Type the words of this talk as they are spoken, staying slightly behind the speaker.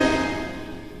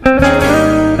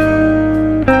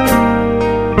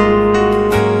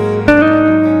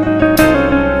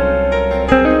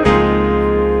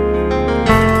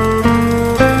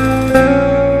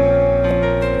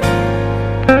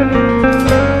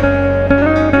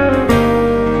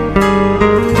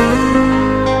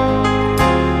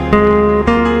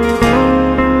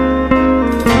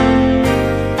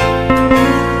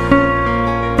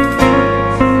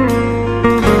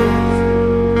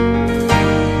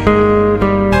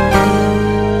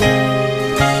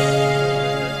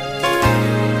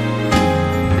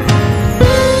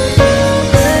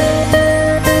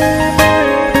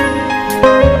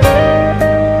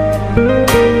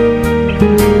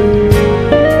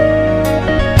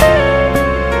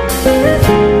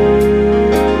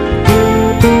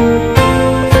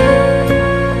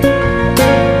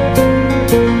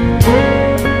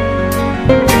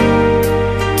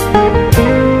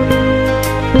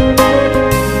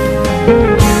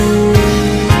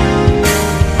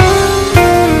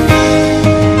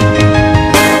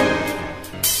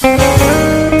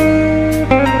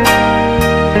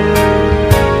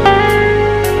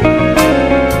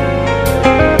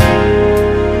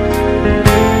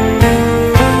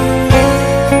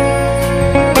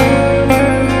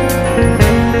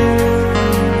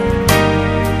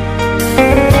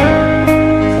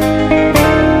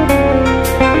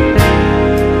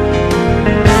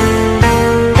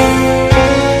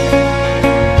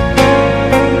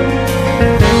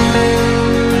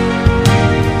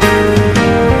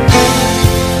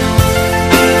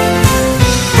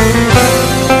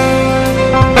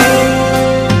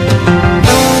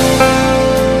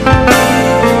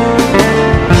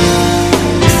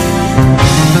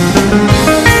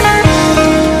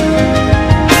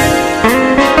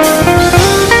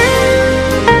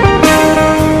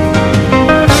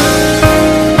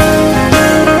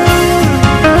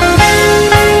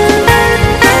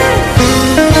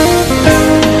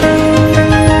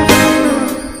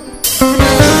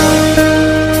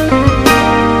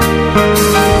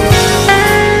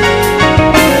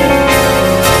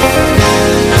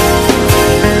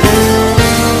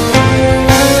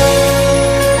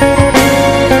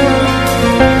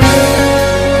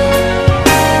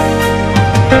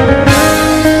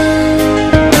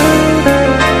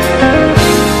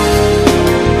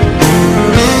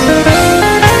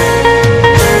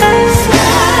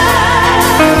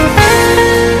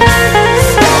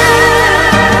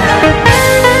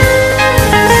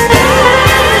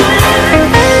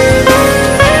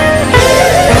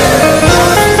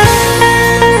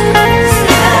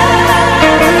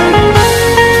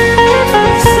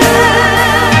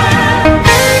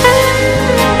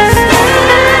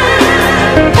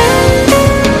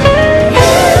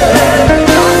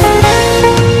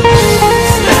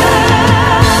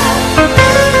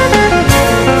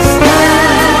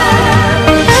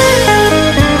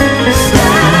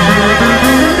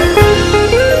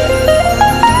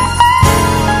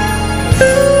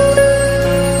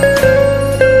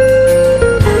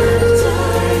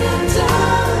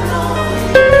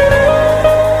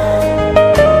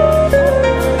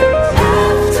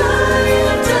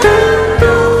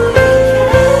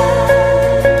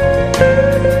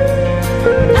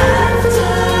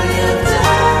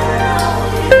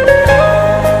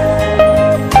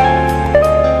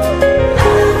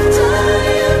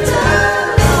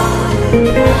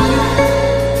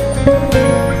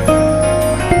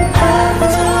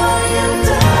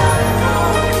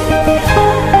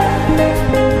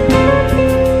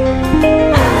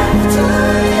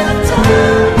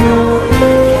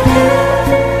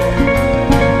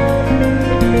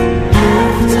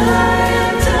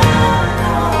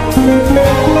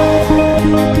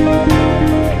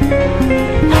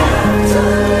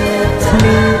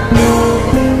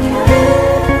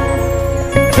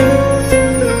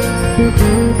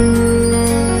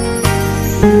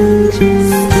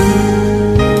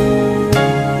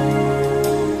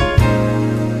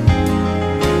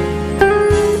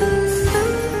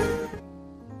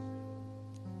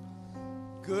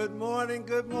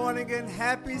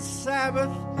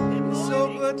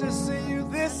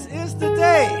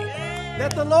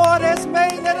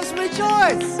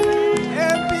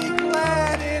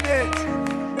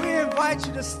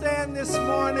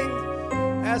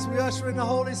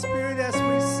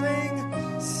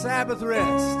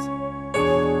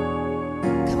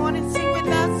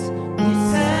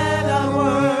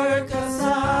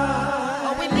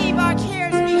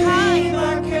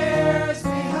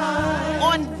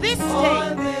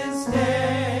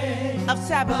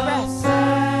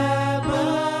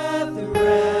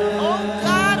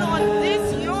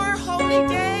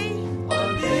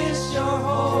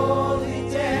Holy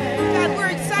day,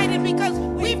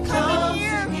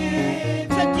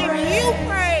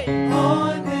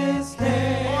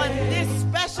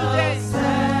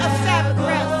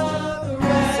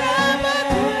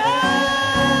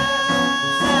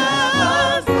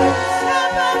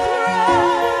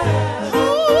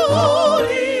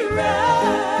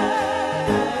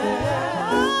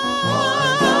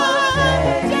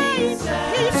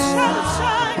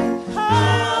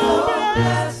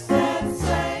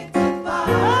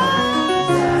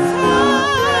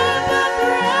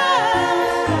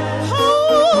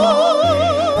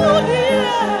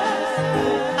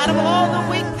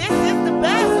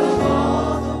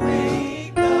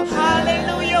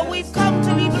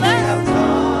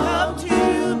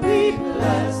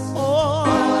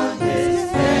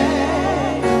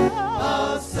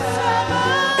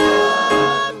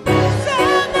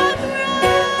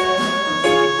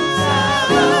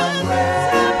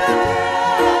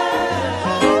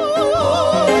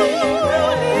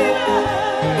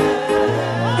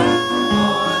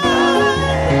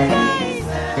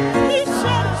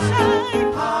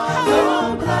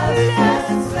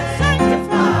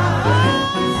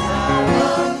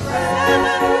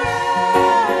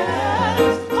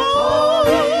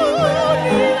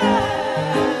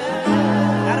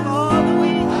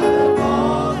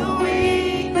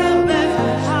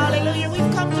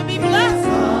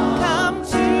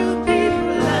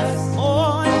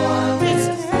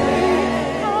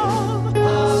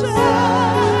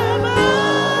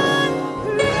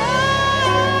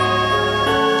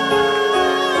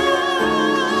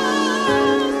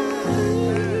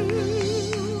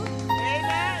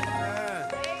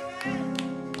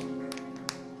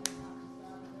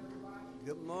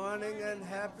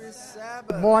 Happy Sabbath.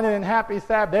 Good morning and happy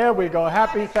Sabbath. There we go.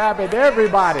 Happy Sabbath,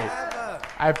 everybody.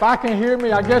 If I can hear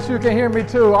me, I guess you can hear me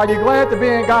too. Are you glad to be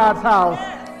in God's house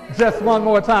just one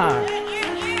more time?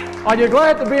 Are you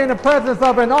glad to be in the presence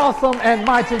of an awesome and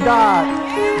mighty God?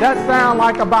 That sounds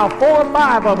like about 4 or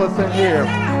 5 of us in here.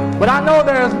 But I know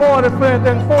there's more than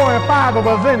 4 and 5 of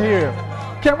us in here.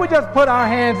 Can we just put our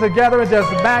hands together and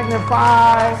just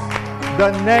magnify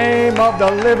the name of the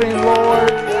living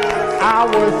Lord,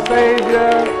 our Savior,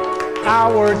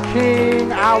 our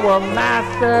King, our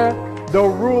Master, the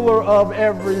ruler of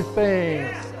everything.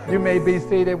 You may be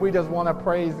seated. We just want to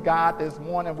praise God this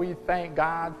morning. We thank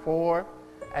God for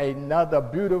another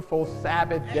beautiful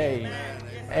Sabbath day.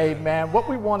 Amen. What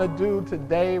we want to do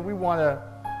today, we want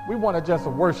to just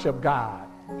worship God.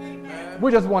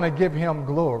 We just want to give him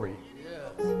glory.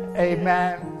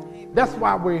 Amen. That's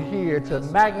why we're here, to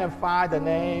magnify the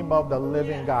name of the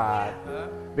living God,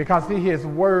 because he is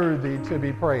worthy to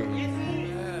be praised.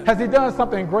 Has he done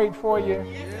something great for you?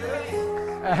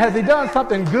 Has he done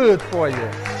something good for you?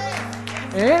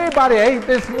 And anybody ate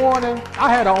this morning? I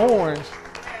had an orange,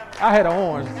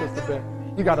 Sister Ben.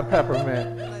 You got a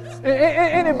peppermint.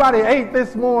 Anybody ate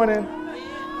this morning?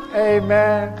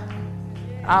 Amen.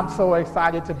 I'm so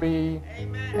excited to be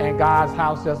in God's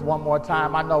house just one more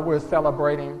time. I know we're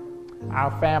celebrating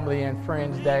our Family and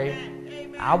Friends Day.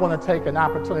 I want to take an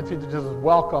opportunity to just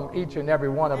welcome each and every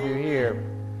one of you here.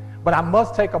 But I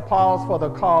must take a pause for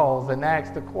the calls and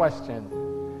ask the question,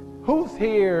 who's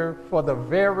here for the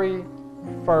very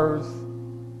first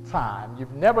time?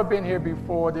 You've never been here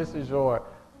before. This is your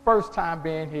first time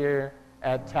being here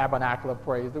at Tabernacle of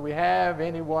Praise. Do we have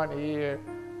anyone here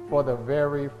for the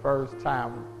very first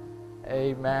time?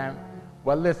 Amen.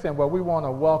 Well, listen, we want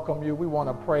to welcome you. We want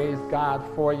to praise God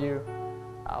for you,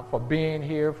 for being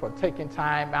here, for taking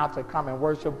time out to come and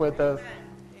worship with us.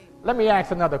 Let me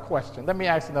ask another question.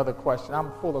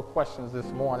 I'm full of questions this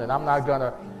morning. I'm not going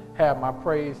to have my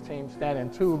praise team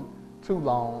standing too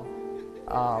long.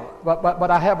 But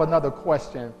I have another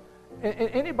question.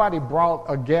 Anybody brought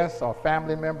a guest or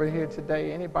family member here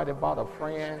today? Anybody brought a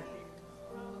friend?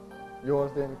 Yours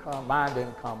didn't come. Mine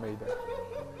didn't come either.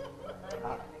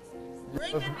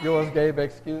 Yours gave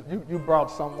excuse. You brought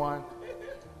someone.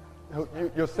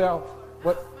 Yourself?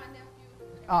 What?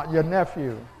 Your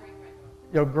nephew.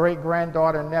 Your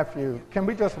great-granddaughter nephew. Can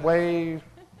we just wave?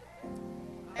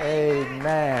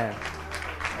 Amen.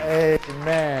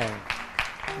 Amen.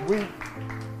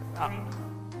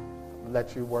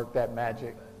 Let you work that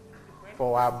magic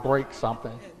before I break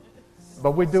something.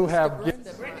 But we do have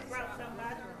gifts.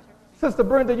 Sister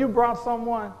Brenda, you brought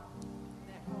someone?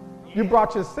 You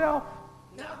brought yourself?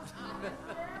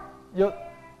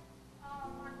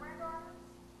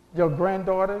 Your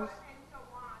granddaughters?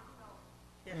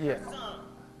 Yeah.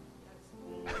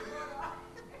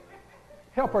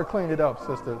 Help her clean it up,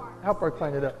 sister. Help her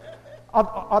clean it up.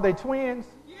 Are they twins?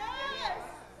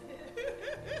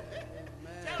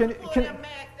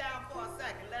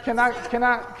 Can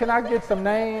I get some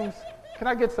names? Can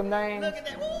I get some names? Look at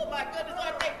that. Oh my goodness,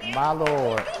 aren't they beautiful? My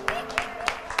Lord.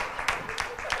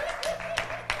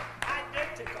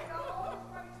 Identical.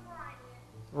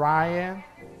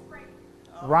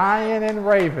 Ryan and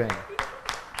Raven.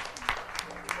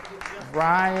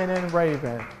 Ryan and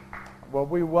Raven. Well,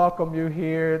 we welcome you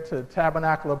here to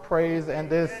Tabernacle of Praise and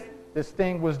this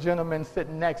distinguished gentleman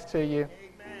sitting next to you.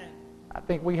 I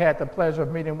think we had the pleasure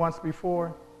of meeting once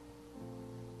before.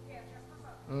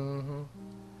 Mm-hmm.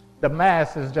 The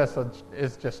mass is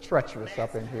just treacherous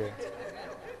up in here.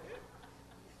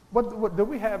 What do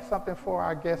we have something for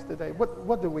our guest today?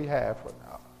 What do we have for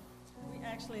now? We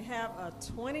actually have a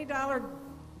 $20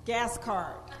 gas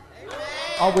card.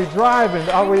 Are we driving?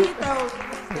 Are we? Need those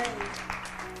these days.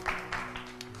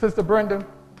 Sister Brenda.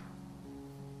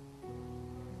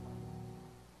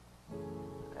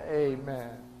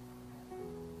 Amen.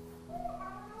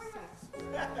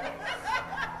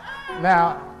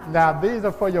 Now these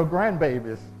are for your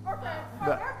grandbabies.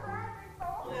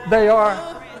 They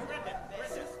are.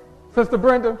 Sister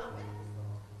Brenda.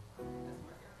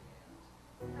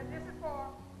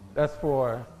 That's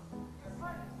for.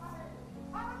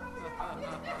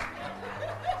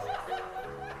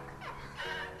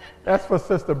 That's for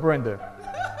Sister Brenda.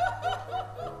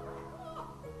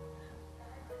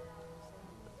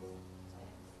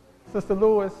 Sister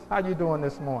Lewis, how you doing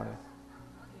this morning?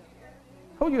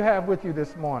 Who you have with you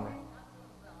this morning?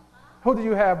 Who do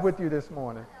you have with you this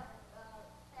morning?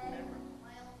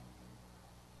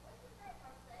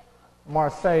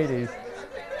 Mercedes.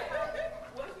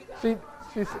 She's.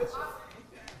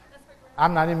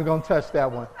 I'm not even going to touch that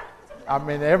one. I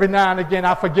mean, every now and again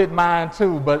I forget mine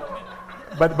too, but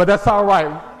But that's all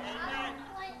right.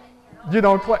 You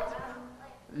don't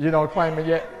claim it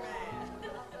yet.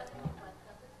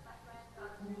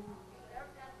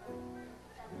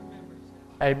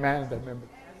 Amen. Amen.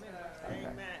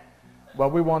 Well,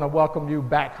 we want to welcome you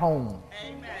back home.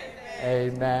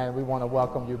 Amen. We want to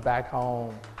welcome you back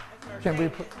home. Can we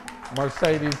put,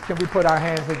 Mercedes, can we put our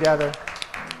hands together?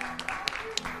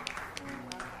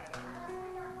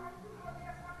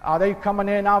 Are they coming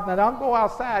in out? Now, don't go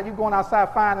outside. You going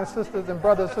outside finding sisters and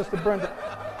brothers. Sister Brenda,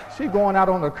 she going out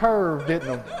on the curve getting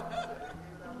them.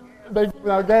 They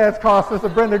gas car, Sister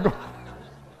Brenda.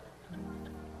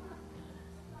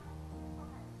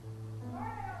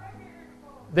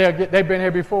 They've been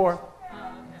here before.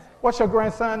 What's your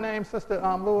grandson's name, Sister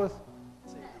Lewis?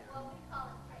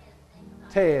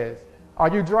 Tez. Are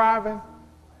you driving?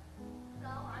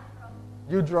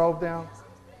 You drove them?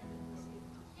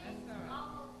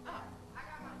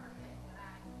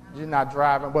 You're not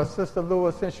driving. Well, Sister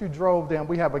Lewis, since you drove them,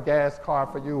 we have a gas card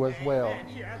for you as well.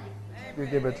 You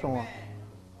give it to them.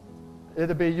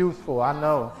 It'll be useful, I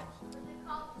know.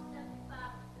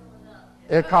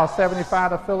 It costs $75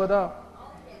 to fill it up.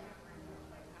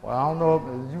 Well, I don't know if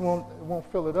it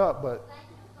won't fill it up, but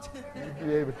you'll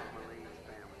be able to.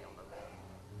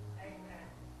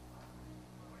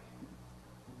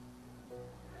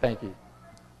 Thank you.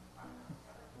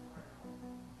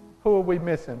 Who are we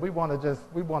missing? We want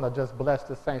to just bless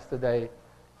the saints today.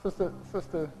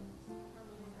 Sister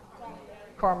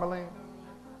Carmeline.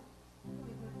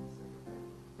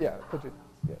 Yeah, could you?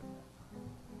 Yeah.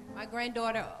 My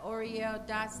granddaughter Oriel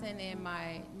Dotson and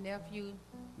my nephew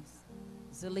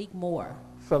Zalik Moore.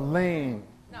 Celine.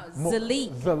 No,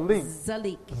 Zalik.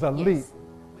 Zalik. Yes.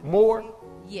 Moore?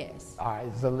 Yes. All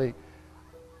right, Zalik.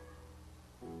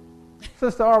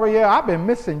 Sister Ariel, I've been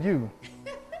missing you.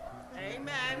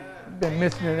 Amen. Been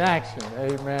missing in action.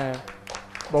 Amen.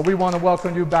 But we want to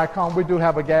welcome you back home. We do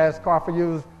have a gas car for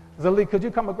you. Zalik, could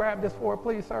you come and grab this for her,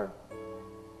 please, sir?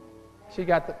 She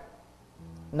got the...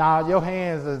 Nah, your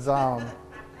hands is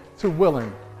too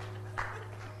willing.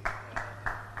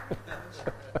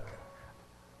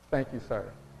 Thank you, sir.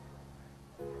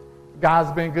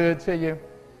 God's been good to you.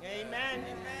 Amen.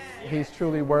 He's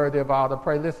truly worthy of all the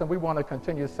praise. Listen, we want to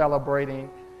continue celebrating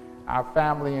our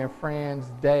Family and Friends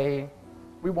Day.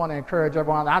 We want to encourage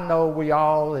everyone. I know we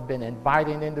all have been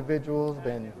inviting individuals,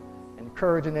 been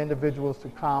encouraging individuals to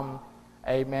come.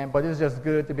 Amen. But it's just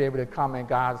good to be able to come in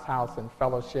God's house and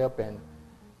fellowship and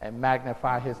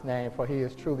magnify his name, for he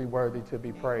is truly worthy to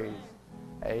be praised.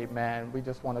 Amen. We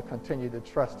just want to continue to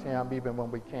trust him even when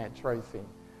we can't trace him.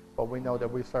 But we know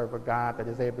that we serve a God that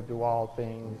is able to do all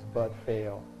things but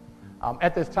fail.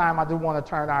 At this time, I do want to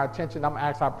turn our attention. I'm going to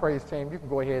ask our praise team. You can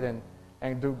go ahead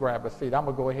and do grab a seat. I'm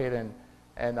going to go ahead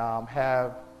and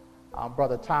have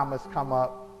Brother Thomas come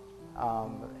up.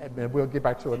 And we'll get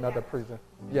back to another presentation.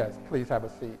 Yes, please have a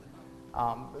seat.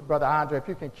 Brother Andre, if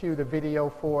you can cue the video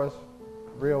for us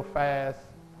real fast.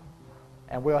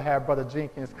 And we'll have Brother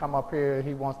Jenkins come up here.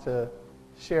 He wants to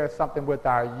share something with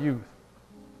our youth.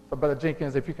 So Brother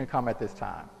Jenkins, if you can come at this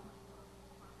time.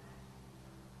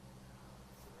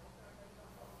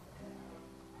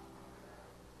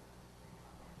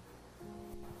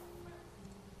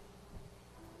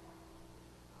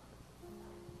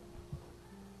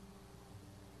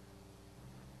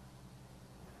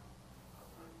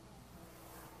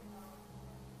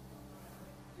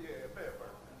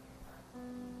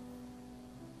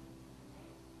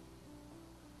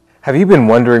 Have you been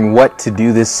wondering what to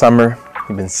do this summer?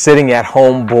 You've been sitting at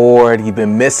home bored. You've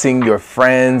been missing your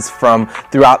friends from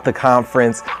throughout the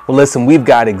conference. Well, listen, we've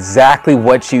got exactly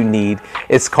what you need.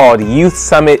 It's called Youth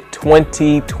Summit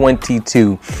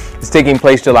 2022. It's taking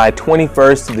place July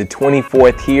 21st to the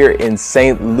 24th here in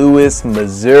St. Louis,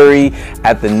 Missouri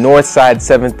at the Northside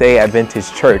Seventh-day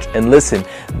Adventist Church. And listen,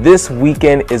 this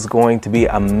weekend is going to be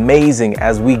amazing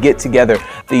as we get together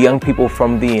the young people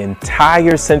from the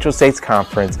entire Central States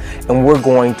Conference, and we're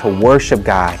going to worship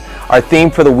God. Our theme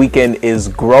for the weekend is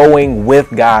growing with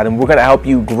God, and we're going to help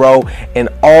you grow in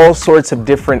all sorts of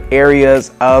different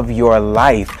areas of your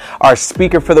life. Our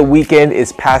speaker for the weekend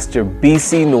is Pastor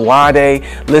BC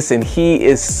Nwade. Listen, he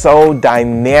is so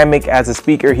dynamic as a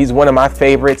speaker. He's one of my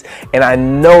favorites, and I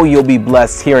know you'll be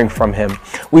blessed hearing from him.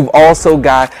 We've also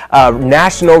got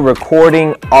national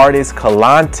recording artist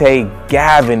Kalante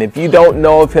Gavin. If you don't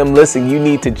know of him, listen, you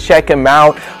need to check him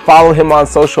out. Follow him on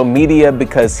social media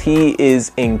because he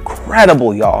is incredible.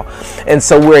 incredible, y'all. And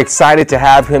so we're excited to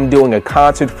have him doing a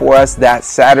concert for us that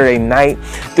Saturday night.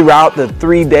 Throughout the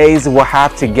 3 days that we'll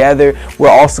have together, we're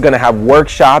also going to have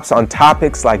workshops on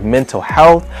topics like mental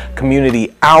health,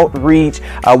 community outreach.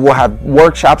 We'll have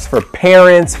workshops for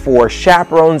parents, for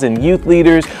chaperones and youth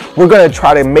leaders. We're going to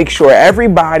try to make sure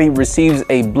everybody receives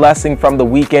a blessing from the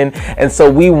weekend. And so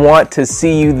we want to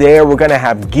see you there. We're going to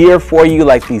have gear for you,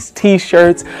 like these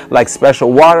t-shirts, like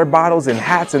special water bottles and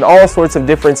hats and all sorts of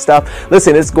different stuff.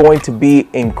 Listen, it's going to be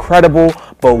incredible,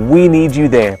 but we need you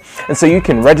there. And so you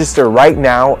can register right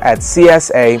now at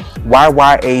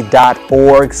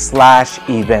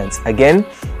csayya.org/events. Again,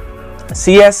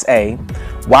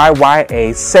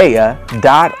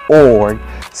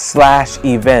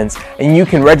 csayya.org/events, and you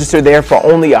can register there for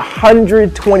only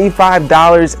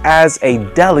 $125 as a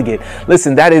delegate.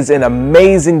 Listen, that is an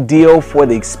amazing deal for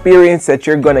the experience that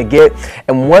you're going to get.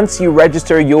 And once you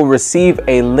register, you'll receive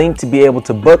a link to be able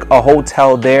to book a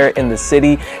hotel there in the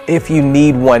city if you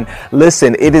need one.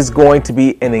 Listen, it is going to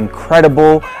be an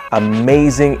incredible,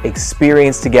 amazing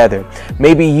experience together.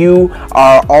 Maybe you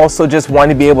are also just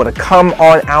wanting to be able to come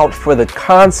on out for the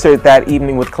concert that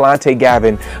evening with Kalante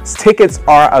Gavin. Tickets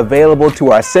are available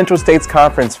to our Central States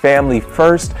Conference Family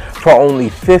First for only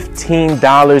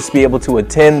 $15 to be able to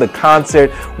attend the concert.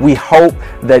 We hope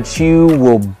that you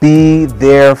will be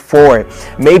there for it.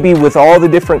 Maybe with all the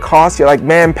different costs, you're like,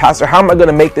 man, Pastor, how am I going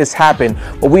to make this happen?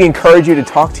 Well, we encourage you to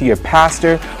talk to your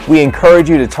pastor. We encourage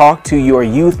you to talk to your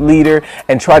youth leader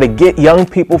and try to get young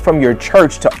people from your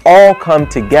church to all come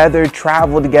together,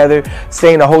 travel together,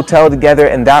 stay in a hotel together,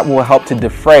 and that will help to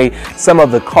defray some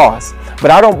of the costs.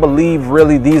 But I don't believe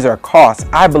really these are costs.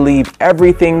 I believe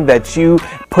everything that you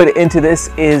put into this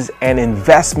is an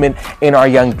investment in our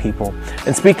young people.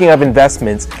 And speaking of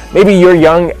investments, maybe you're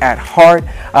young at heart,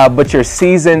 but you're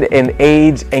seasoned in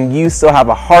age and you still have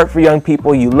a heart for young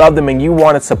people. You love them and you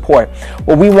want to support.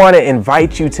 Well, we want to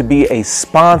invite you to be a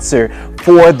sponsor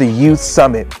for the Youth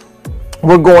Summit.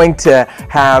 We're going to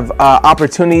have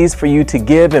opportunities for you to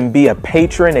give and be a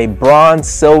patron, a bronze,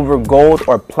 silver, gold,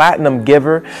 or platinum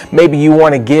giver. Maybe you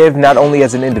want to give not only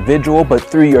as an individual, but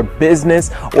through your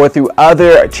business or through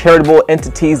other charitable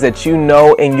entities that you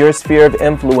know in your sphere of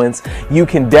influence. You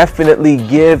can definitely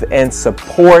give and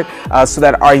support so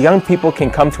that our young people can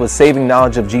come to a saving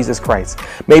knowledge of Jesus Christ.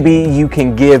 Maybe you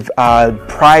can give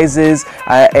prizes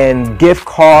and gift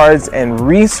cards and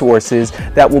resources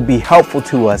that will be helpful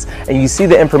to us. And you see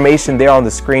the information there on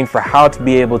the screen for how to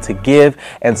be able to give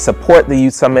and support the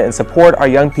Youth Summit and support our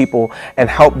young people and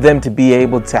help them to be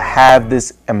able to have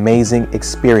this amazing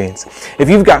experience. If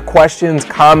you've got questions,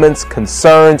 comments,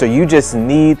 concerns, or you just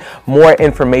need more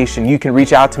information, you can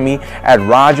reach out to me at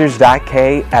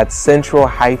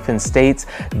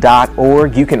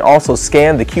rogers.k@central-states.org. You can also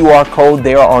scan the QR code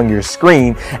there on your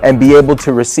screen and be able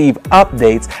to receive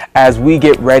updates as we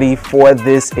get ready for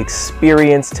this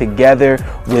experience together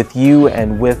with you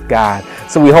and with God.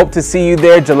 So we hope to see you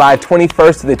there July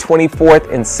 21st to the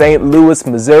 24th in St. Louis,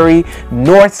 Missouri,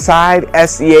 Northside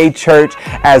SEA Church,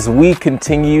 as we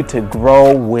continue to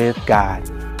grow with God.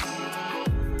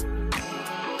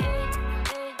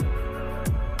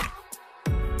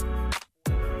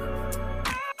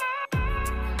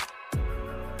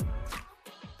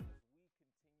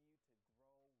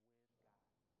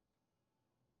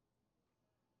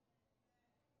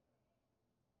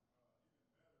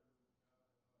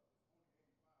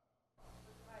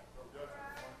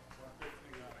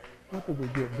 What did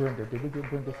we get, Brenda? Did we get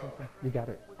Brenda something? You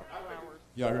got it.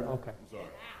 Yeah, I heard. Okay. I'm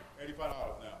sorry.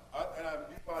 $85 now.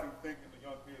 You probably thinking the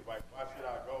young kids, like, why should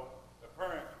I go? The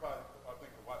parents probably are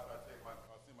thinking, why should I send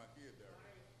my kid there?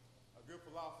 A good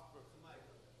philosopher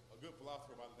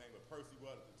by the name of Percy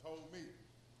Wellington told me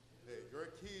that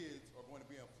your kids are going to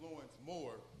be influenced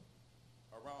more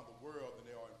around the world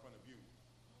than they are in front of you.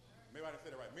 Maybe I didn't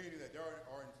say that right. Meaning that they are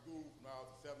in school from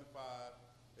now to 75.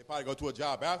 They probably go to a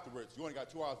job afterwards. You only got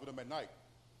 2 hours with them at night.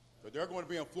 So they're going to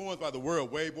be influenced by the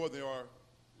world way more than they are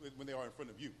when they are in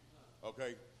front of you.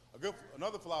 Okay?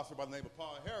 Another philosopher by the name of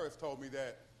Paul Harris told me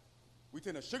that we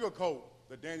tend to sugarcoat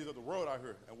the dangers of the world out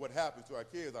here and what happens to our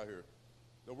kids out here.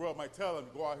 The world might tell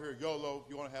them, go out here, YOLO,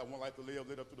 you want to have one life to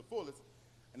live up to the fullest,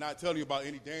 and not tell you about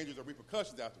any dangers or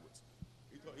repercussions afterwards.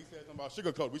 He said something about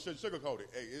sugarcoat. We shouldn't sugarcoat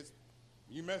it. Hey,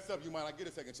 when you mess up, you might not get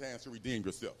a second chance to redeem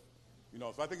yourself. You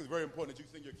know, so I think it's very important that you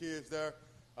send your kids there.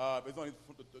 It's only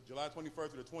from July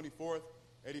 21st to the 24th,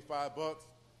 $85.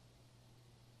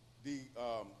 The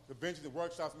conventions and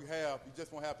workshops we have, you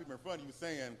just won't have people in front of you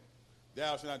saying,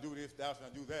 thou shalt not do this, thou shalt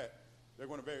not do that. They're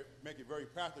going to make it very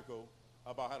practical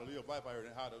about how to live life out here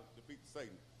and how to defeat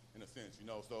Satan, in a sense, you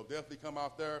know. So definitely come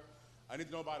out there. I need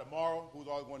to know by tomorrow who's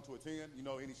all going to attend. You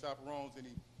know, any chaperones, any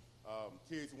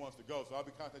kids who wants to go. So I'll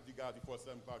be contacting you guys before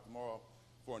 7 o'clock tomorrow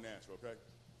for an answer, okay?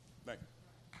 Thank you.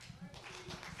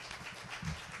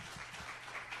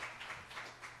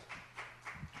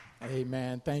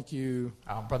 Amen. Thank you,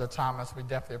 Brother Thomas. We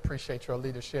definitely appreciate your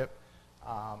leadership,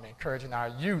 encouraging our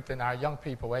youth and our young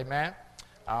people. Amen.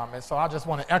 And so I just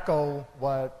want to echo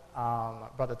what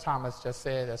Brother Thomas just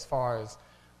said as far as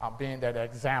being that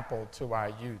example to our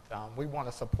youth. We want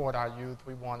to support our youth.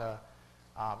 We want to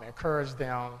encourage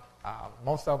them.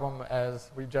 Most of them, as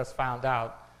we just found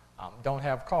out, don't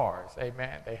have cars.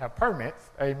 Amen. They have permits.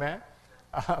 Amen.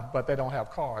 But they don't have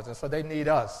cars. And so they need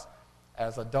us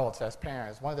as adults, as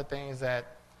parents. One of the things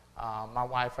that my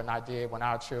wife and I did when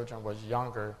our children was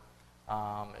younger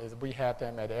is we had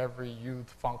them at every youth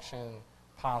function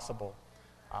possible.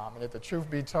 And if the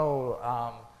truth be told,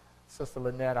 Sister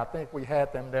Lynette, I think we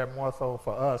had them there more so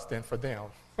for us than for them.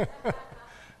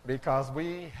 Because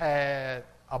we had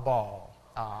a ball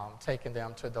taking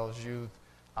them to those youth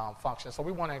functions. So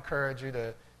we want to encourage you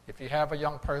to, if you have a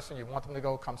young person, you want them to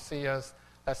go, come see us.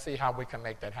 Let's see how we can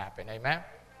make that happen. Amen?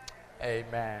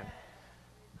 Amen.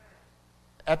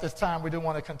 At this time, we do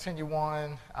want to continue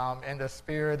on in the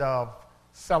spirit of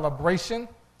celebration.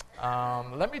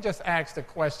 Let me just ask the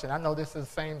question. I know this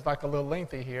seems like a little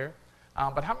lengthy here,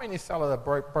 but how many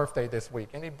celebrate birthday this week?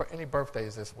 Any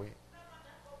birthdays this week?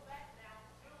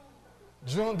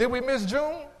 June. Did we miss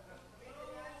June?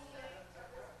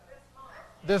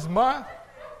 This month?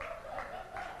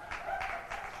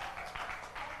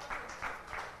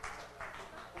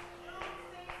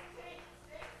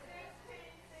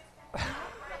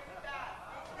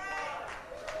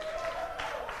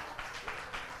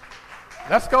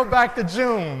 Let's go back to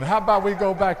June. How about we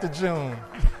go back to June?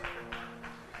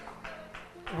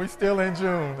 We're still in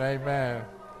June. Amen.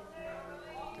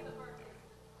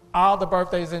 All the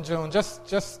birthdays in June. Just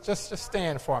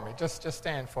stand for me. Just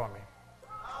stand for me.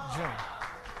 June.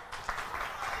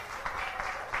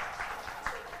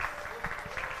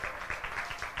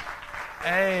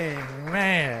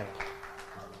 Amen.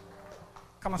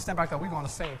 Come on, stand back there. We're going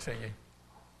to sing to you.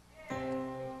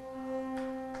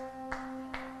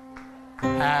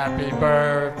 Happy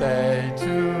birthday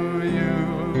to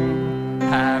you.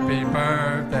 Happy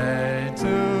birthday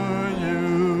to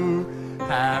you.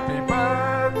 Happy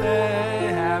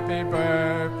birthday, happy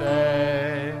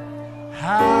birthday.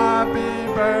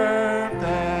 Happy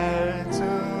birthday to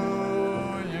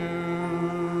you.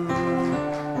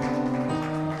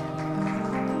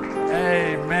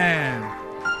 Amen.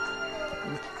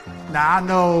 Now I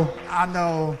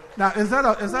know. Now is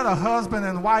that a husband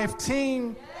and wife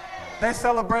team? They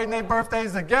celebrating their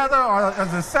birthdays together, or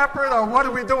is it separate, or what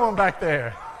are we doing back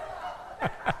there?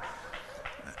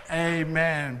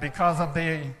 Amen. Because of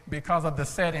the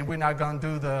setting, we're not going to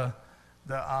do the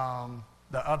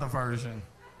other version.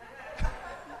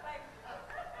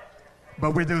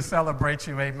 But we do celebrate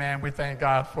you, amen. We thank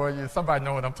God for you. Somebody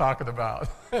know what I'm talking about,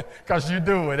 because you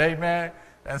do it, amen.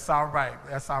 That's all right.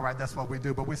 That's all right. That's what we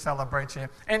do. But we celebrate you.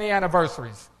 Any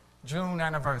anniversaries? June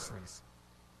anniversaries.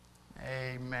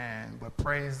 Amen. But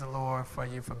praise the Lord for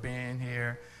you for being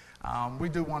here. We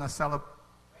do want to celebrate.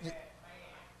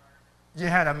 You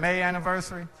had a May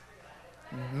anniversary?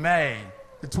 May.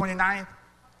 The 29th?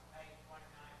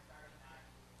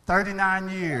 39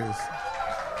 years.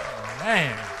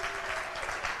 Man.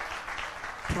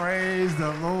 Praise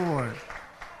the Lord.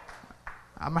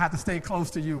 I'm going to have to stay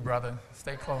close to you, brother.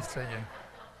 Stay close to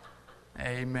you.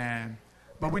 Amen.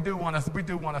 But we do want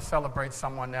to celebrate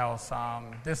someone else.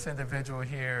 This individual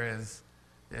here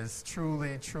is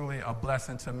truly a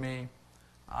blessing to me.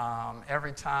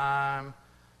 Every time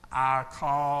I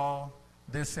call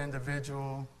this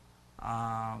individual,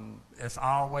 it's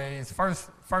always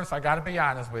first. I got to be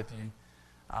honest with you.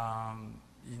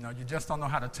 You just don't know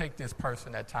how to take this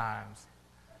person at times.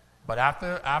 But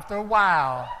after a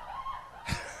while,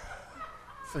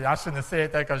 see, I shouldn't have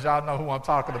said that because y'all know who I'm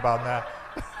talking about now.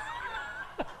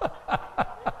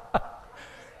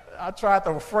 I tried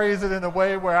to phrase it in a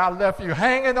way where I left you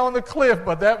hanging on the cliff,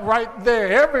 but that right there,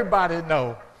 everybody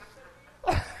know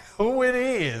who it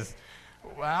is.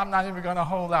 Well, I'm not even going to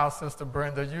hold out, Sister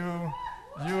Brenda.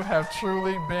 You have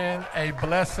truly been a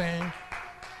blessing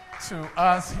to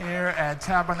us here at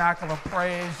Tabernacle of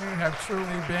Praise. You have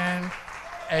truly been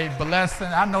a blessing.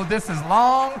 I know this is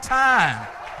long time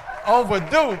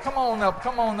overdue. Come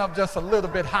on up just a little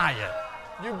bit higher.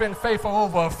 You've been faithful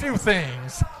over a few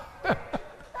things.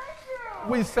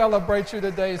 We celebrate you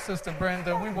today, Sister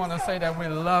Brenda. We want to say that we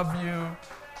love you.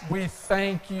 We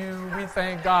thank you. We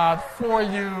thank God for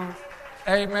you.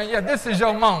 Amen. Yeah, this is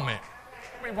your moment.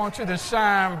 We want you to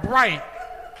shine bright.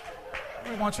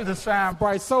 We want you to shine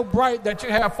bright, so bright that you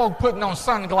have folk putting on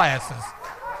sunglasses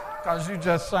because you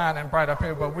just shining bright up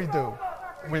here, but we do.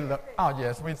 Oh,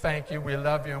 yes, we thank you, we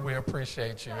love you, and we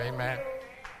appreciate you. Amen.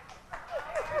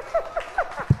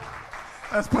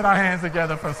 Let's put our hands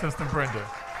together for Sister Brenda.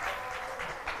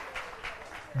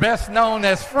 Best known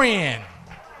as friend.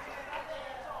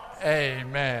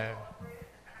 Amen.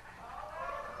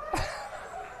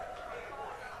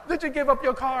 Did you give up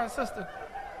your car, sister?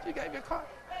 You gave your car?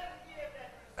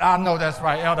 I know that's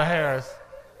right, Elder Harris.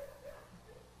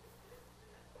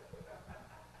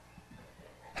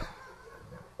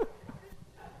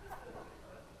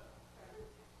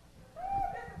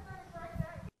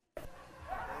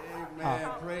 Amen.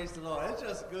 Praise the Lord. It's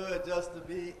just good just to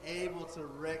be able to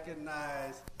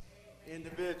recognize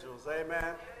individuals.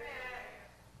 Amen.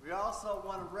 We also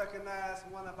want to recognize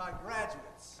one of our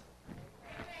graduates.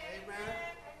 Amen.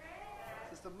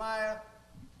 Sister Maya,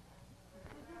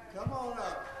 come on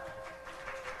up.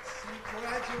 She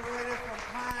graduated from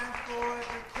Pine Forest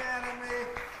Academy.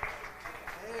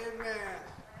 Amen.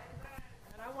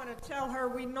 And I want to tell her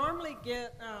we normally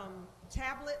get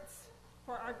tablets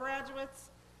for our graduates,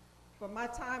 but my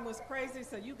time was crazy,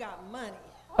 so you got money.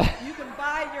 You can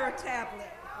buy your tablet,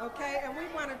 okay? And we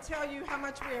want to tell you how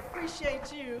much we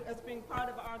appreciate you as being part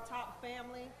of our top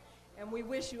family, and we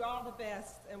wish you all the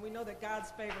best, and we know that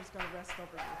God's favor is going to rest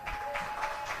over you.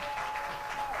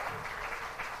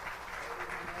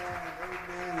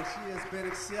 Amen. She has been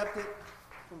accepted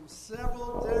from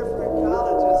several different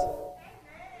colleges.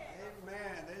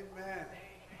 Amen. Amen.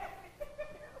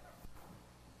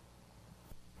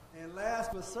 And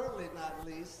last but certainly not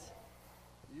least,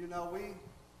 you know, we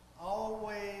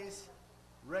always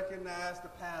recognize the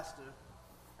pastor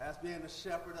as being the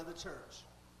shepherd of the church.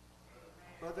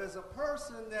 But there's a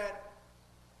person that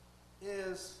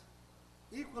is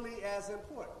equally as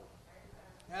important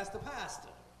as the pastor.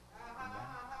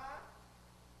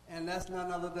 And that's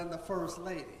none other than the First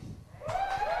Lady.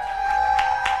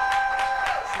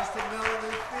 Sister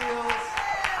Melanie Fields,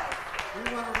 we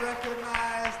want to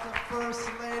recognize the First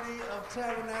Lady of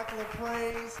Tabernacle of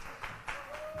Praise,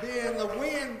 being the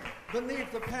wind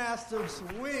beneath the pastor's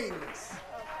wings.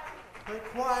 Her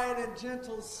quiet and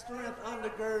gentle strength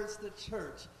undergirds the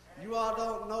church. You all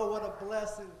don't know what a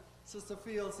blessing Sister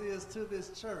Fields is to this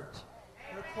church.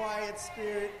 Her quiet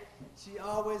spirit, she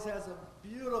always has a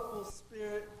beautiful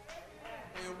spirit.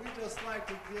 And we just like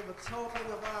to give a token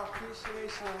of our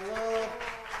appreciation and love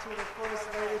to the First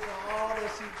Lady for all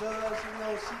that she does. You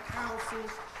know, she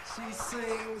counsels, she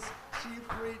sings, she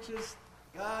preaches.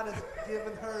 God has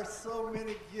given her so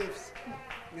many gifts.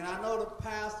 And I know the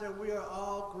pastor, we are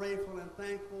all grateful and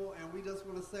thankful, and we just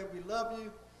want to say we love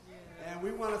you, and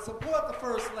we want to support the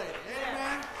First Lady.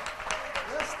 Amen.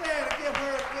 Let's stand and give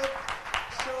her a good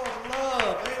show of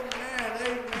love. Amen,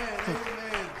 amen,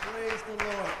 amen. Praise the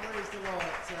Lord, praise the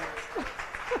Lord, saints.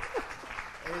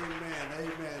 Amen,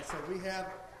 amen. So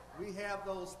we have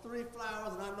those 3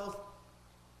 flowers, and I know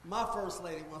my First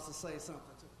Lady wants to say something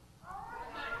too.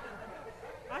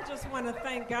 I just want to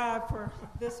thank God for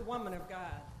this woman of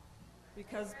God,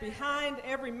 because behind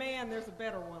every man there's a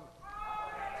better woman.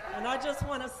 And I just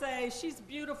want to say she's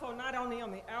beautiful not only on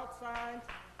the outside,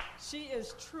 she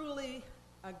is truly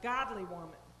a godly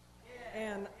woman.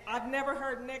 And I've never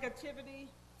heard negativity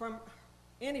from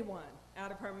anyone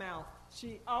out of her mouth.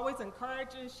 She always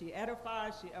encourages, she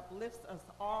edifies, she uplifts us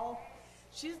all.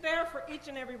 She's there for each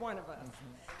and every one of us.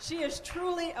 She is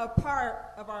truly a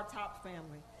part of our top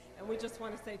family. And we just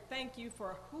want to say thank you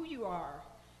for who you are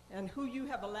and who you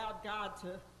have allowed God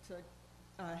to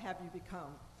have you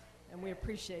become. And we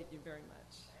appreciate you very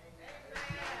much.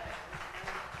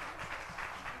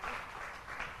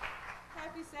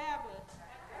 Happy Sabbath.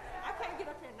 I can't get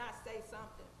up here and not say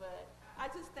something, but I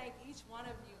just thank each one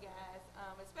of you guys,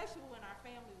 especially when our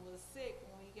family was sick,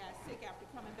 when we got sick after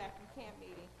coming back from camp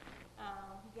meeting.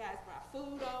 You guys brought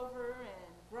food over and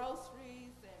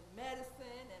groceries and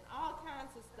medicine and all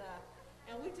kinds of stuff.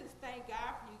 And we just thank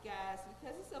God for you guys,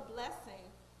 because it's a blessing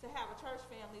to have a church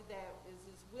family that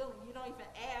is willing. You don't even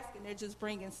ask, and they're just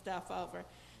bringing stuff over.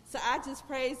 So I just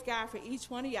praise God for each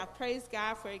one of you. I praise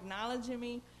God for acknowledging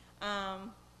me.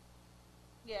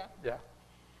 Yeah.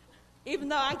 Even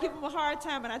though I give him a hard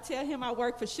time and I tell him I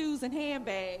work for shoes and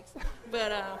handbags.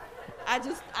 But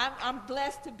I'm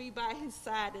blessed to be by his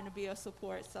side and to be a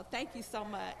support. So thank you so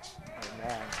much.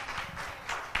 Amen.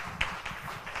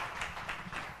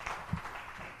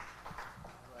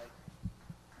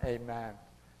 Amen.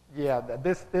 Yeah,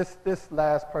 this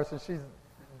last person, she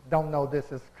don't know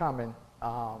this is coming,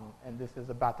 and this is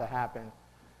about to happen.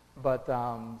 But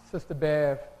Sister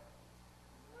Bev,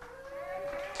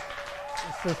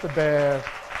 Sister Bev.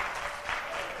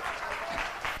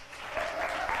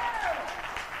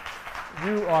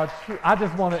 You are true. I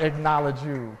just want to acknowledge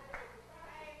you.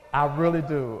 I really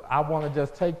do. I want to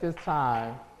just take this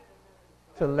time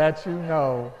to let you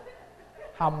know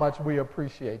how much we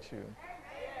appreciate you.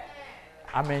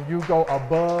 I mean, you go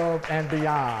above and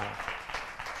beyond.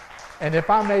 And if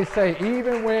I may say,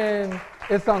 even when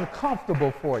it's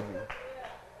uncomfortable for you,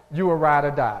 you will ride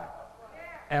or die.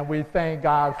 And we thank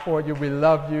God for you. We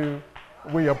love you.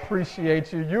 We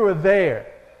appreciate you. You are there.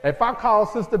 If I call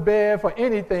Sister Bev for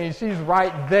anything, she's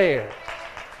right there.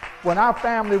 When our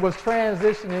family was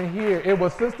transitioning here, it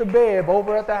was Sister Bev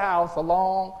over at the house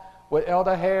along with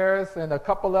Elder Harris and a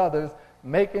couple others,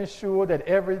 making sure that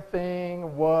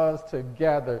everything was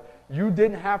together. You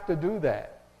didn't have to do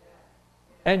that.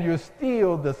 And you're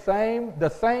still the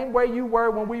same way you were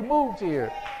when we moved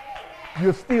here.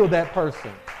 You're still that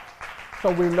person.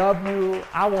 So we love you.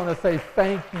 I want to say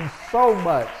thank you so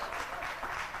much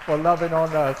for loving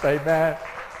on us. Amen.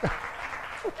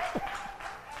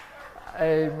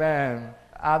 Amen.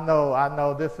 I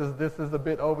know this is a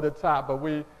bit over the top, but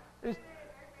we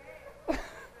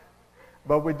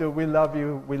do. We love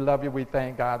you. We love you. We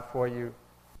thank God for you.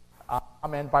 I'm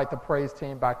going to invite the praise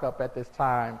team back up at this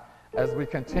time as we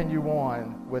continue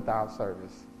on with our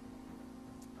service.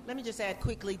 Let me just add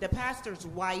quickly, the pastor's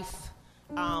wife,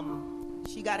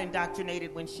 she got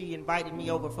indoctrinated when she invited me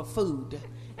over for food.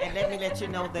 And let me let you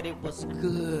know that it was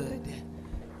good.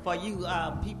 For you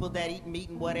people that eat meat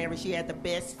and whatever, she had the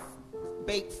best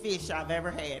baked fish I've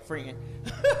ever had, friend.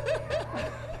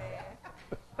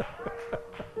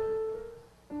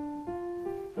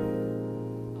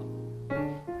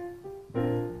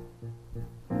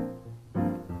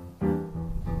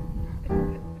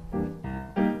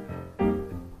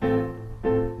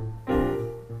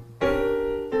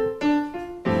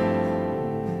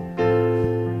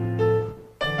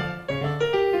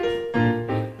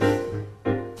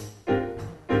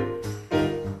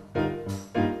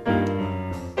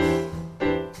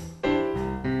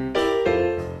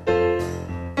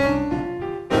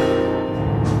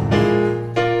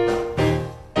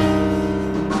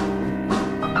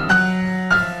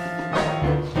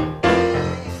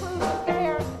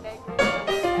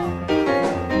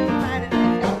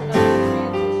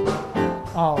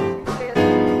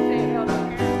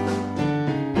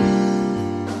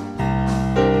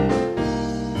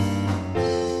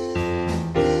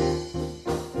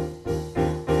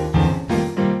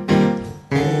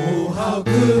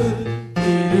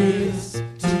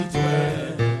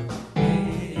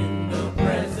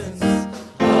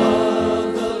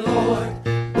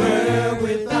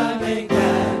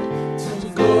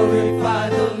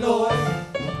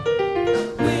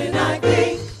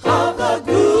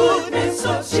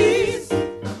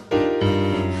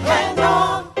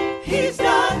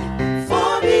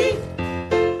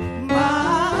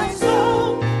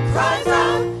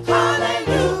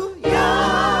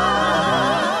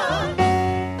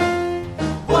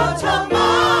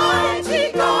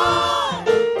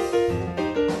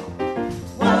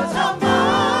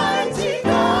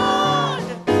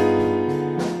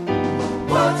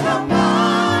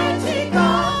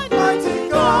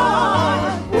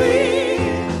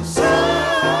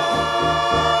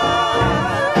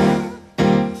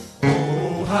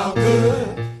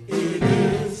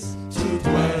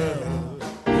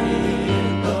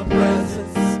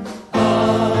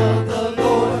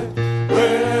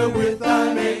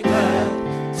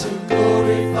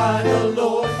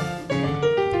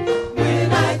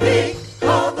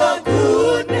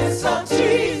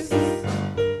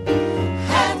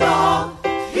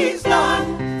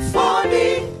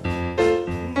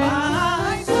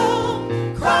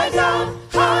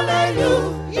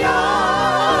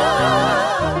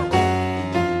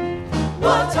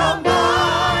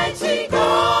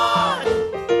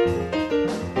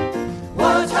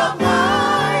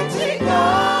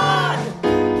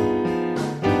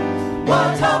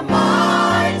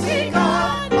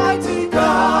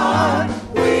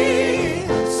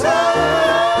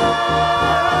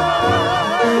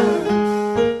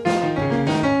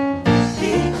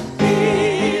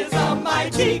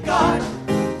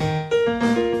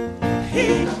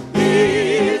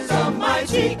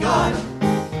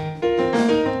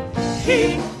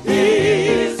 He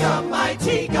is a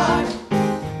mighty God.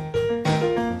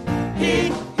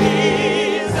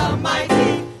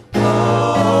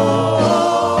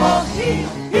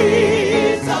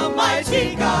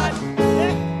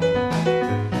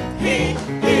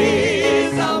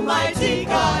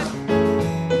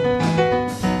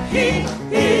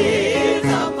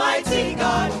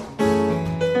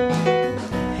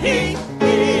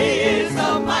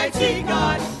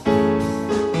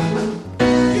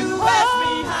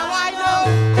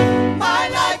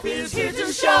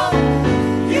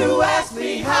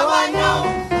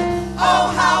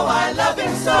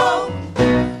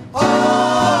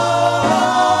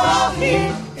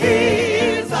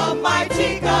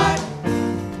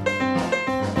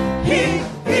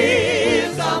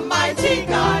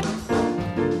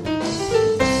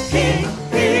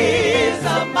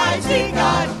 mighty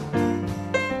God.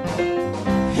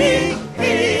 He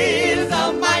is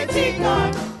a mighty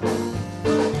God.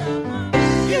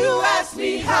 You ask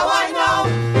me how I know.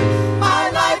 My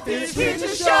life is here to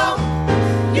show.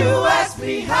 You ask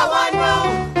me how I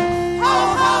know.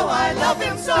 Oh, how I love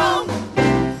him so.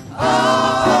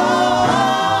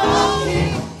 Oh,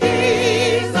 he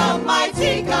is a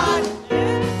mighty God.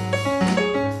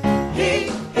 He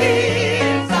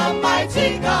is a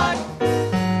mighty God.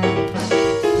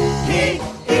 He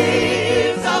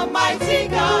is a mighty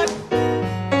God.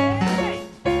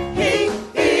 He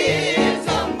is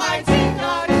a mighty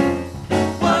God.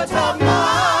 What a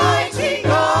mighty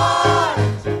God.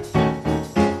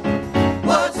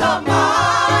 What a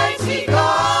mighty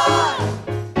God.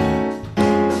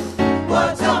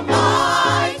 What a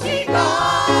mighty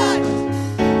God.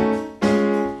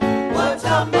 What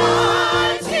a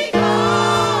mighty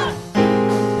God.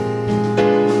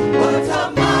 What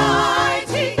a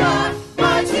mighty God,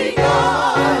 mighty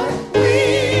God we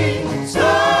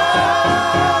serve.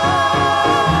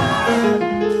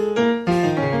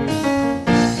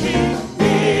 He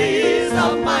is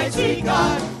a mighty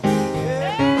God.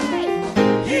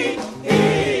 He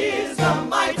is a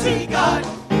mighty God.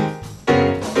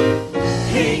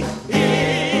 He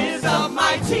is a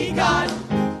mighty God.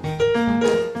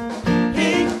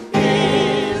 He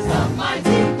is a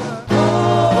mighty God.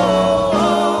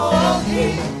 Oh,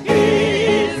 he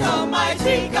is a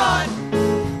mighty God.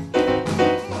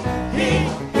 He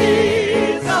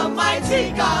is a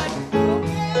mighty God.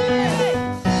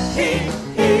 He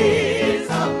is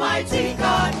a mighty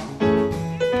God.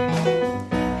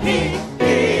 He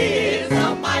is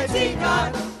a mighty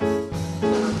God.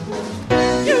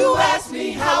 You ask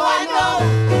me how I know.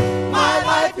 My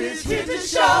life is here to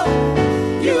show.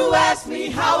 You ask me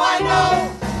how I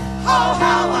know. Oh,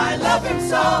 how I love him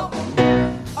so.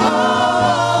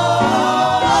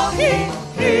 Oh, he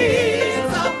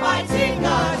is a mighty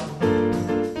God.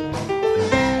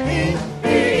 He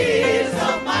is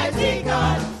a mighty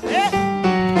God.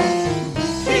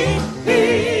 He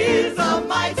is a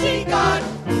mighty God.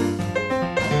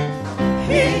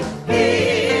 He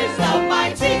is a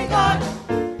mighty God.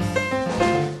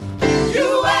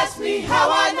 You ask me how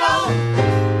I know.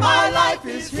 My life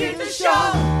is here to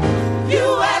show.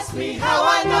 You ask me how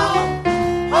I know.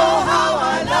 Oh, how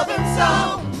I love him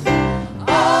so.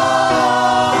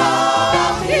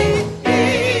 Oh, he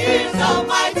is a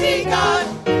mighty God.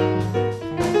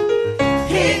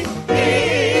 He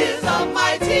is a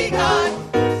mighty God.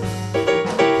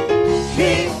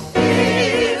 He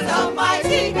is a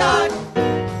mighty God.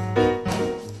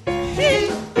 He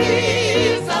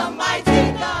is a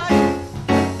mighty God.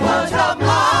 What a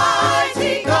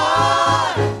mighty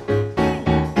God.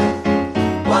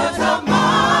 What a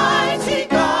mighty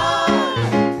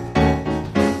God.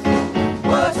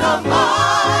 What a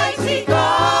mighty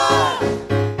God.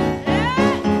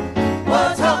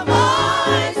 What a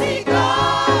mighty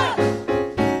God.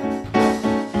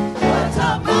 What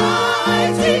a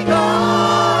mighty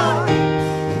God.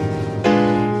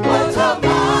 What a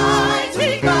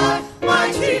mighty God,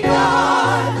 mighty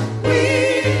God we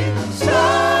serve.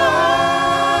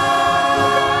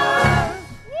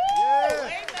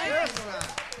 Yes,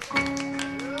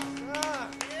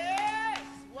 Yes,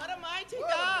 what a mighty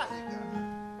God.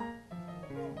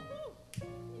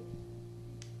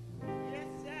 Yes,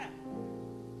 sir.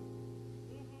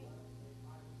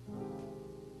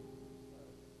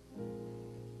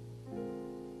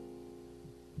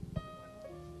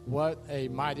 What a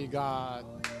mighty God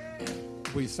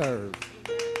we serve.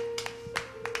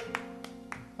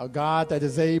 A God that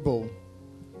is able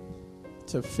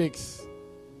to fix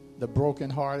the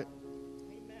brokenhearted,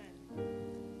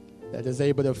 that is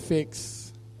able to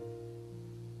fix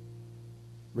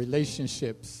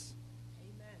relationships,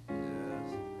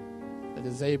 that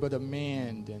is able to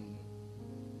mend and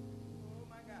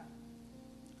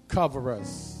cover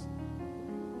us.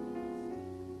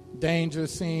 Danger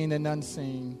seen and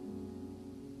unseen.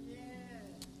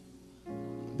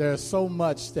 There's so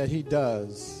much that he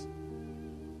does.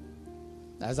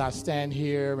 As I stand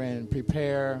here and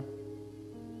prepare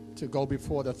to go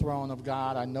before the throne of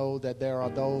God, I know that there are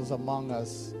those among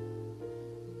us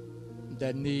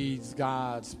that needs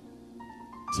God's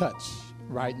touch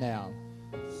right now.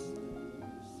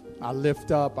 I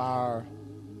lift up our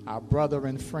brother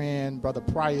and friend, Brother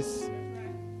Price.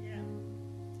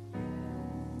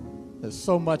 There's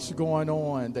so much going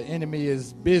on. The enemy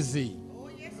is busy.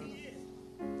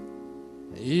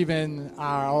 Even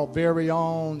our very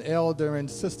own elder and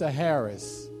Sister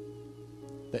Harris,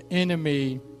 the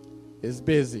enemy is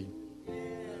busy.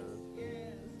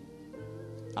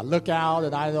 I look out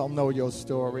and I don't know your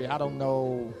story. I don't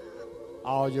know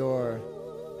all your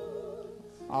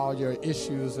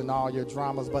issues and all your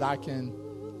dramas, but I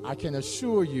can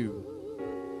assure you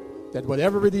that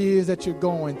whatever it is that you're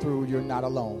going through, you're not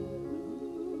alone.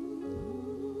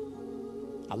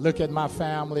 I look at my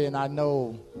family and I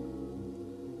know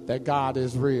that God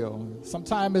is real.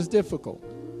 Sometimes it's difficult.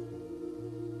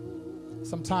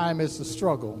 Sometimes it's a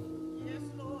struggle. Yes,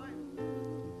 Lord.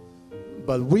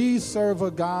 But we serve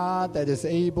a God that is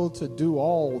able to do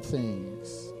all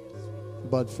things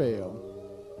but fail.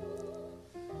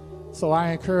 So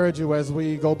I encourage you as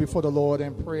we go before the Lord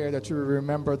in prayer that you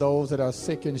remember those that are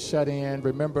sick and shut in.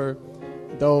 Remember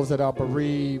those that are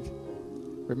bereaved.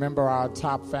 Remember our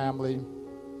top family.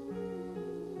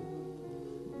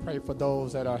 Pray for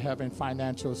those that are having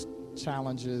financial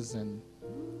challenges, and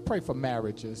pray for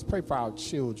marriages. Pray for our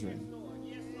children.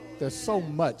 There's so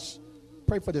much.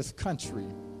 Pray for this country.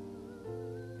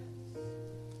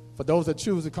 For those that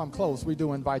choose to come close, we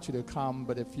do invite you to come,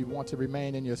 but if you want to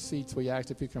remain in your seats, we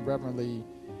ask if you can reverently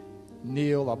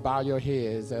kneel or bow your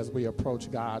heads as we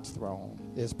approach God's throne.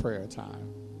 It's prayer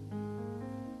time.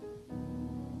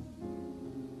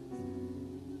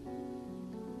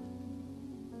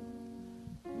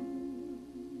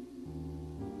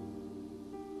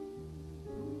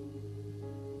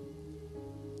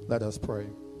 Let us pray.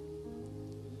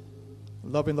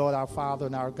 Loving Lord, our Father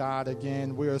and our God,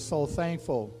 again, we are so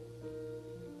thankful.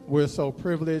 We're so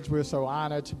privileged. We're so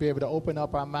honored to be able to open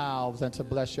up our mouths and to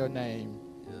bless your name.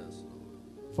 Yes,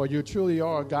 Lord. For you truly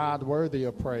are a God worthy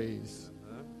of praise.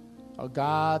 A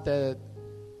God that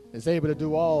is able to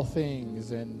do all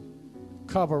things and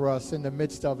cover us in the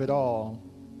midst of it all.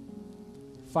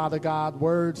 Father God,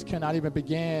 words cannot even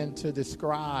begin to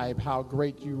describe how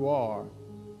great you are.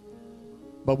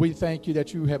 But we thank you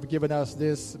that you have given us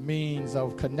this means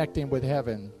of connecting with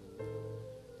heaven,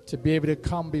 to be able to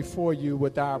come before you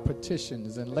with our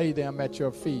petitions and lay them at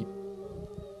your feet.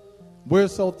 We're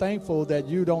so thankful that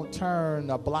you don't turn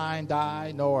a blind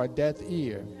eye nor a deaf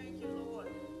ear.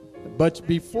 But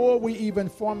before we even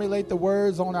formulate the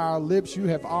words on our lips, you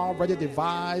have already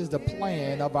devised a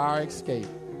plan of our escape.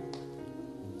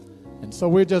 And so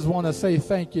we just want to say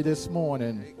thank you this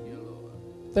morning.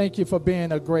 Thank you for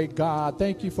being a great God.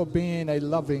 Thank you for being a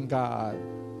loving God.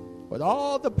 With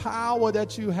all the power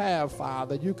that you have,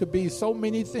 Father, you could be so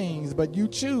many things, but you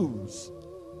choose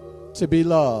to be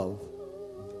love.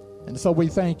 And so we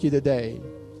thank you today.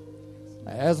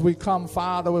 As we come,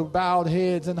 Father, with bowed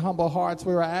heads and humble hearts,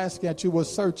 we're asking that you will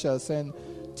search us and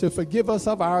to forgive us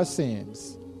of our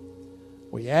sins.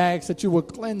 We ask that you will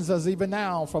cleanse us even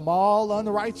now from all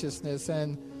unrighteousness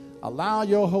and allow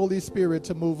your Holy Spirit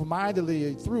to move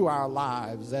mightily through our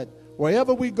lives, that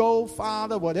wherever we go,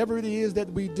 Father, whatever it is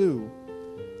that we do,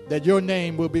 that your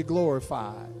name will be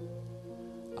glorified.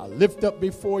 I lift up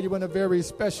before you in a very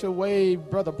special way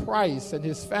Brother Price and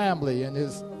his family and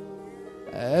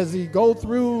as he go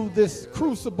through this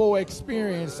crucible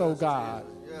experience, oh God.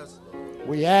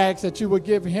 We ask that you will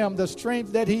give him the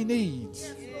strength that he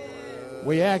needs.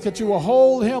 We ask that you will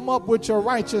hold him up with your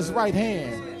righteous right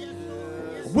hand.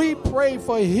 We pray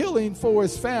for healing for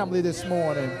his family this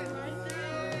morning.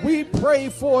 We pray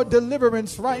for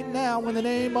deliverance right now in the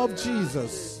name of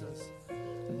Jesus.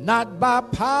 Not by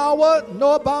power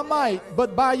nor by might,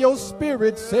 but by your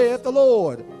Spirit, saith the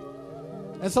Lord.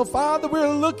 And so, Father, we're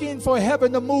looking for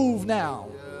heaven to move now.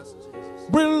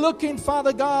 We're looking,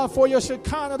 Father God, for your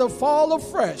Shekinah to fall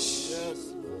afresh.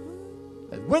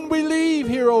 And when we leave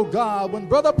here, oh God, when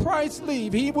Brother Price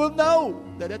leave, he will know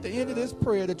that at the end of this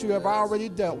prayer that you have already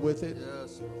dealt with it.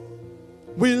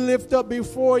 We lift up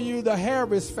before you the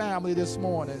Harris family this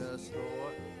morning.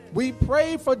 We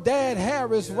pray for Dad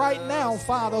Harris right now,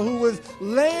 Father, who is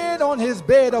laying on his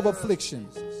bed of affliction.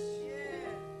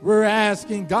 We're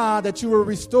asking, God, that you will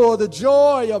restore the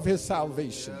joy of his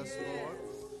salvation.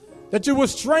 That you will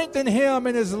strengthen him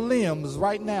in his limbs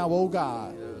right now, oh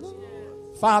God.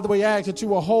 Father, we ask that you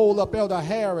will hold up Elder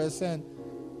Harris and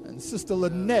Sister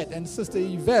Lynette and Sister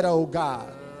Yvette, oh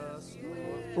God.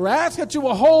 We're asking that you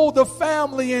will hold the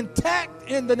family intact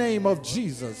in the name of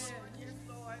Jesus.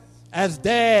 As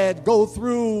Dad go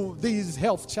through these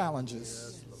health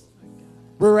challenges,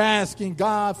 we're asking,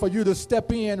 God, for you to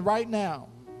step in right now.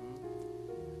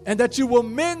 And that you will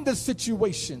mend the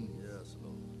situation.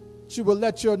 That you will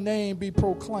let your name be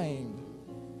proclaimed.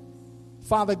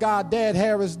 Father God, Dad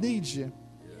Harris needs you.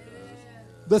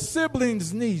 The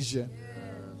siblings need you.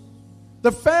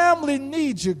 The family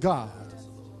needs you, God.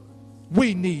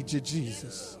 We need you,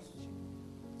 Jesus.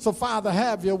 So, Father,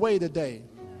 have your way today.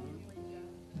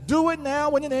 Do it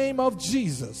now in the name of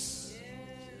Jesus.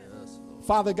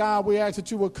 Father God, we ask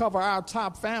that you will cover our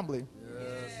top family.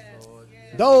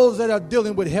 Those that are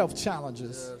dealing with health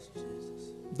challenges.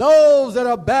 Those that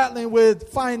are battling with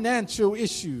financial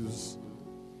issues.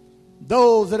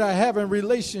 Those that are having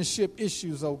relationship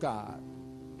issues, oh God.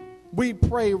 We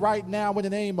pray right now in the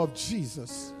name of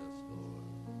Jesus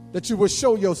that you will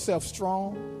show yourself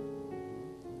strong.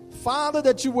 Father,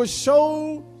 that you will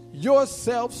show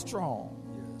yourself strong.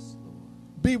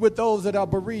 Be with those that are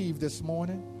bereaved this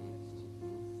morning.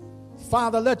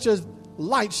 Father, let your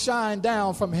light shine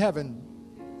down from heaven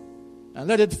and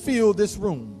let it fill this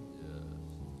room.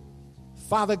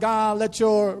 Father God, let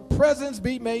your presence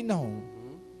be made known.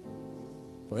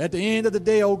 For at the end of the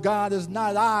day, oh God, it's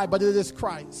not I, but it is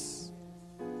Christ.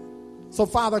 So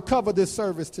Father, cover this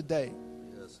service today.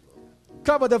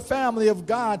 Cover the family of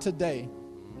God today.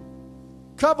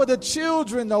 Cover the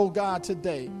children, oh God,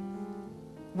 today.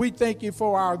 We thank you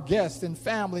for our guests and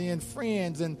family and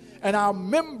friends and our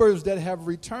members that have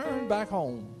returned back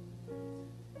home.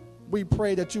 We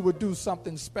pray that you would do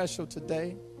something special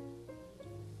today.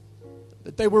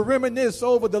 That they will reminisce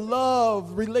over the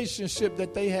love relationship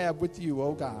that they have with you,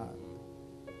 oh God.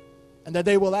 And that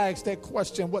they will ask that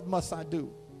question, what must I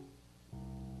do?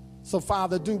 So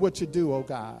Father, do what you do, oh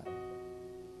God.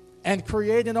 And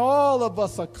create in all of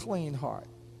us a clean heart.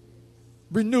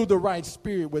 Renew the right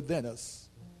spirit within us.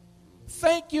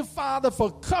 Thank you, Father,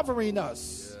 for covering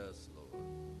us. Yes, Lord.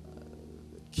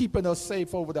 Keeping us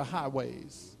safe over the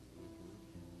highways.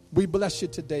 We bless you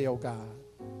today, oh God.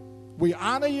 We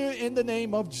honor you in the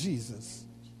name of Jesus.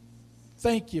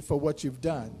 Thank you for what you've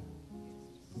done,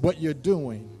 what you're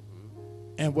doing,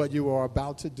 and what you are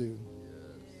about to do.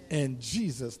 In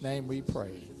Jesus' name we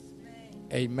pray.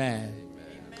 Amen.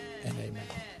 And amen.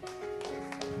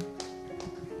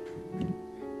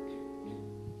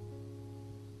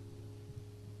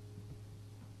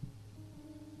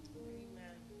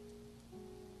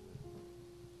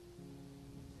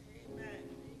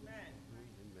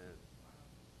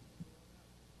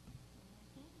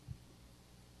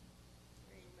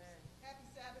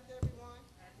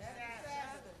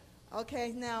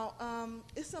 Okay, now,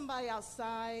 is somebody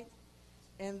outside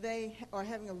and they are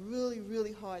having a really,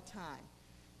 really hard time.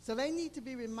 So they need to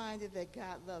be reminded that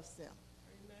God loves them.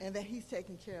 Amen. And that he's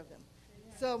taking care of them.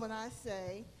 Amen. So when I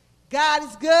say, God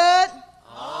is good.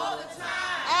 All the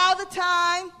time. All the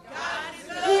time. God is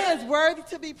good. He is worthy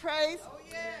to be praised. Oh,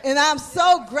 yeah. And I'm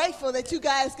so grateful that you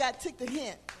guys took the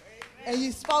hint. Amen. And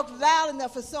you spoke loud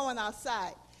enough for someone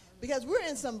outside. Because we're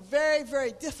in some very,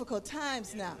 very difficult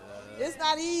times now. It's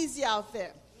not easy out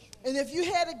there. And if you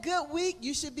had a good week,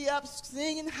 you should be up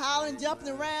singing, hollering, jumping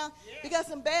around. Because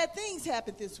some bad things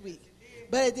happened this week.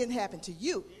 But it didn't happen to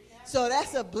you. So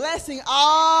that's a blessing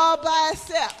all by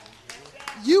itself.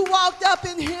 You walked up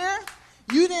in here.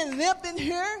 You didn't limp in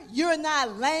here. You're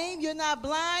not lame. You're not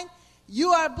blind. You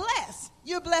are blessed.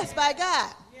 You're blessed by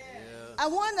God. I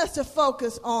want us to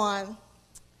focus on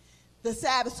the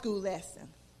Sabbath school lesson.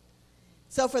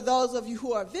 So for those of you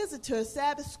who are visitors,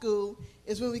 Sabbath school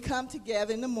is when we come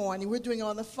together in the morning. We're doing it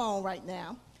on the phone right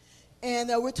now. And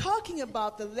we're talking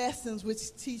about the lessons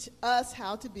which teach us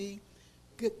how to be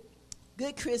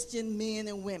good Christian men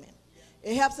and women.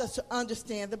 It helps us to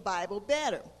understand the Bible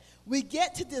better. We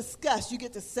get to discuss. You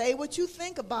get to say what you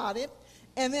think about it.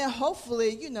 And then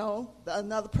hopefully,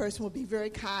 another person will be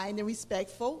very kind and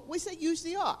respectful, which they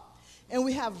usually are. And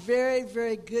we have very,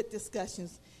 very good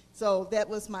discussions. So that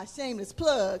was my shameless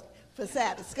plug for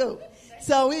Sabbath school.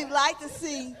 So we'd like to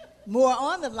see more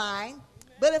on the line,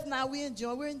 but if not, we're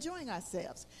enjoying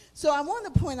ourselves. So I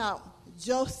want to point out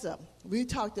Joseph. We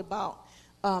talked about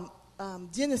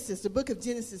Genesis, the book of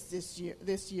Genesis this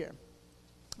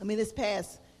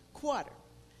past quarter.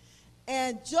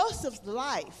 And Joseph's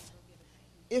life,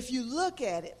 if you look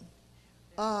at it,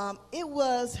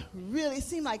 it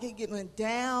seemed like it went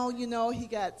down, he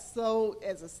got sold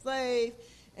as a slave.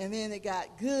 And then it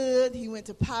got good. He went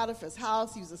to Potiphar's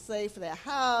house. He was a slave for that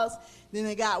house. Then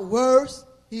it got worse.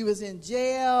 He was in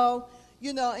jail.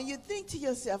 And you think to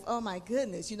yourself, oh, my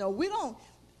goodness.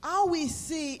 All we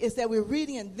see is that we're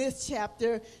reading in this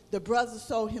chapter, the brothers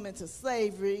sold him into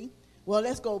slavery. Well,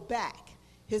 let's go back.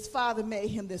 His father made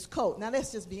him this coat. Now,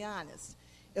 let's just be honest.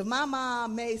 If my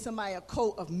mom made somebody a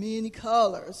coat of many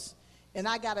colors and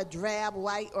I got a drab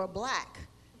white or black,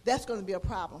 that's going to be a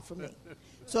problem for me.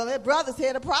 So their brothers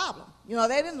had a problem.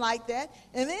 They didn't like that.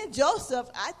 And then Joseph,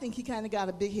 I think he kind of got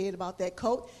a big head about that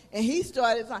coat. And he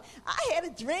started saying, I had a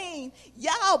dream.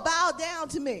 Y'all bow down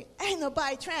to me. Ain't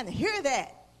nobody trying to hear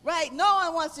that. Right? No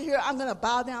one wants to hear, I'm going to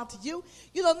bow down to you.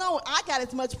 You don't know, I got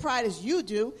as much pride as you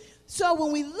do. So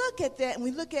when we look at that and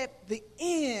we look at the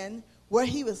end where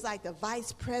he was like the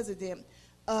vice president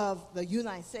of the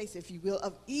United States, if you will,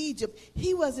 of Egypt.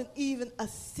 He wasn't even a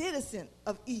citizen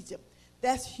of Egypt.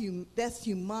 That's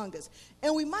humongous.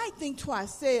 And we might think to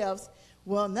ourselves,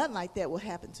 well, nothing like that will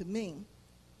happen to me.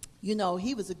 You know,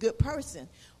 he was a good person.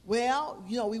 Well,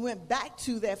 you know, we went back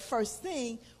to that first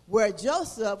thing where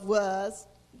Joseph was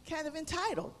kind of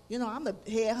entitled. You know, I'm the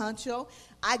head honcho.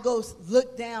 I go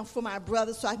look down for my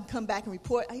brother so I can come back and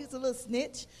report. He was a little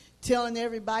snitch, telling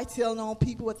everybody, telling on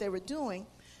people what they were doing.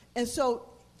 And so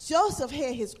Joseph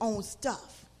had his own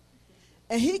stuff.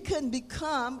 And he couldn't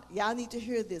become, y'all need to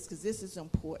hear this because this is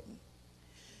important.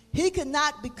 He could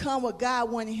not become what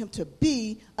God wanted him to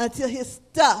be until his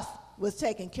stuff was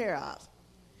taken care of.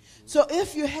 So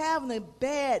if you're having a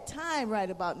bad time right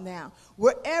about now,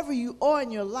 wherever you are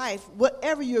in your life,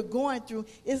 whatever you're going through,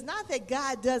 it's not that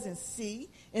God doesn't see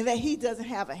and that he doesn't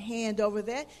have a hand over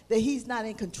that he's not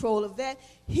in control of that.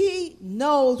 He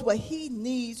knows what he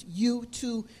needs you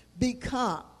to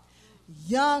become.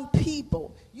 Young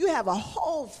people, you have a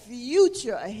whole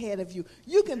future ahead of you.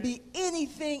 You can be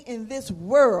anything in this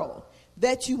world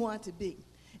that you want to be.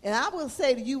 And I will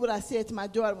say to you what I said to my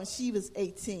daughter when she was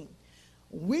 18.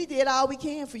 We did all we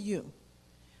can for you.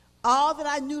 All that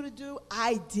I knew to do,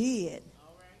 I did.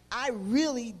 I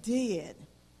really did.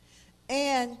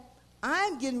 And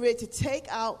I'm getting ready to take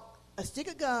out a stick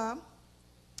of gum.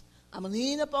 I'm going to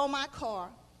lean up on my car.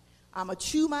 I'm going to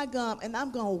chew my gum, and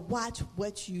I'm going to watch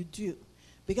what you do.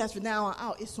 Because from now on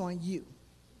out, it's on you.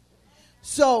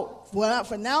 So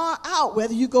from now on out,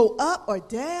 whether you go up or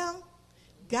down,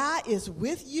 God is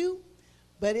with you,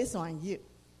 but it's on you.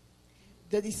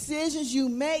 The decisions you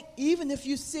make, even if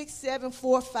you're 6, 7,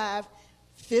 4, 5,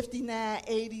 59,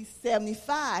 80,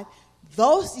 75,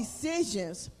 those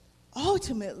decisions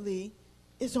ultimately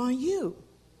is on you.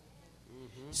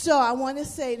 Mm-hmm. So I want to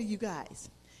say to you guys,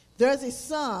 there's a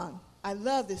song, I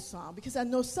love this song, because I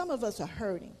know some of us are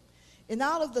hurting. In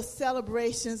all of the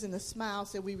celebrations and the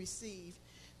smiles that we receive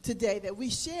today, that we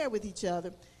share with each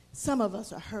other, some of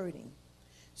us are hurting.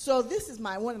 So this is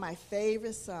one of my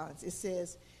favorite songs. It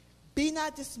says, be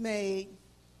not dismayed,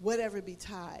 whatever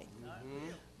betide.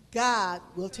 Mm-hmm. God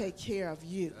will take care of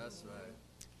you. That's right.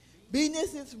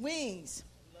 Beneath his wings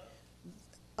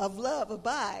of love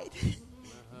abide.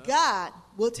 God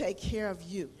will take care of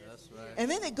you. That's right.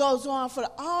 And then it goes on for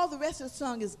all the rest of the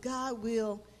song is God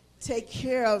will take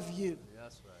care of you.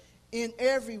 That's right. In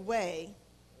every way,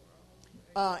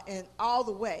 in all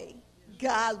the way,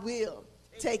 God will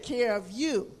take care of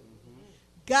you.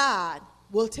 God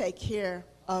will take care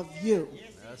of you.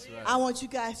 That's right. I want you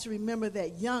guys to remember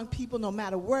that young people, no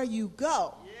matter where you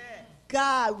go,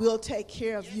 God will take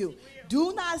care of you.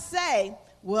 Do not say,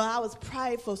 well, I was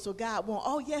prideful, so God won't.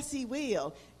 Oh, yes, he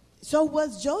will. So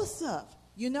was Joseph,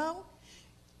 you know.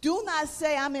 Do not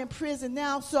say, I'm in prison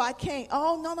now, so I can't.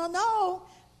 Oh, no.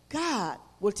 God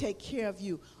will take care of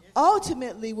you.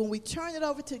 Ultimately, when we turn it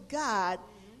over to God,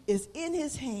 it's in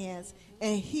his hands,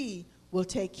 and he will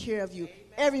take care of you.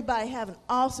 Everybody have an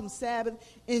awesome Sabbath.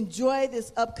 Enjoy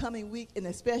this upcoming week, and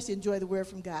especially enjoy the word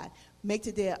from God. Make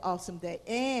today an awesome day.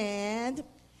 And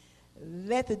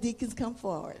let the deacons come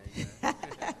forward.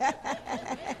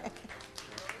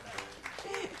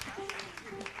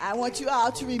 I want you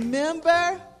all to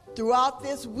remember throughout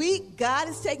this week, God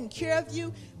is taking care of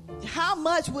you. How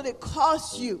much would it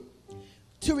cost you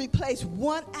to replace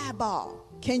one eyeball?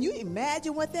 Can you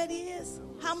imagine what that is?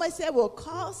 How much that will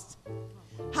cost?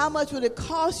 How much would it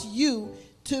cost you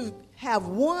to have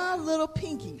one little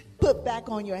pinky put back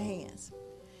on your hands?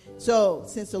 So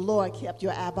since the Lord kept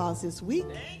your eyeballs this week,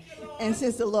 and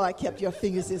since the Lord kept your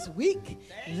fingers this week,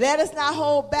 let us not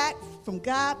hold back from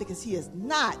God, because he is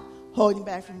not holding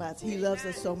back from us. He loves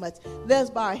us so much. Let us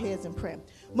bow our heads and pray.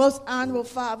 Most honorable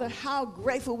Father, how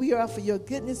grateful we are for your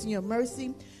goodness and your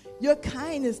mercy, your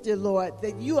kindness, dear Lord,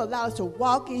 that you allow us to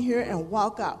walk in here and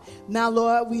walk out. Now,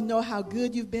 Lord, we know how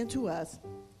good you've been to us.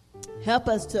 Help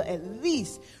us to at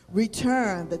least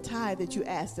return the tithe that you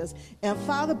asked us. And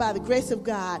Father, by the grace of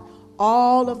God,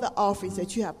 all of the offerings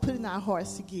that you have put in our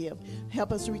hearts to give,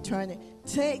 help us to return it.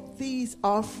 Take these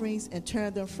offerings and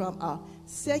turn them from a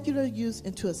secular use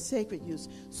into a sacred use,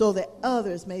 so that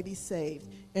others may be saved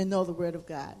and know the word of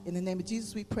God. In the name of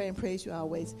Jesus, we pray and praise you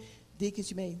always. Deacons,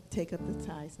 you may take up the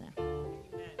tithes now.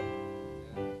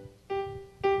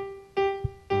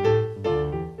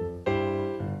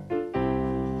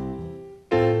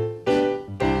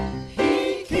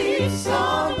 He keeps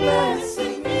on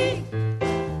blessing me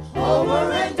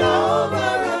over and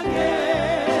over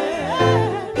again.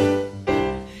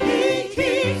 He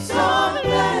keeps on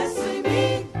blessing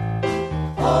me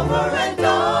over and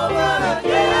over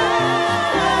again.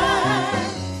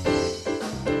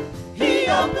 He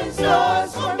opens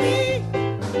doors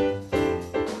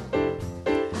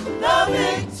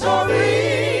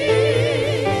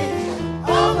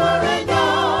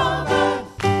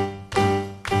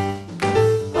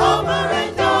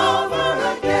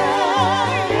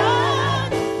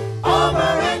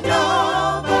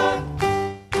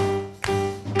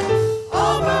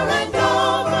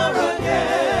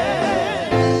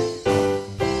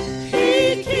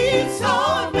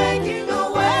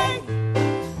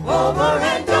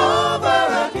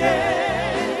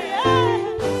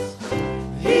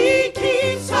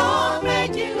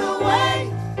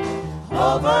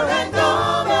over and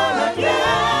over again.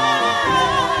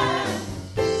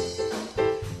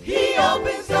 He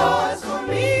opens doors for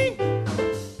me.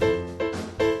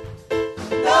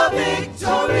 The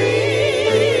victory.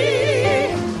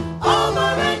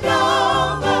 Over and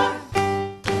over.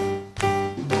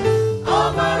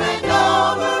 Over and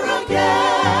over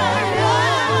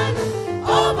again.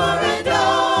 Over and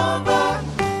over.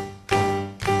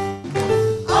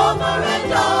 Over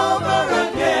and over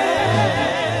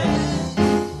again.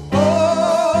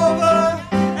 Over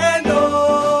and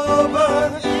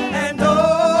over and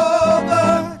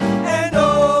over and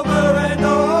over and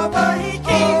over. He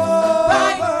keeps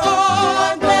right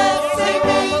on blessing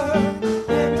me.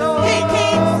 He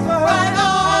keeps right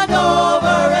on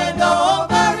over and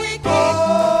over. He keeps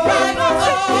right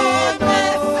on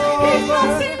blessing me.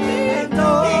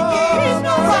 He keeps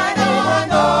right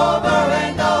on over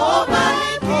and over.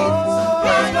 He keeps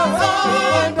right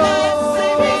on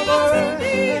blessing me.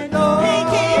 He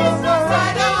keeps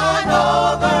right on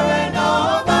over and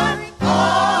over.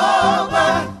 Over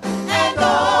and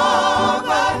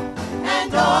over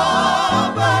and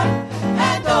over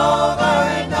and over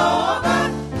and over.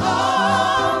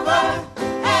 Over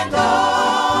and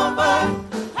over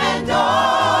and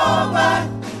over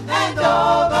and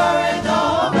over and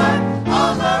over.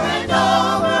 Over and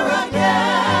over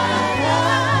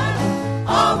again.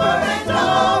 Over and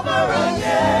over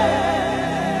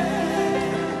again.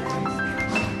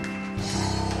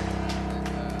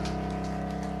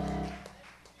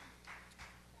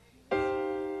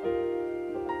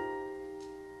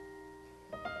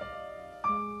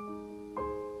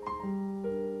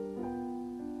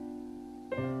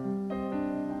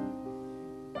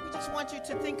 We just want you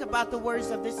to think about the words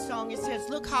of this song. It says,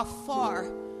 look how far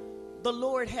the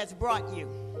Lord has brought you.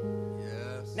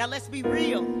 Yes. Now let's be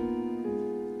real.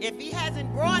 If he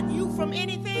hasn't brought you from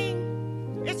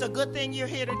anything, it's a good thing you're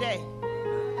here today.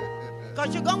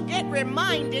 Because you're going to get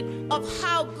reminded of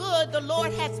how good the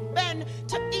Lord has been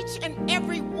to each and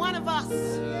every one of us.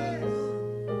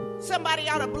 Somebody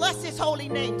ought to bless his holy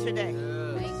name today.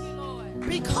 Thank you, Lord.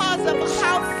 Because of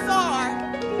how far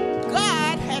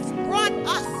God has brought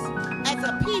us as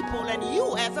a people and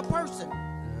you as a person.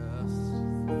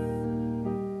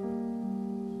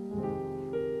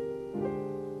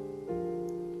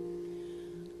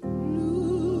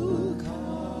 Look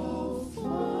how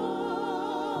far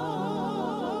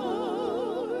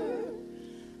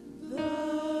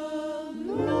the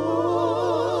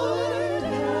Lord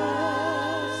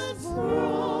has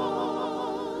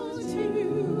brought you.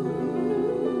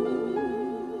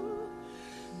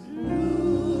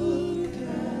 Look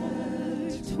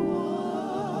at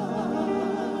what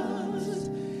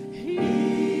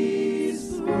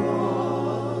He's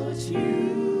brought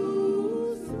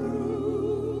you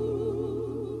through.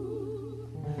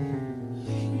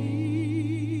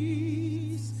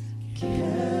 He's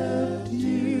kept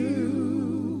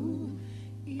you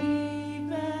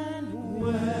even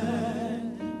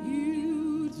when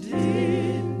you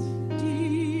didn't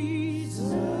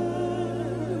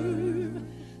deserve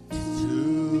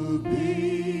to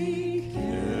be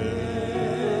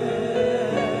kept.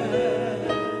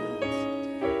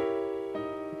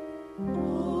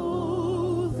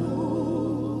 All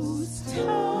those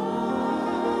times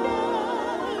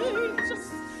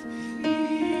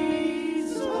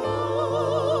He's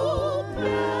opened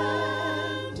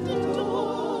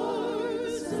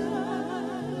doors,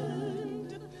 and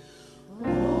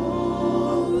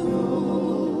all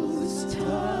those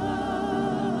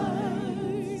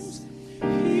times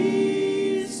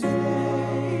He's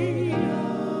made a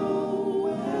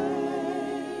way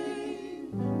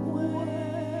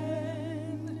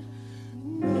when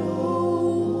no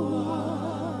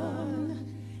one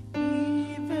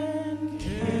even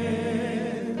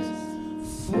cares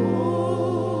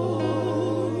for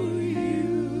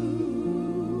you.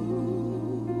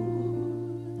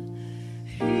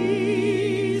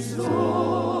 He's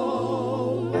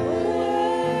always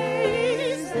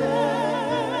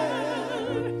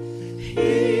there.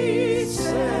 He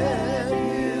said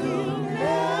he'll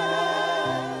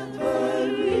never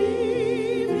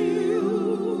leave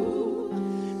you.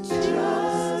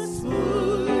 Just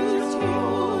put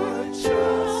your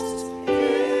trust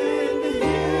in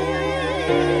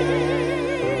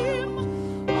Him.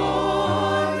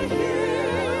 On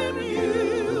Him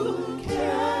you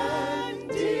can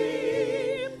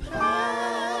depend.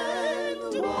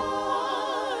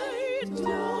 Why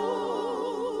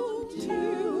don't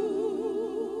you?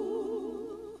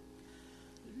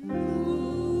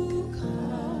 Look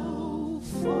how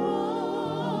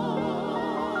far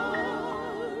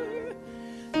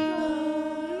the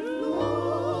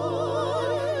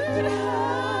Lord has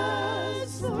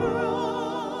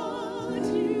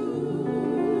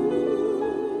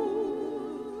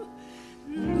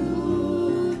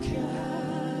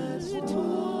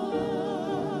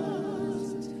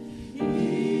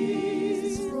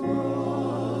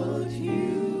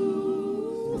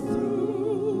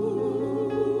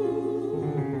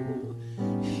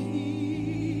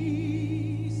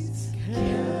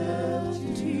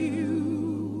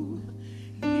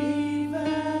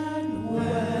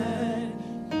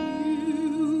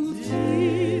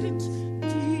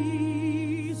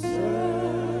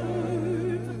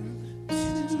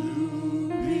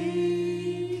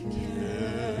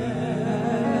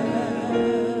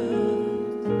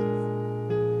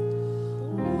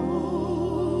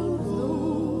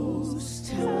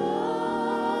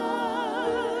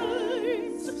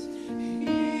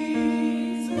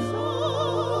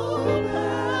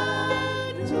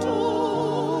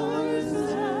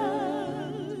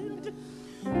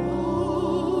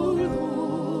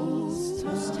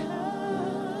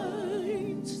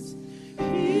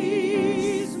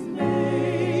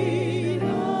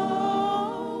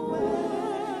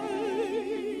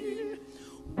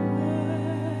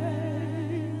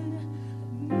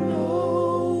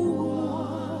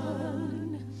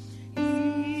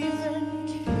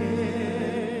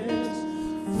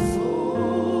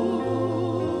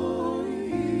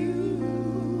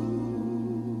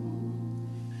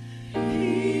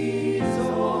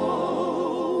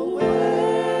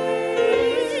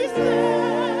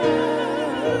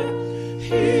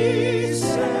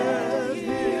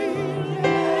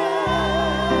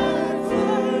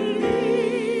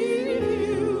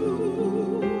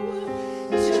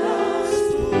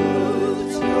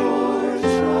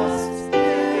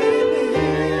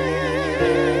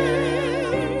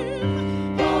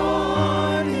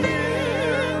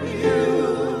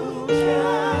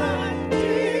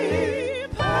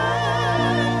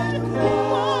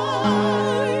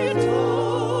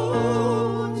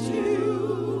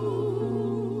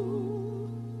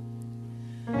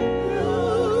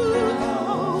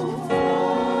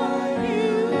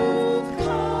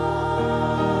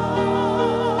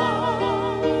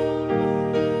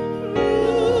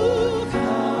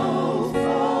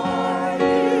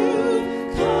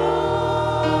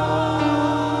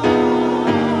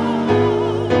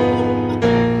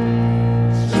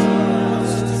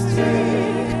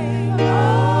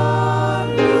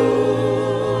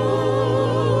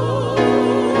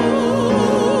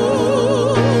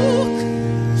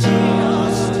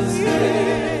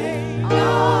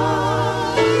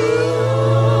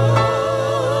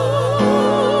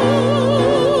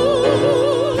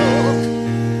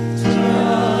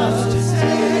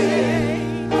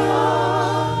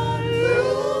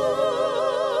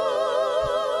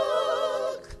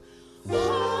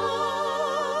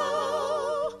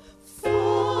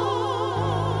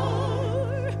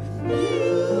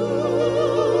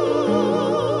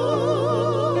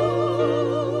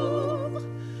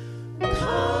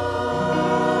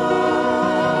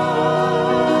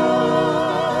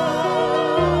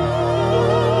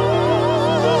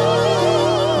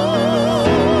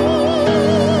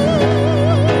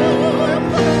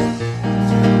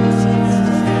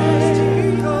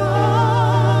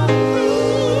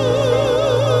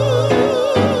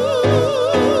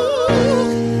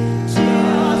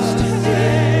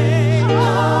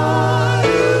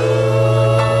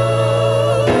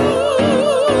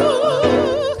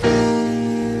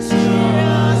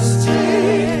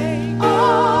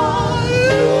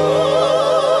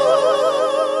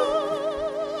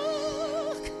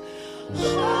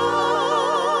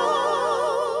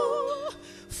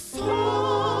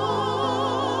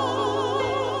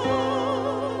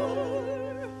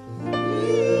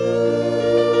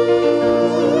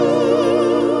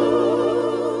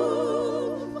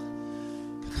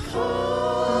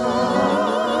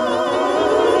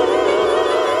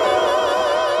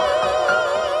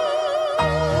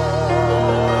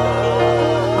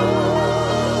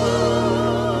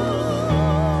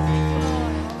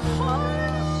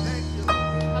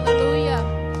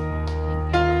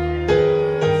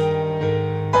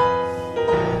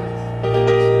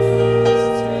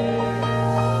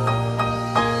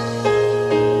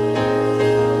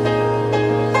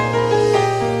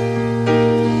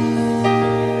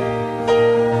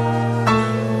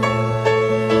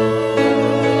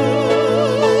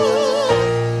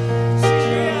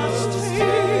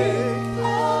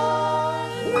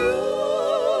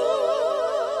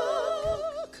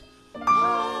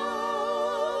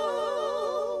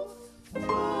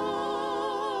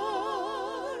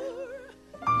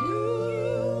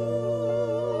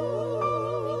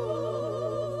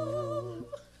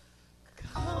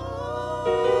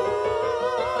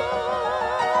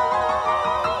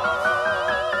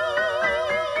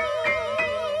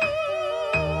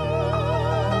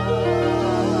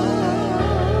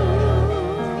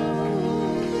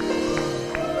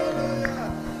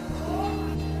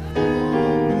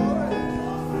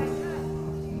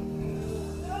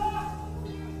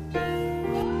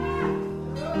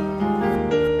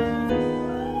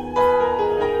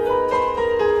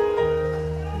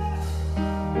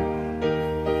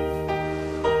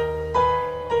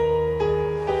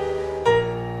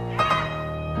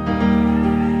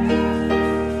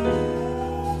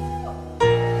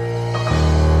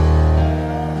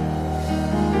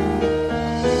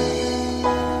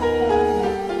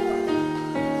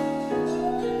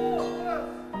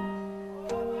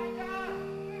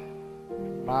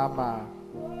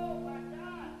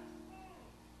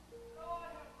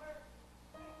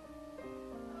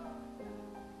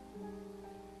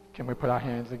Can we put our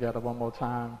hands together one more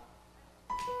time?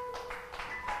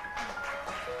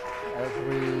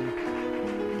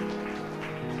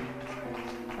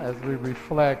 As we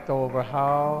reflect over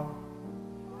how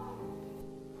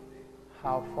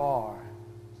far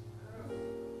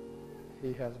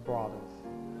he has brought us.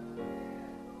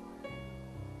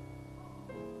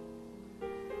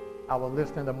 I was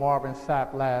listening to Marvin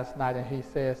Sapp last night, and he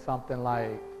said something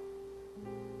like,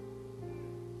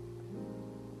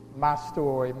 my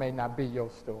story may not be your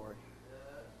story.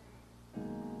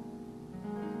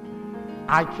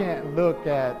 I can't look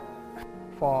at how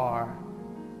far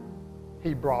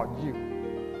he brought you.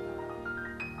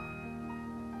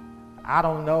 I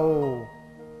don't know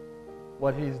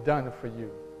what he's done for you.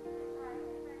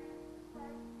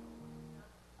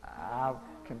 I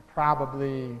can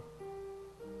probably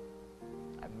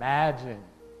imagine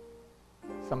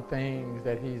some things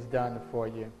that he's done for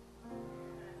you.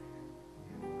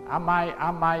 I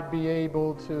might be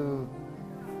able to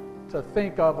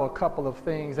think of a couple of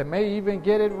things and may even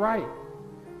get it right.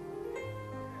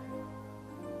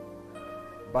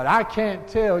 But I can't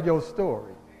tell your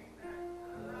story.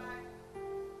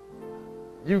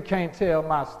 You can't tell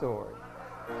my story.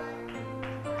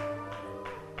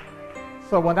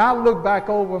 So when I look back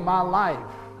over my life,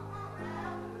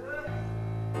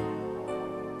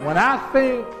 when I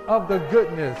think of the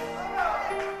goodness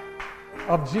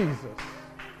of Jesus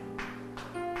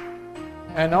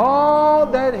and all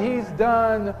that he's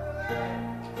done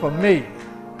for me,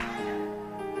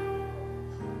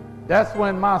 that's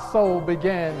when my soul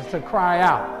begins to cry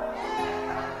out,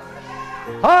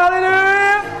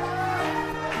 hallelujah!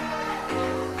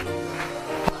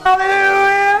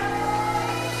 Hallelujah!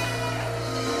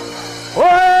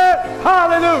 Oh,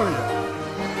 hallelujah!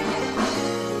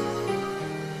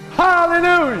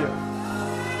 Hallelujah!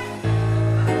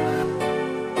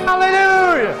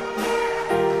 Hallelujah!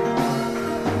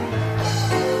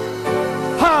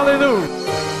 Hallelujah!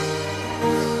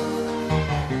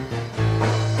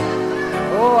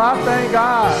 Oh, I thank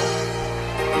God.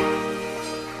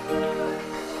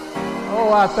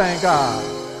 Oh, I thank God.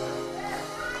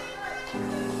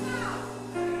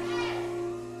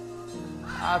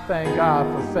 I thank God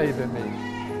for saving me.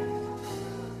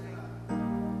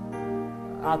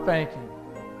 I thank you.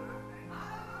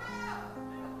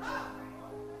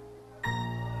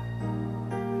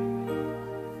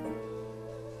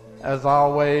 As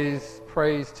always,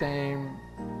 praise team,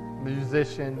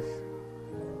 musicians,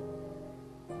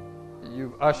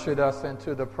 you've ushered us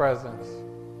into the presence.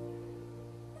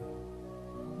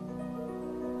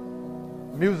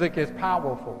 Music is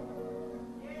powerful.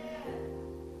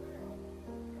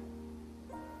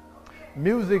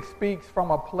 Music speaks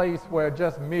from a place where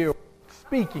just mere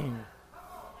speaking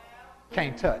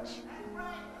can't touch.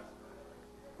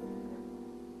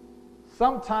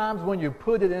 Sometimes when you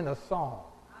put it in a song,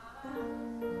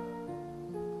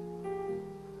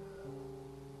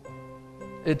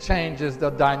 it changes the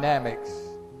dynamics.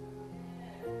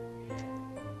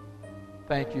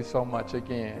 Thank you so much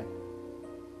again.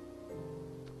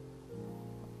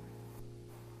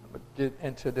 I'm going to get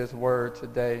into this word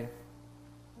today.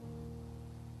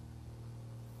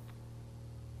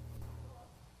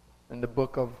 In the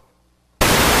book of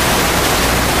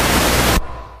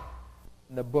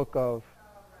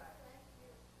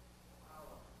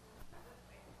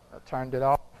I turned it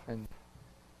off and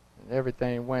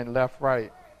everything went left,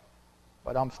 right,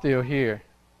 but I'm still here.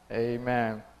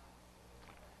 Amen.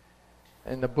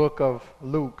 In the book of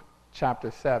Luke, chapter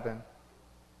 7.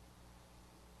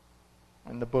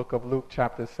 In the book of Luke,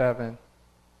 chapter 7,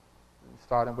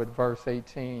 starting with verse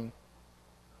 18.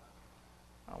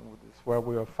 This is where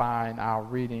we'll find our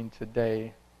reading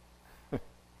today.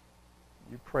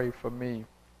 You pray for me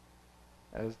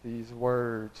as these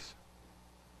words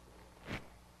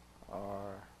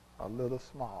are a little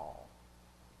small.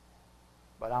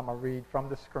 But I'm going to read from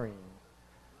the screen.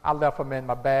 I left them in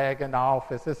my bag in the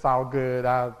office. It's all good.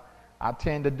 I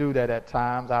tend to do that at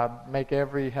times. I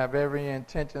have every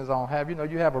intentions on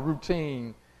you have a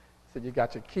routine. So you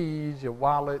got your keys, your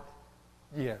wallet.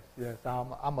 Yes.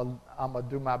 I'm gonna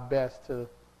do my best to,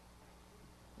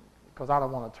 because I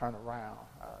don't want to turn around.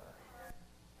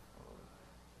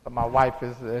 But my wife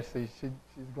she's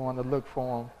going to look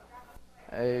for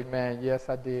them. Amen. Yes,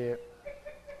 I did.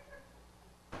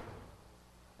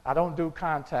 I don't do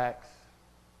contacts.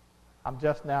 I'm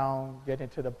just now getting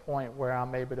to the point where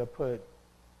I'm able to put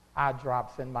eye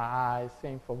drops in my eyes.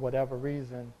 Seem for whatever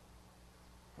reason,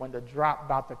 when the drop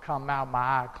about to come out, my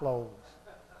eye closed.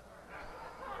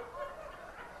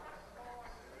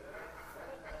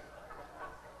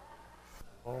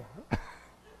 Oh.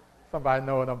 Somebody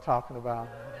know what I'm talking about.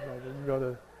 You go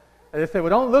to And they say, well,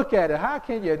 don't look at it. How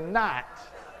can you not?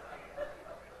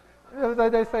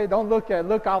 They say, don't look at it.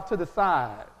 Look off to the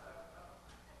side.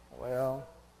 Well,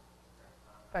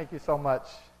 thank you so much.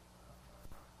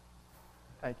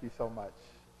 Thank you so much.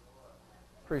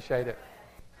 Appreciate it.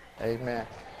 Amen.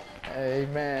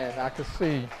 Amen. I could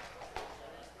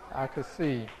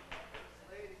see.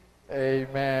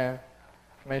 Amen.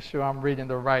 Make sure I'm reading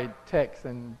the right text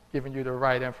and giving you the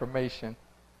right information.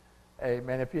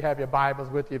 Amen. If you have your Bibles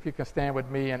with you, if you can stand with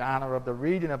me in honor of the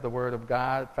reading of the Word of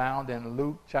God found in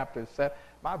Luke chapter 7.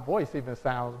 My voice even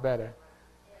sounds better.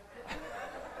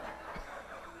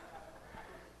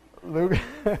 Luke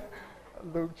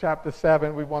chapter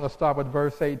 7, we want to start with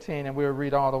verse 18, and we'll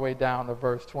read all the way down to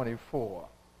verse 24.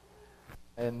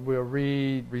 And we'll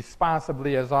read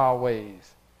responsibly as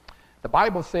always. The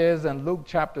Bible says in Luke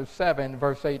chapter 7,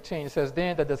 verse 18, it says,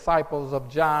 then the disciples of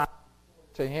John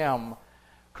to him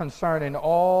concerning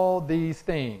all these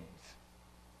things.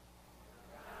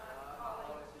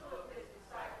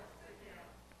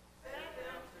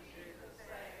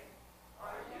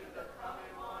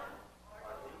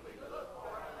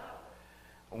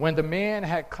 When the men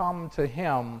had come to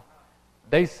him,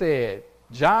 they said,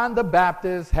 John the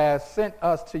Baptist has sent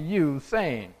us to you,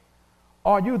 saying,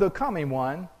 are you the coming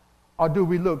one, or do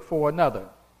we look for another?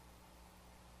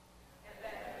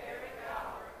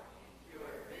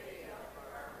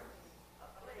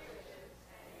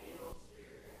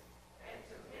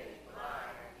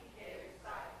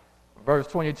 Verse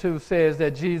 22 says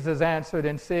that Jesus answered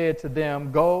and said to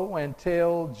them, go and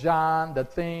tell John the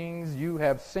things you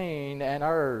have seen and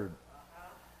heard,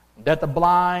 that the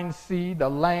blind see, the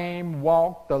lame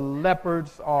walk, the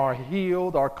lepers are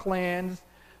healed or cleansed,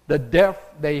 the deaf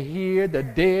they hear, the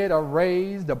dead are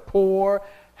raised, the poor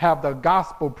have the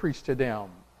gospel preached to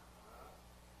them.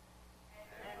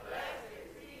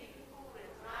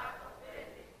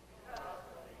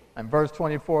 And verse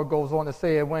 24 goes on to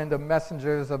say, when the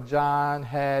messengers of John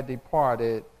had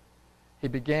departed, he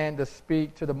began to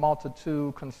speak to the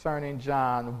multitude concerning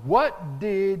John. What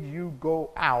did you go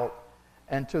out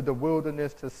into the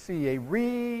wilderness to see? A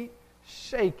reed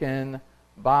shaken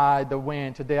by the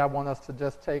wind. Today I want us to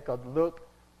just take a look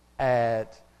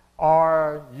at,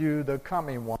 are you the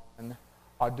coming one,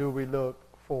 or do we look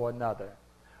for another?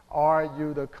 Are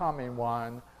you the coming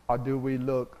one, or do we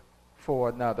look for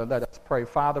another? Let us pray.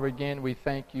 Father, again, we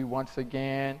thank you once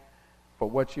again for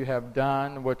what you have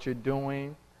done, what you're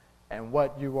doing, and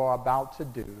what you are about to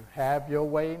do. Have your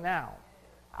way now.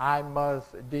 I must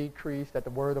decrease that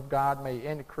the word of God may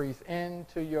increase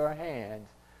into your hands.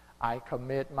 I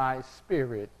commit my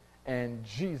spirit in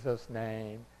Jesus'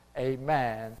 name.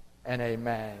 Amen and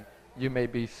amen. You may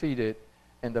be seated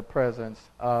in the presence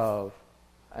of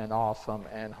an awesome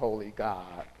and holy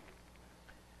God.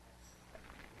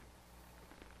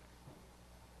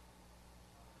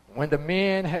 When the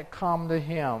men had come to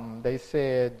him, they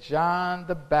said, John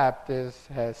the Baptist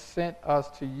has sent us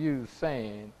to you,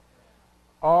 saying,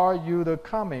 are you the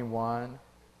coming one,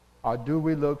 or do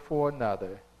we look for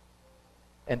another?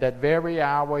 In that very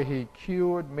hour he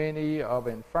cured many of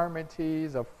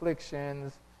infirmities,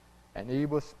 afflictions, and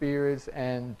evil spirits,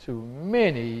 and to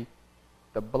many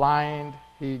the blind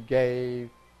he gave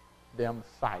them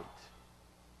sight.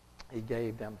 He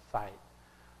gave them sight.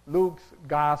 Luke's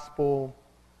gospel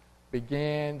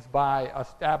begins by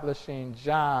establishing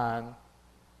John,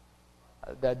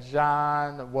 that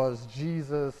John was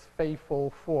Jesus'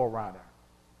 faithful forerunner,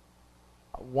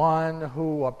 one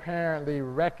who apparently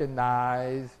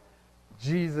recognized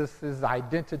Jesus'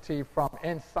 identity from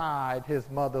inside his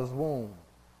mother's womb.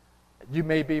 You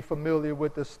may be familiar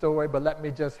with the story, but let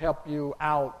me just help you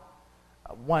out.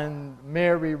 When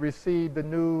Mary received the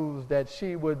news that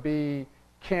she would be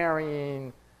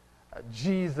carrying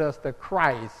Jesus the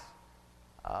Christ,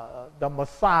 the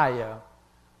Messiah,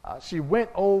 she went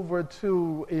over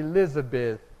to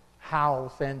Elizabeth's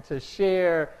house and to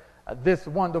share this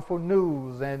wonderful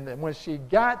news. And when she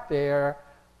got there,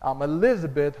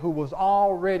 Elizabeth, who was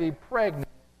already pregnant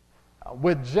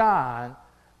with John,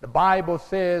 the Bible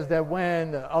says that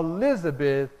when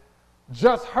Elizabeth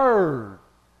just heard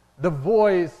the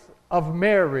voice of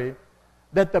Mary,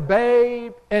 that the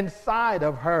babe inside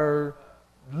of her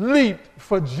leaped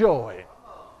for joy.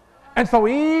 And so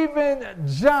even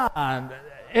John,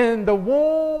 in the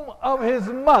womb of his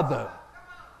mother,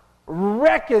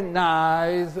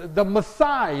 recognized the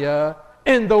Messiah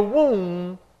in the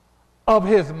womb of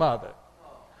his mother.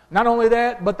 Not only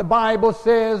that, but the Bible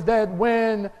says that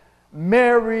when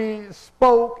Mary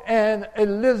spoke and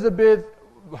Elizabeth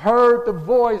heard the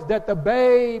voice, that the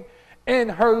babe in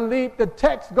her leaped. The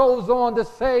text goes on to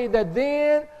say that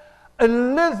then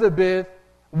Elizabeth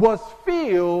was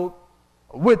filled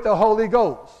with the Holy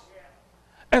Ghost.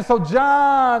 And so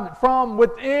John, from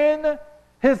within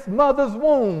his mother's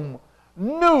womb,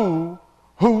 knew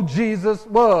who Jesus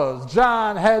was.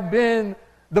 John had been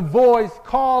the voice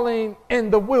calling in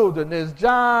the wilderness.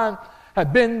 John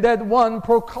had been that one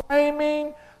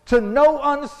proclaiming to no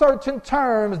uncertain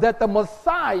terms that the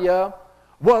Messiah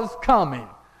was coming.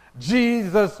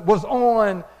 Jesus was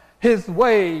on his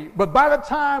way. But by the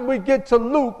time we get to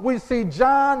Luke, we see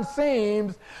John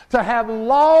seems to have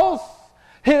lost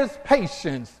his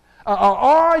patience.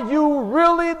 Are you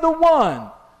really the one?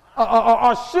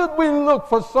 Or should we look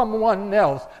for someone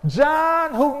else?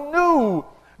 John, who knew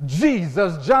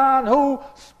Jesus, John, who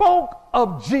spoke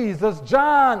of Jesus,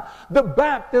 John the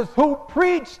Baptist, who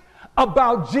preached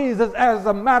about Jesus. As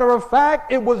a matter of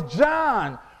fact, it was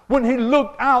John, when he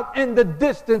looked out in the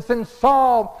distance and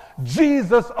saw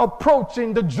Jesus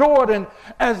approaching the Jordan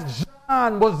as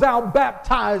John was out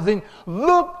baptizing,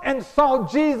 looked and saw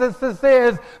Jesus and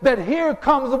says that here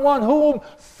comes one whom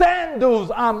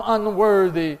sandals I'm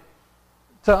unworthy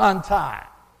to untie.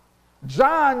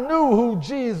 John knew who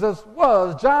Jesus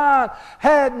was. John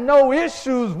had no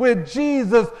issues with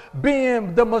Jesus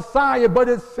being the Messiah, but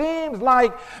it seems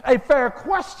like a fair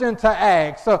question to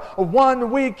ask, one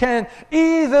we can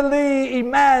easily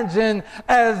imagine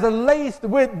as laced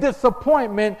with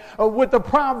disappointment. What the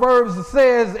Proverbs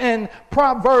says in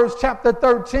Proverbs chapter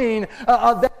 13,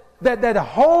 that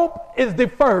hope is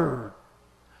deferred.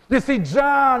 You see,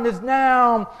 John is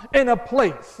now in a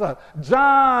place,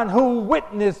 John who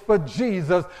witnessed for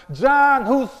Jesus, John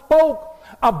who spoke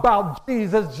about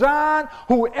Jesus, John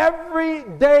who every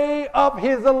day of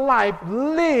his life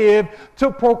lived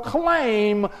to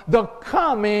proclaim the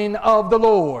coming of the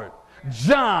Lord.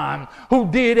 John, who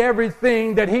did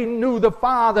everything that he knew the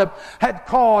Father had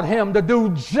called him to do.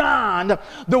 John,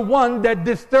 the one that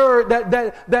disturbed,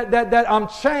 that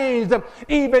changed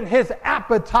even his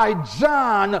appetite.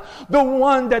 John, the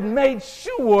one that made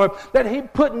sure that he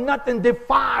put nothing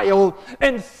defiled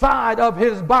inside of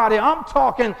his body. I'm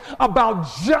talking about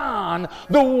John,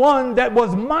 the one that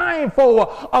was mindful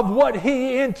of what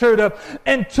he entered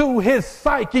into his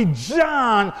psyche.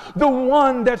 John, the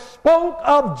one that spoke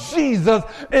of Jesus,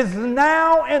 is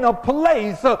now in a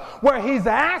place where he's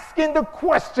asking the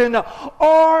question,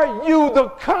 are you the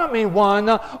coming one,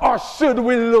 or should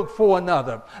we look for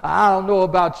another? I don't know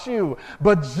about you,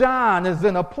 but John is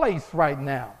in a place right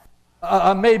now.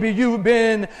 Maybe you've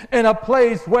been in a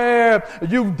place where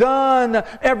you've done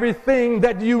everything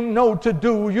that you know to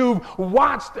do. You've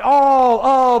watched all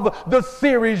of the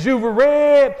series. You've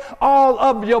read all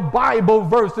of your Bible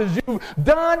verses. You've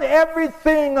done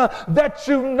everything that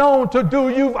you know to do.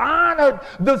 You've honored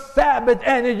the Sabbath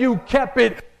and you kept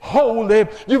it holy.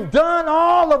 You've done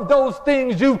all of those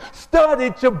things. You've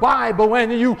studied your Bible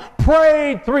and you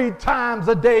prayed 3 times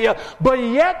a day, but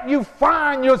yet you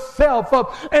find yourself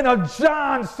in a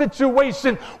John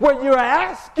situation where you're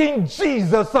asking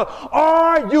Jesus,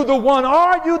 are you the one?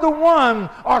 Are you the one?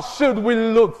 Or should we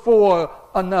look for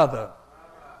another?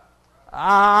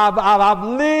 I've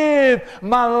lived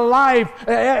my life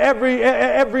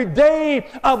every day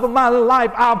of my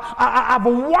life. I've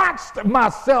watched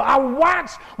myself. I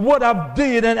watched what I've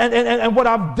did and what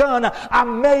I've done. I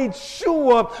made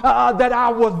sure that I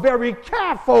was very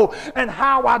careful in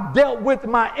how I dealt with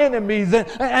my enemies,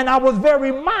 and I was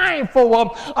very mindful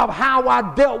of how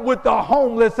I dealt with the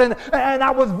homeless, and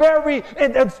I was very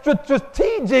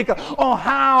strategic on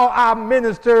how I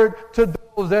ministered to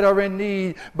those that are in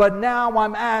need. But now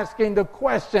I'm asking the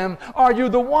question, are you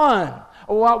the one?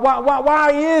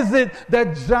 Why is it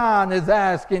that John is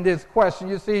asking this question?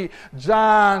 You see,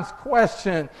 John's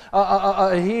question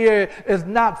here is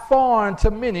not foreign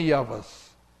to many of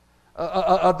us.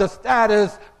 The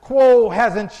status quo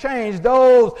hasn't changed.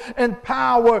 Those in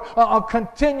power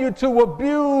continue to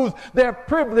abuse their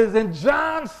privilege, and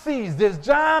John sees this.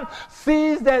 John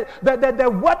sees that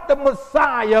what the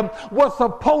Messiah was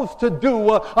supposed to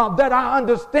do, that I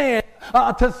understand,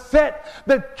 to set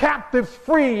the captives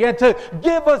free and to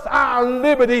give us our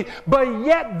liberty, but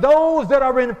yet those that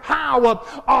are in power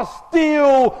are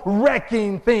still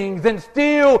wrecking things and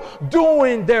still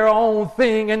doing their own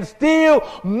thing and still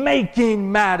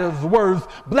making matters worse.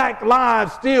 black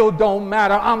lives still don't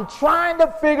matter. I'm trying to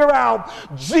figure out,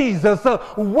 Jesus,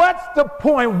 what's the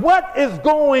point? What is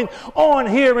going on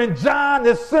here? And John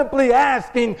is simply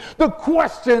asking the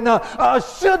question,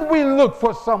 should we look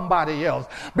for somebody else?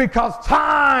 Because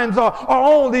times are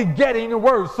only getting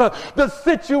worse. The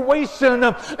situation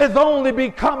is only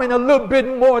becoming a little bit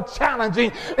more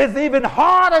challenging. It's even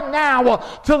harder now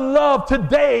to love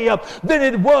today than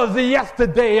it was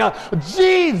yesterday.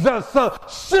 Jesus,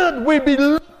 should we be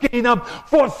looking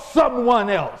for someone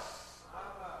else?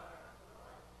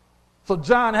 So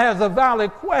John has a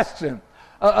valid question.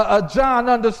 John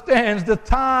understands the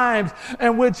times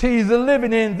in which he's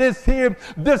living in. This here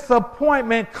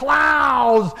disappointment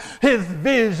clouds his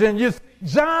vision. You see,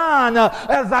 John,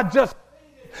 as I just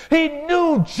he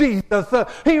knew Jesus.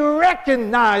 He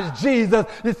recognized Jesus.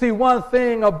 You see, one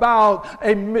thing about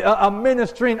a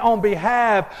ministering on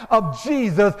behalf of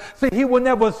Jesus, see, he will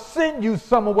never send you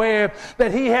somewhere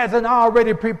that he hasn't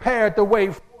already prepared the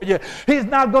way for you. He's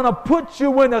not going to put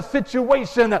you in a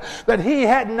situation that he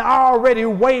hadn't already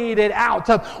weighed it out.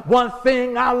 One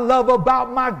thing I love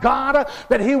about my God,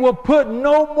 that he will put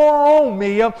no more on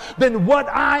me than what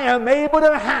I am able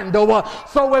to handle.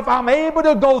 So if I'm able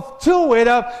to go through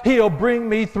it, he'll bring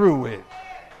me through it.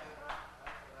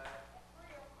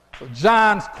 So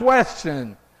John's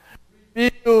question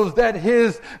reveals that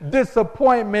his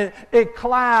disappointment, it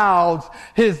clouds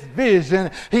his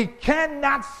vision. He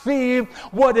cannot see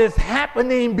what is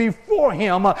happening before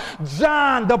him.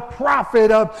 John the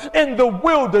prophet in the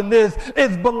wilderness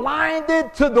is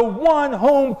blinded to the one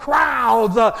whom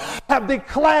crowds have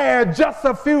declared just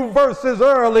a few verses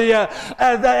earlier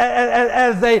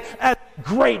as a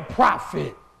great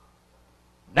prophet.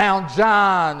 Now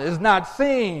John is not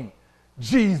seeing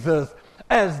Jesus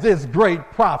as this great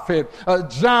prophet.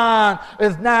 John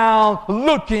is now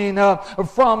looking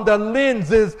from the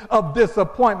lenses of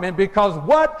disappointment, because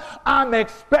what I'm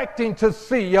expecting to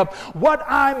see, what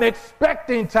I'm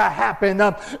expecting to happen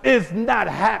is not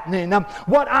happening.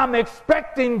 What I'm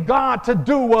expecting God to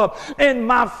do in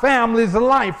my family's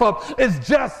life is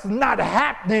just not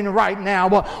happening right now.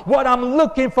 What I'm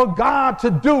looking for God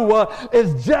to do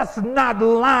is just not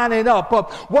lining up.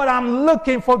 What I'm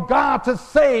looking for God to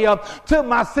say to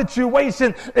my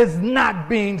situation is not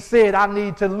being said. I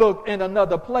need to look in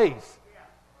another place.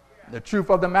 The truth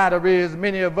of the matter is,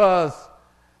 many of us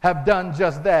have done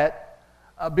just that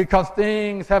because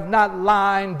things have not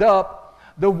lined up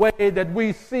the way that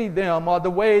we see them or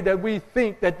the way that we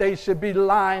think that they should be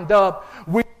lined up.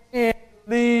 We tend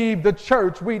to leave the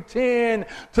church. We tend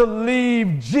to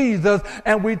leave Jesus,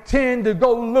 and we tend to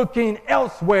go looking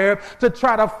elsewhere to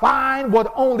try to find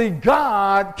what only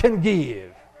God can give.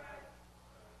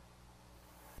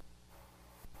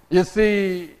 You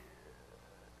see,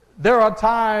 there are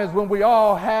times when we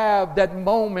all have that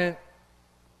moment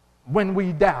when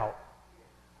we doubt,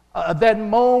 that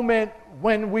moment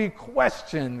when we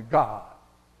question God.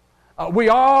 We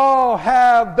all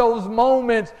have those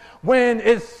moments when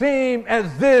it seems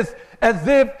as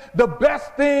if the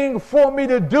best thing for me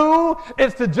to do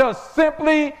is to just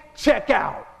simply check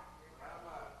out.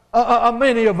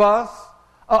 Many of us,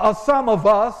 some of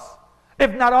us,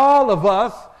 if not all of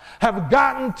us, have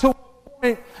gotten to a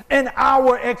point in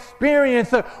our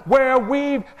experience where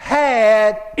we've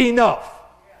had enough.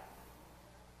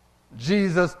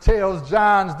 Jesus tells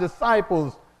John's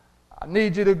disciples, I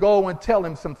need you to go and tell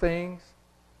him some things.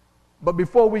 But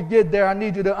before we get there, I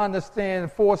need you to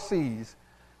understand 4 C's.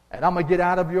 And I'm going to get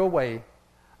out of your way.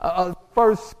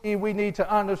 First C we need to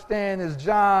understand is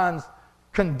John's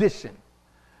condition.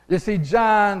 You see,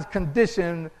 John's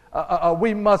condition,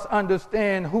 we must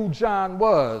understand who John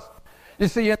was. You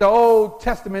see, in the Old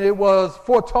Testament, it was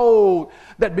foretold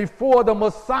that before the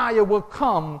Messiah would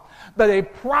come, that a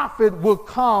prophet would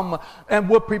come and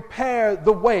would prepare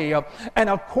the way. And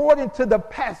according to the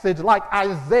passage, like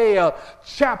Isaiah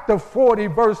chapter 40,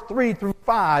 verse 3 through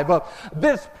 5,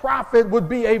 this prophet would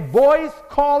be a voice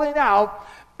calling out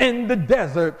in the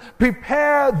desert,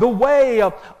 prepare the way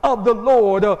of the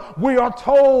Lord. We are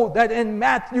told that in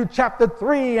Matthew chapter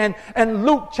 3 and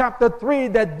Luke chapter 3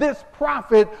 that this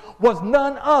prophet was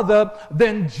none other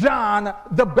than John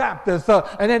the Baptist.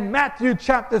 And in Matthew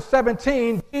chapter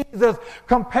 17, Jesus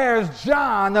compares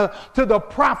John to the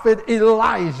prophet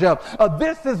Elijah.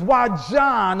 This is why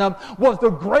John was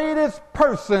the greatest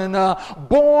person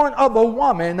born of a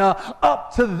woman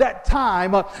up to that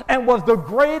time, and was the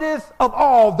greatest of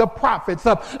all called the prophets.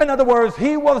 In other words,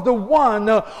 he was the one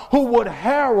who would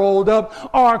herald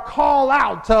or call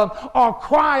out or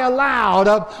cry aloud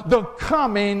the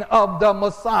coming of the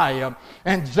Messiah.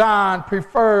 And John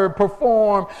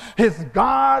performed his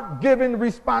God-given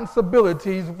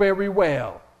responsibilities very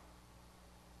well.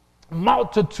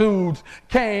 Multitudes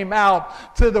came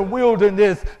out to the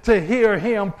wilderness to hear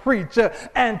him preach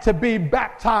and to be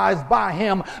baptized by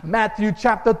him. Matthew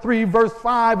chapter 3 verse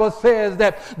 5 says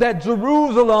that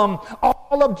Jerusalem,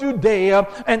 all of Judea,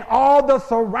 and all the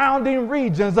surrounding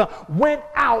regions went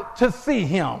out to see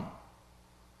him.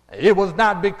 It was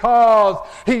not because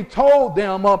he told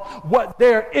them what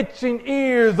their itching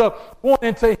ears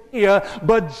wanted to hear,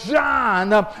 but John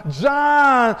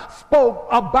spoke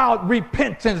about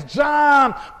repentance.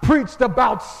 John preached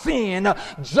about sin.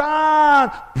 John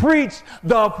preached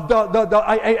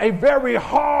a very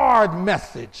hard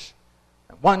message.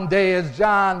 One day as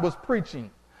John was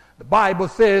preaching, the Bible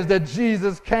says that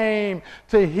Jesus came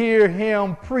to hear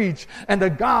him preach. And the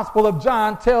Gospel of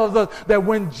John tells us that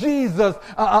when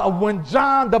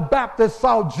John the Baptist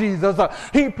saw Jesus,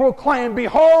 he proclaimed,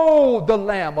 "Behold the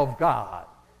Lamb of God,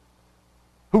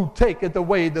 who taketh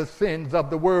away the sins of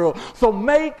the world." So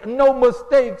make no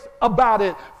mistakes about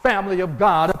it, family of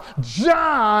God.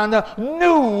 John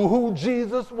knew who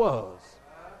Jesus was.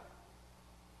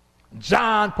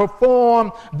 John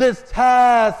performed this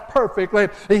task perfectly.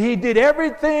 He did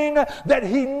everything that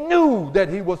he knew that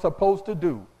he was supposed to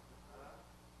do.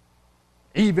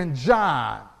 Even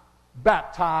John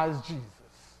baptized Jesus.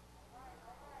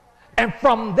 And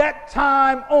from that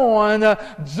time on,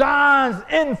 John's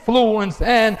influence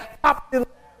and popularity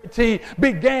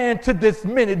began to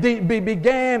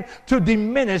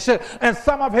diminish, and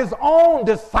some of his own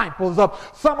disciples,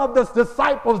 some of the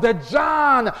disciples that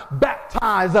John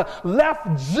baptized, left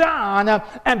John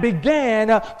and began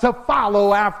to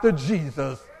follow after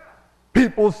Jesus.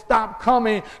 People stopped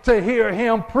coming to hear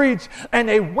him preach, and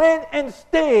they went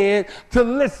instead to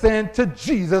listen to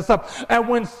Jesus. And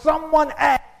when someone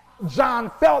asked John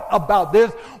felt about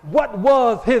this, what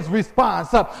was his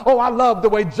response? I love the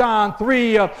way John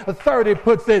 3:30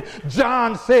 puts it.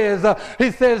 John says, he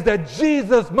says that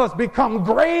Jesus must become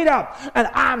greater and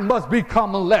I must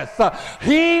become less.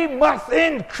 He must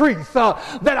increase,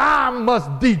 that I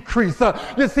must decrease.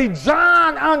 You see,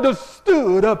 John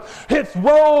understood his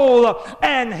role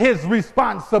and his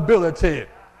responsibility.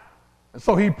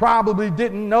 So he probably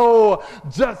didn't know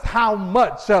just how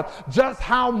much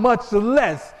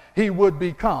less he would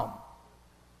become.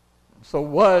 So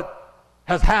what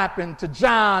has happened to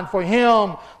John for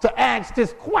him to ask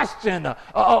this question?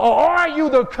 Are you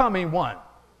the coming one?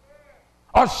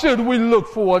 Or should we look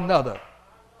for another?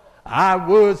 I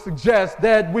would suggest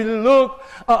that we look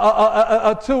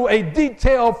to a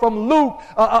detail from Luke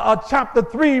chapter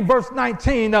 3 verse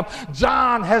 19.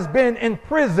 John has been in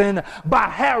prison by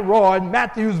Herod.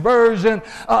 Matthew's version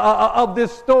of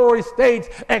this story states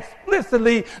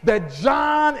explicitly that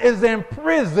John is in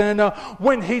prison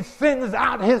when he sends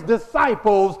out his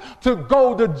disciples to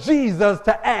go to Jesus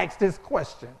to ask this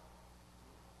question.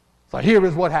 So here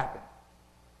is what happened.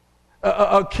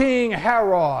 King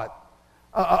Herod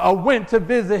went to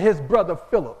visit his brother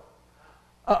Philip.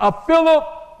 Philip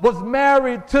was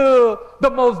married to the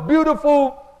most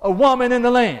beautiful woman in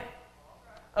the land.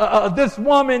 This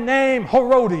woman named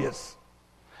Herodias.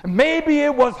 Maybe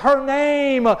it was her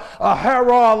name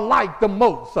Herod liked the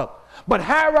most. But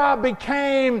Herod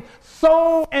became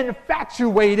so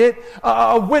infatuated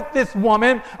with this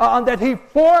woman that he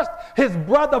forced his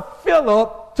brother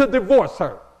Philip to divorce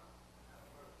her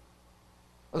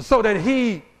so that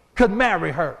he could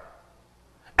marry her.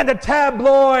 And the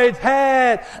tabloids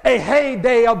had a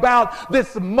heyday about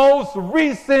this most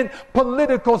recent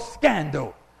political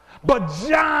scandal. But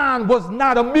John was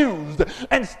not amused.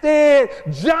 Instead,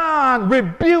 John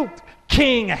rebuked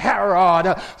King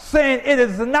Herod, saying it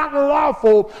is not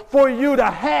lawful for you to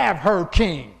have her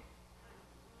king.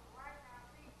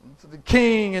 So the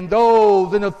king and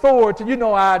those in authority, you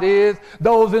know how it is,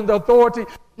 those in authority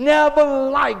never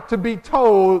like to be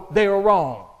told they are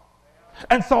wrong.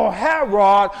 And so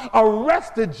Herod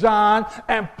arrested John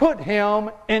and put him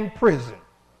in prison.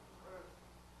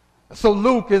 So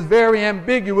Luke is very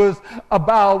ambiguous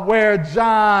about where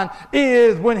John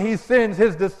is when he sends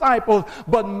his disciples,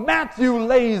 but Matthew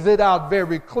lays it out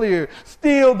very clear.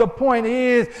 Still, the point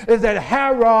is that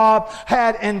Herod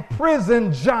had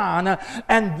imprisoned John,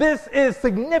 and this is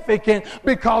significant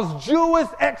because Jewish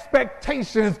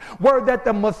expectations were that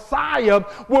the Messiah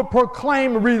would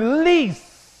proclaim release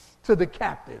to the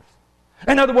captives.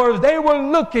 In other words, they were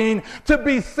looking to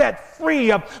be set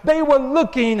free. They were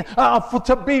looking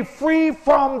to be free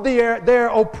from their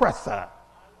oppressor.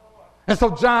 And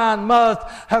so John must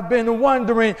have been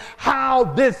wondering how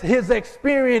his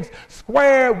experience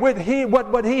squared with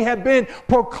what he had been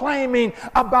proclaiming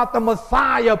about the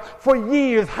Messiah for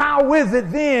years. How is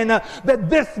it then that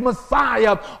this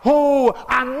Messiah, who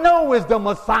I know is the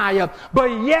Messiah, but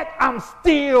yet I'm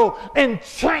still in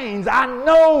chains? I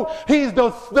know he's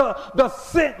the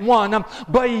sent one,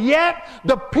 but yet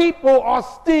the people are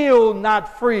still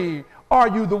not free. Are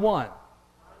you the one?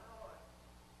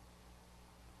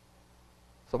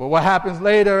 So, but what happens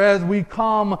later as we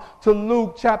come to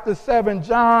Luke chapter 7,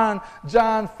 John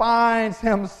finds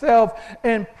himself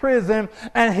in prison,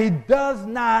 and he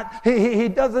doesn't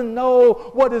know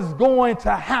what is going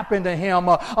to happen to him.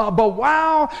 But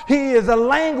while he is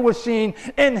languishing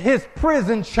in his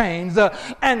prison chains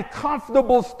and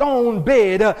comfortable stone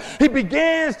bed, he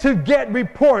begins to get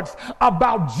reports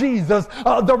about Jesus.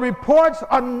 The reports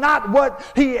are not what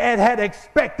he had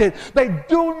expected. They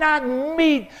do not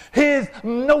meet his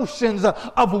notions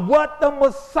of what the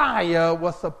Messiah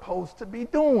was supposed to be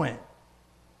doing.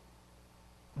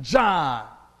 John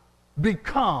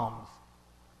becomes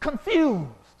confused.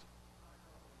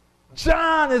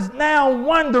 John is now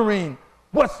wondering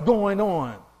what's going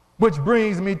on, which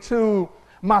brings me to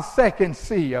my second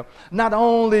C. Not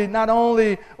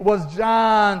only was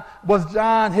John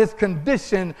his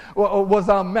condition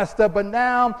was messed up, but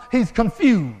now he's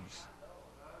confused.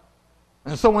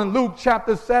 And so in Luke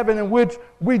chapter 7, in which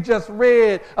we just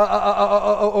read,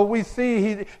 we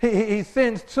see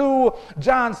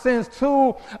John sends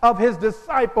two of his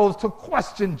disciples to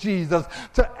question Jesus,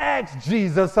 to ask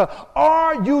Jesus,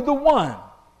 are you the one?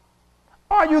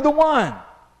 Are you the one?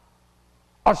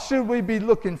 Or should we be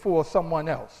looking for someone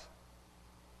else?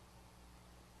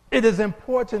 It is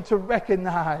important to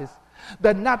recognize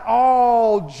that not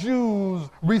all Jews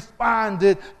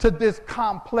responded to this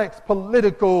complex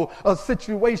political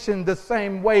situation the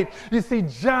same way. You see,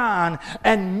 John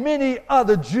and many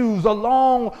other Jews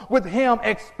along with him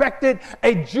expected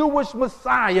a Jewish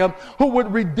Messiah who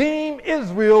would redeem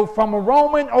Israel from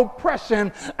Roman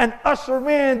oppression and usher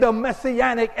in the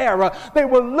Messianic era. They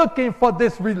were looking for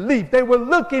this relief. They were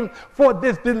looking for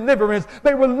this deliverance.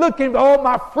 They were looking, oh,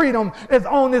 my freedom is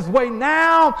on its way.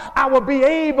 Now I will be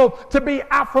able to be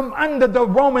out from under the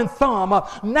Roman thumb.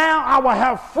 Now I will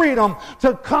have freedom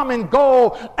to come and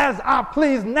go as I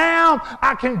please. Now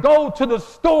I can go to the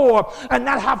store and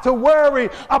not have to worry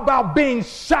about being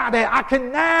shot at. I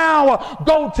can now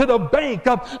go to the bank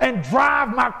and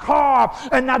drive my car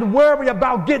and not worry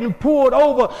about getting pulled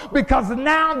over, because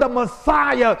now the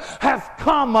Messiah has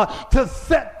come to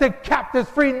set the captives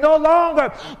free. No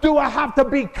longer do I have to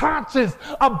be conscious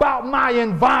about my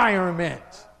environment,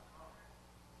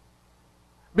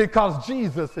 because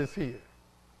Jesus is here.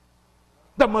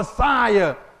 The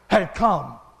Messiah had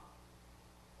come.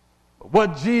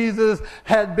 What Jesus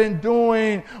had been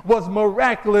doing was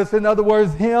miraculous. In other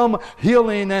words, him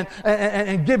healing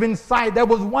and giving sight. That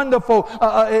was wonderful.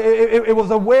 It was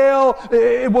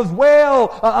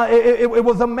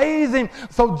amazing.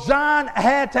 So John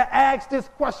had to ask this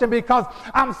question, because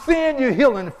I'm seeing you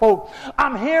healing folk.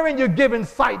 I'm hearing you giving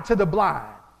sight to the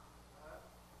blind.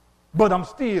 But I'm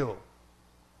still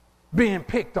being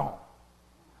picked on.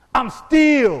 I'm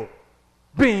still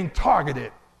being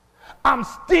targeted. I'm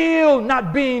still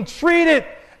not being treated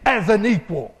as an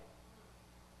equal.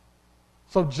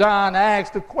 So John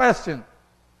asked the question,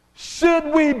 should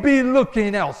we be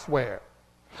looking elsewhere?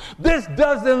 This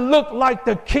doesn't look like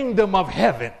the kingdom of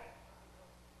heaven.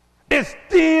 It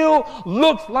still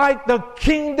looks like the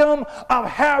kingdom of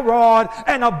Herod,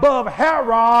 and above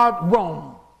Herod,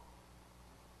 Rome.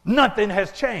 Nothing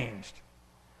has changed.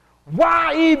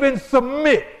 Why even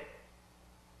submit?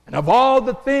 And of all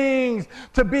the things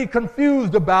to be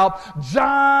confused about,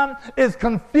 John is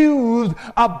confused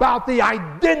about the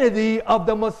identity of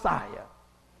the Messiah.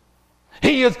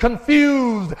 He is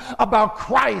confused about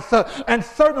Christ. And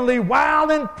certainly while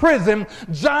in prison,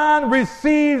 John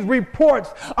receives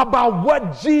reports about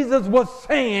what Jesus was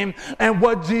saying and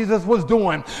what Jesus was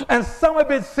doing. And some of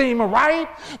it seemed right,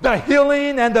 the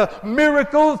healing and the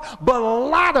miracles, but a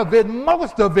lot of it,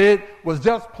 most of it, was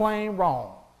just plain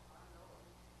wrong.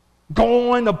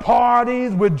 Going to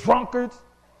parties with drunkards?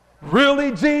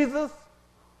 Really, Jesus?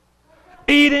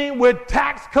 Eating with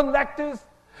tax collectors?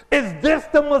 Is this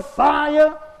the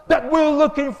Messiah that we're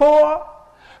looking for?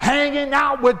 Hanging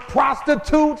out with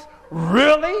prostitutes?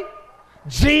 Really?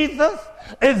 Jesus?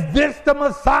 Is this the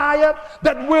Messiah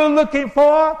that we're looking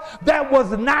for? That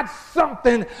was not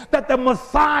something that the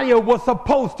Messiah was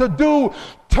supposed to do.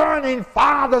 Turning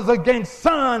fathers against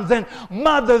sons and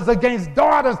mothers against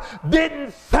daughters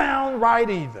didn't sound right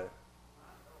either.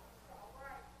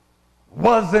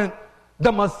 Wasn't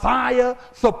the Messiah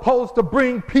supposed to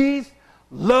bring peace,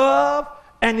 love,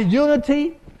 and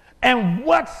unity? And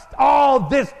what's all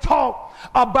this talk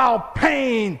about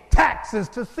paying taxes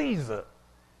to Caesar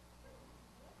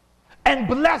and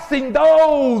blessing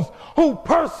those who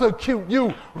persecute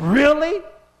you? Really?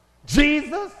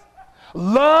 Jesus?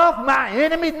 Love my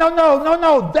enemy?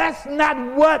 No. That's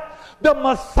not what the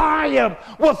Messiah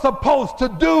was supposed to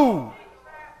do.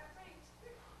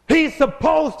 He's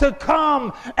supposed to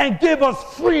come and give us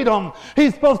freedom.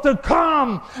 He's supposed to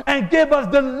come and give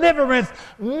us deliverance.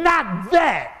 Not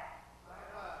that.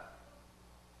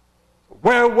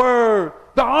 Where were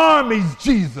the armies,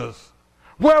 Jesus?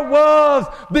 Where was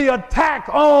the attack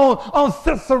on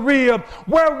Caesarea?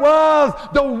 Where was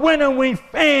the winnowing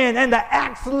fan and the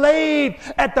axe laid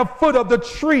at the foot of the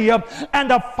tree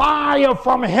and the fire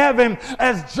from heaven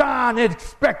as John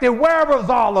expected? Where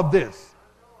was all of this?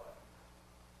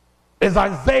 Is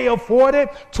Isaiah 40,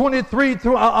 23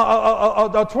 through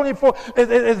 24,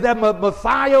 is that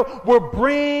Messiah will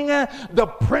bring the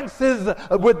princes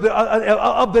with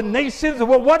of the nations?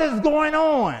 Well, what is going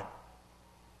on?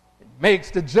 It makes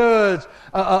the judge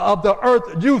of the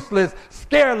earth useless.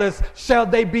 Scareless shall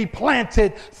they be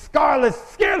planted.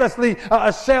 Scarelessly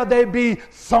shall they be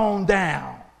sown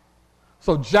down.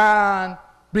 So John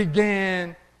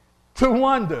began to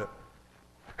wonder.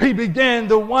 He began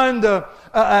to wonder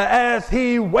as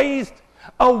he wasted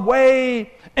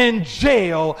away in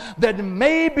jail that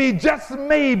maybe, just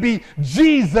maybe,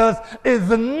 Jesus is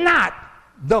not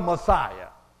the Messiah.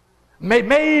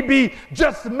 Maybe,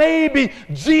 just maybe,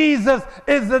 Jesus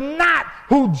is not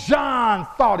who John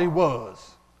thought he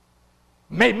was.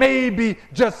 Maybe,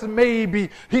 just maybe,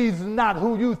 he's not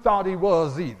who you thought he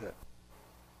was either.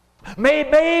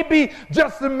 Maybe,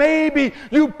 just maybe,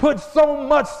 you put so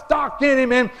much stock in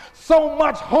him and so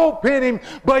much hope in him,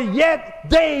 but yet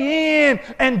day in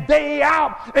and day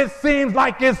out, it seems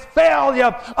like it's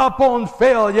failure upon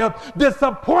failure,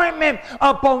 disappointment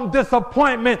upon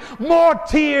disappointment, more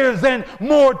tears and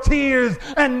more tears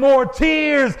and more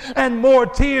tears and more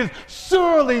tears.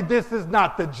 Surely this is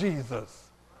not the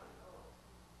Jesus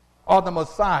or the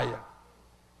Messiah.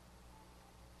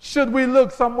 Should we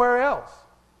look somewhere else?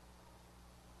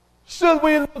 Should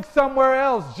we look somewhere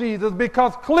else, Jesus?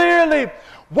 Because clearly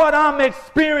what I'm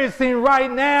experiencing right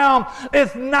now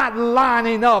is not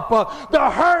lining up. The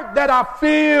hurt that I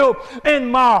feel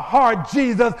in my heart,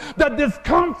 Jesus, the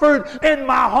discomfort in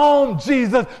my home,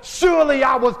 Jesus. Surely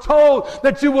I was told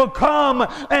that you will come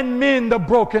and mend the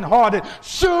brokenhearted.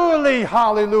 Surely,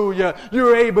 hallelujah,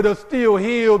 you're able to still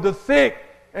heal the sick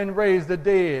and raise the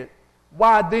dead.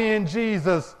 Why then,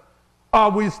 Jesus, are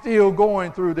we still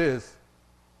going through this?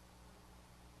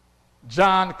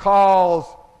 John calls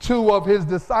two of his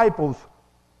disciples.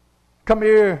 Come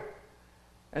here.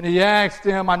 And he asked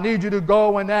them, I need you to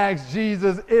go and ask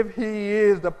Jesus if he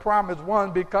is the promised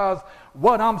one, because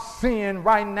what I'm seeing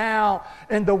right now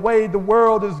in the way the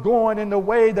world is going, in the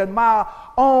way that my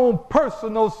own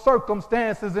personal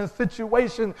circumstances and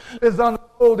situation is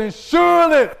unfolding,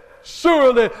 surely,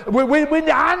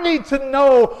 I need to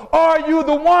know, are you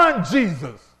the one,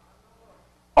 Jesus?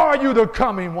 Are you the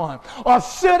coming one? Or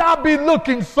should I be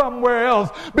looking somewhere else?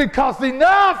 Because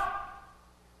enough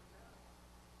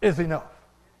is enough.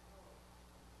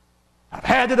 I've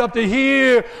had it up to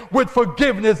here with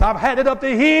forgiveness. I've had it up to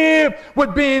here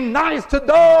with being nice to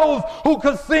those who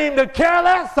could seem to care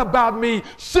less about me.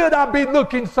 Should I be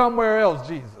looking somewhere else,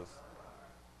 Jesus?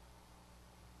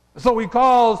 So he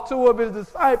calls two of his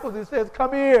disciples. He says,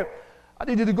 come here. I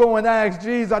need you to go and ask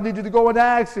Jesus. I need you to go and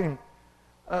ask him.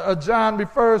 John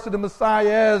refers to the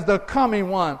Messiah as the coming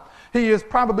one. He is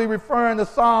probably referring to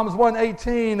Psalms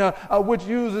 118, which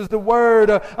uses the word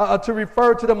to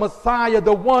refer to the Messiah,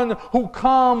 the one who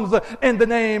comes in the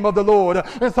name of the Lord.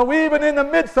 And so even in the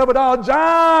midst of it all,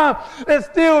 John is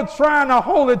still trying to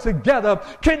hold it together.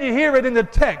 Can you hear it in the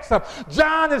text?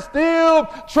 John is still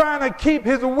trying to keep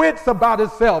his wits about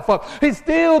himself. He's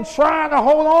still trying to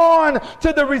hold on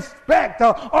to the respect.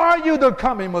 Are you the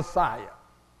coming Messiah?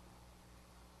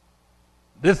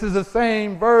 This is the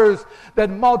same verse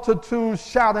that multitudes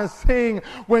shout and sing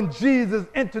when Jesus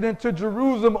entered into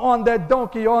Jerusalem on that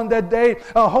donkey on that day.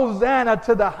 Hosanna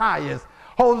to the highest.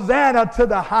 Hosanna to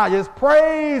the highest.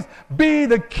 Praise be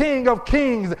the King of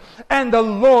kings and the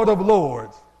Lord of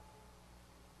lords.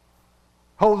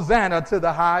 Hosanna to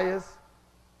the highest.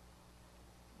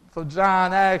 So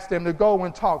John asked them to go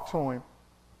and talk to him.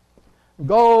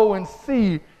 Go and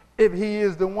see if he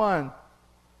is the one.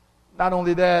 Not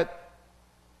only that,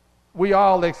 we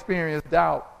all experience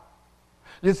doubt.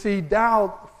 You see,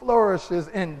 doubt flourishes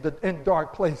in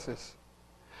dark places.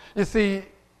 You see,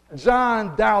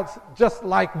 John doubts just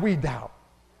like we doubt.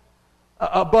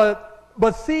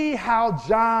 But see how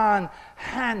John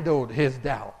handled his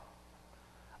doubt.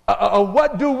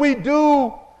 What do we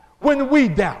do when we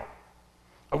doubt?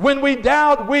 When we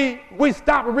doubt, we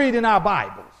stop reading our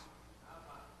Bibles.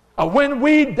 When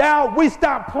we doubt, we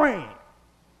stop praying.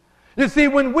 You see,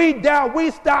 when we doubt,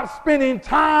 we stop spending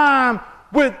time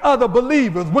with other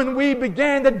believers. When we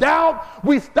began to doubt,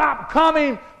 we stop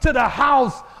coming to the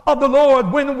house of the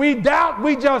Lord. When we doubt,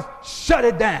 we just shut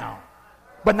it down.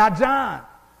 But not John.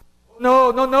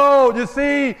 No. You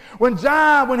see,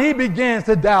 when he begins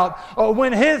to doubt,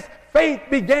 when his faith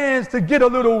begins to get a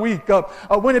little weak,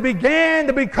 when it began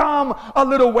to become a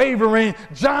little wavering,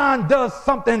 John does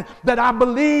something that I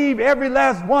believe every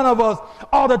last one of us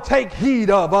ought to take heed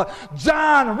of.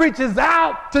 John reaches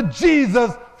out to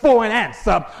Jesus for an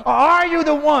answer. Are you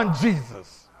the one,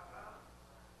 Jesus?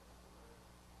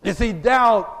 You see,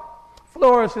 doubt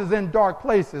flourishes in dark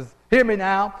places. Hear me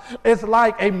now. It's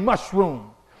like a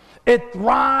mushroom. It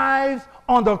thrives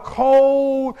on the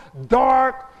cold,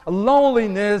 dark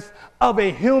loneliness of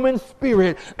a human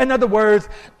spirit. In other words,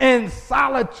 in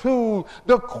solitude,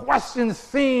 the questions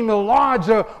seem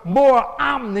larger, more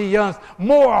ominous,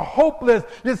 more hopeless.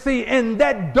 You see, in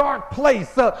that dark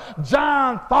place,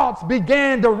 John's thoughts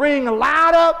began to ring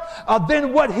louder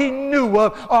than what he knew.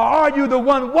 Are you the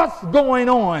one? What's going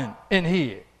on in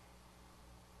here?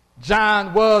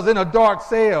 John was in a dark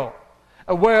cell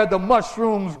where the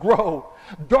mushrooms grow.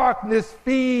 Darkness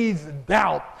feeds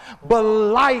doubt, but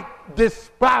light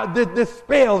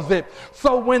dispels it.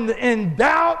 So when in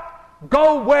doubt,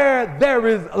 go where there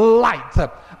is light.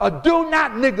 Do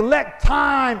not neglect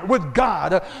time with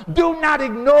God. Do not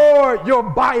ignore your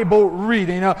Bible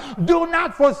reading. Do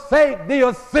not forsake the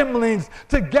assemblings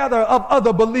together of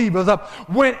other believers.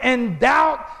 When in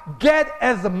doubt, get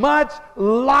as much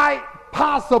light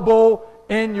possible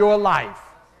in your life.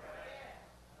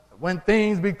 When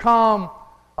things become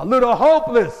a little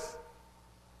hopeless,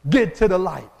 get to the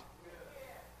light.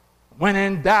 When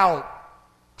in doubt,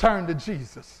 turn to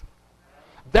Jesus.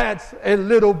 That's a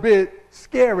little bit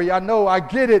scary. I know, I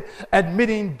get it,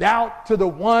 admitting doubt to the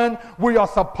one we are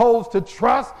supposed to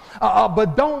trust,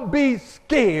 but don't be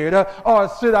scared, or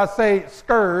should I say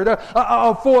scared,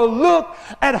 for a look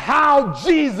at how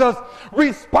Jesus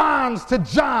responds to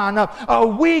John.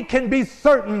 We can be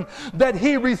certain that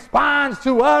he responds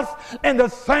to us in the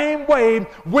same way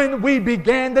when we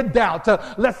began to doubt.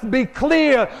 Let's be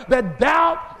clear that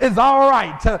doubt is all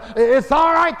right. It's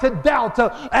all right to doubt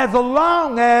as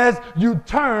long as you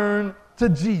turn to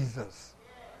Jesus.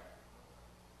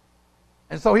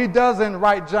 And so he doesn't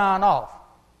write John off.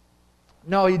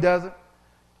 No, he doesn't.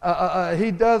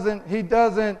 He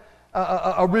doesn't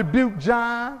rebuke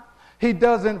John. He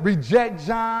doesn't reject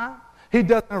John. He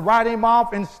doesn't write him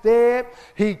off. Instead,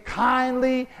 he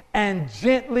kindly and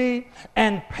gently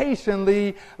and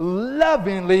patiently,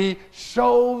 lovingly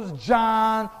shows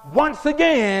John once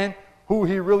again who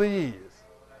he really is.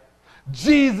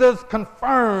 Jesus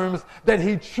confirms that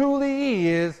he truly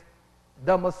is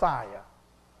the Messiah.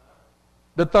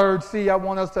 The third C I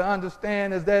want us to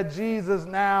understand is that Jesus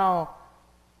now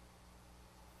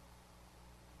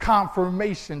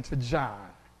confirmation to John.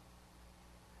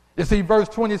 You see, verse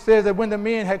 20 says that when the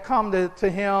men had come to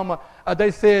him,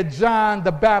 they said, John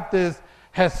the Baptist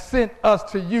has sent us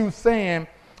to you, saying,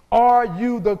 are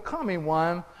you the coming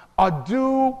one, or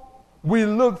do we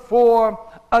look for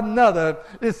another?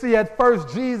 You see, at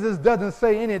first, Jesus doesn't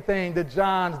say anything to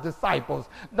John's disciples.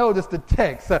 Notice the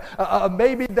text.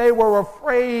 Maybe they were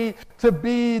afraid to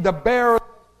be the bearer of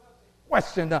the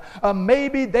question.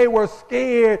 Maybe they were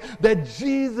scared that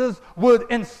Jesus would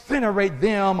incinerate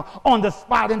them on the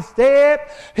spot. Instead,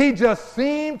 he just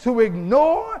seemed to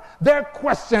ignore their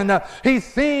question. He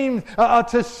seemed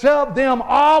to shove them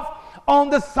off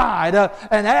on the side,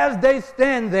 and as they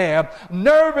stand there,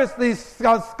 nervously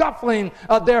scuffling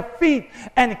their feet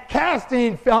and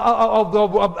casting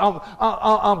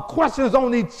questions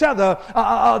on each other,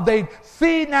 they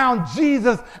see now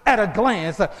Jesus at a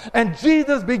glance, and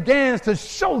Jesus begins to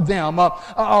show them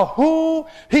who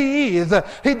he is.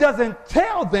 He doesn't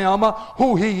tell them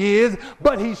who he is,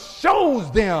 but he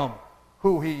shows them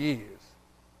who he is.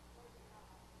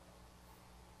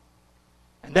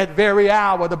 That very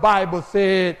hour, the Bible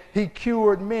said he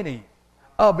cured many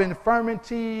of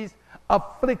infirmities,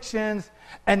 afflictions,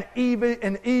 and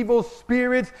evil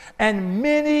spirits, and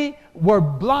many were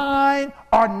blind,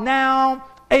 are now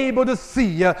able to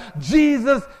see.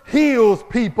 Jesus heals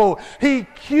people. He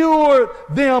cured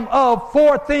them of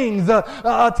 4 things.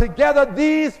 Together,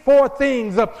 these 4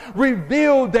 things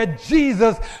revealed that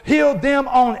Jesus healed them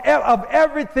of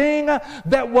everything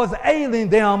that was ailing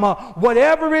them,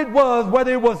 whatever it was,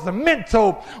 whether it was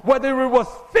mental, whether it was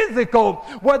physical,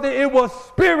 whether it was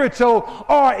spiritual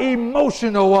or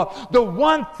emotional. The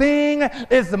one thing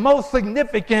is the most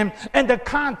significant in the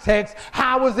context.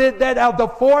 How is it that of the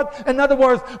 4th? In other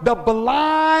words, the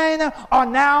blind are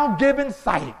now given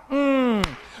sight.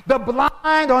 The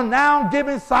blind are now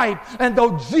given sight. And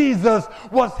though Jesus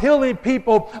was healing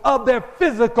people of their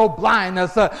physical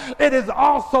blindness, it is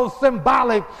also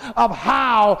symbolic of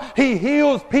how he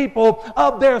heals people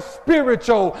of their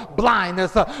spiritual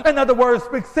blindness. In other words,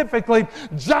 specifically,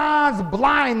 John's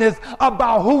blindness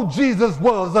about who Jesus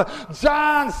was.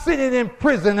 John, sitting in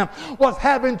prison, was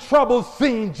having trouble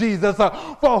seeing Jesus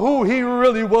for who he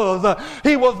really was.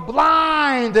 He was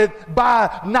blinded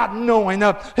by not knowing.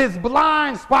 His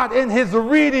blind spot in his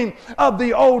reading of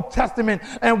the Old Testament,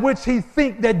 in which he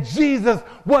thinks that Jesus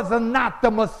was not the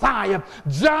Messiah.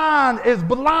 John is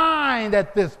blind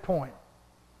at this point.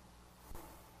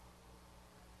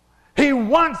 He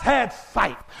once had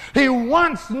sight. He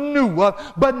once knew,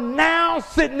 but now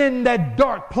sitting in that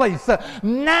dark place,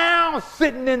 now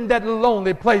sitting in that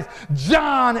lonely place,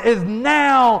 John is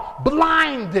now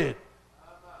blinded.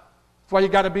 That's why you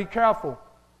got to be careful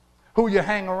who you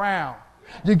hang around.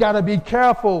 You got to be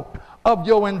careful of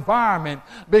your environment,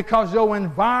 because your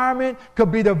environment could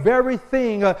be the very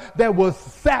thing that will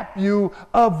sap you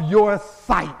of your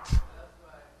sight.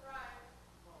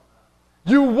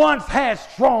 You once had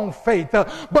strong faith,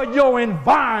 but your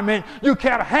environment, you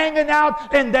kept hanging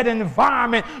out in that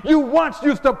environment. You once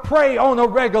used to pray on a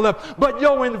regular, but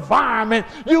your environment,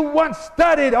 you once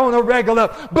studied on a regular,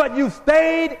 but you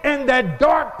stayed in that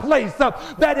dark place,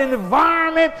 that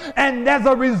environment, and as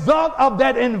a result of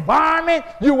that environment,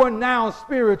 you are now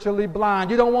spiritually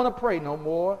blind. You don't want to pray no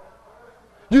more.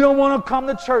 You don't want to come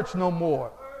to church no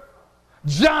more.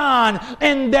 John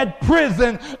in that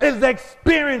prison is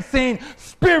experiencing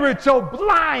spiritual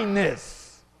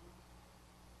blindness.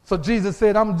 So Jesus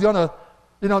said, I'm gonna,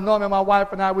 normally my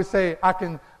wife and I, we say, I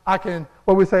can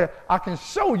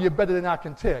show you better than I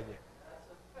can tell you.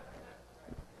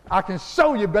 I can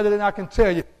show you better than I can tell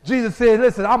you. Jesus said,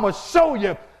 listen, I'm gonna show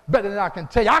you better than I can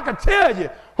tell you. I can tell you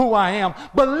who I am,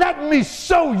 but let me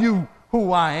show you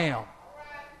who I am.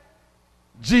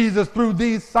 Jesus, through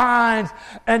these signs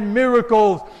and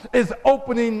miracles, is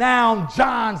opening now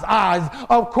John's eyes.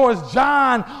 Of course,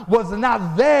 John was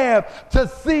not there to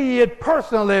see it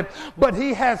personally, but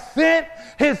he has sent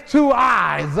his 2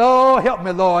 eyes. Oh, help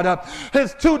me, Lord.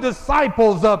 His 2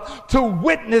 disciples to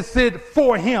witness it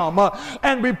for him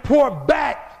and report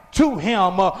back to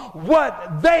him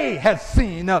what they had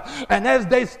seen. And as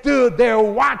they stood there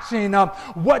watching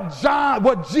what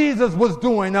Jesus was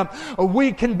doing,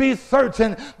 we can be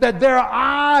certain that their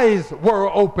eyes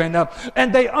were open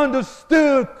and they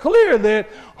understood clearly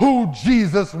who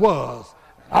Jesus was.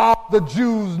 All the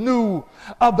Jews knew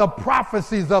of the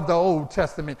prophecies of the Old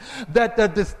Testament, that the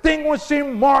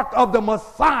distinguishing mark of the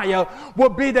Messiah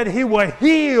would be that he would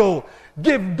heal,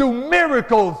 do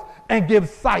miracles, and give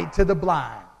sight to the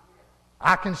blind.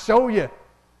 I can show you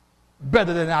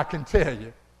better than I can tell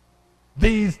you.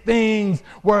 These things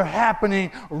were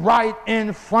happening right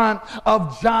in front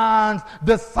of John's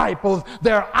disciples.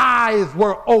 Their eyes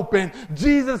were open.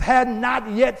 Jesus had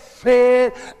not yet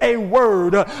said a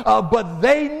word, but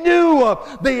they knew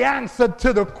the answer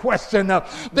to the question.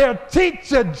 Their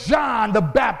teacher, John the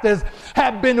Baptist,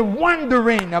 had been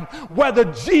wondering whether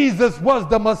Jesus was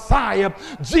the Messiah.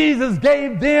 Jesus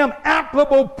gave them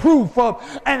ample proof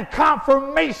and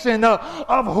confirmation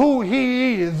of who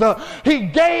he is. He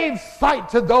gave sight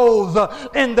to those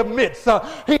in the midst.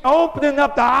 He opened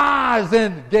up the eyes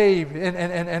and gave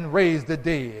and raised the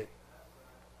dead.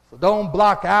 So don't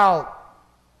block out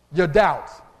your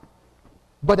doubts,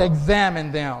 but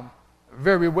examine them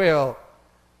very well.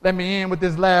 Let me end with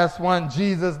this last one.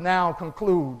 Jesus now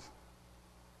concludes.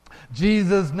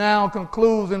 Jesus now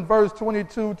concludes in verse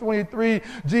 22, 23.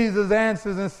 Jesus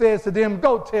answers and says to them,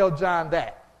 go tell John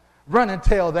that. Run and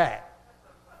tell that.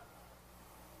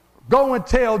 Go and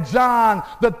tell John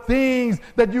the things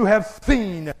that you have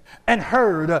seen and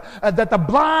heard, that the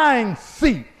blind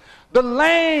see, The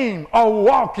lame are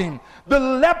walking. The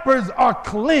lepers are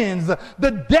cleansed.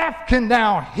 The deaf can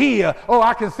now hear. Oh,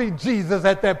 I can see Jesus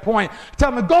at that point.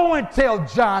 Tell me, go and tell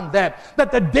John that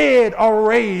the dead are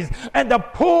raised and the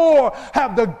poor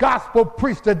have the gospel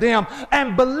preached to them.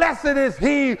 And blessed is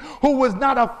he who was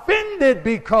not offended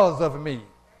because of me.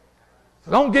 So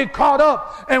don't get caught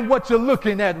up in what you're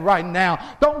looking at right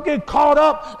now. Don't get caught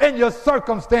up in your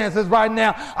circumstances right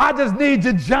now. I just need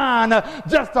you, John,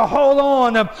 just to hold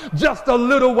on just a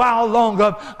little while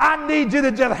longer. I need you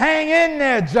to just hang in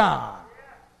there, John.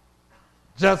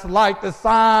 Just like the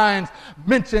signs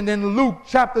mentioned in Luke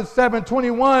chapter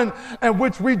 7:21, and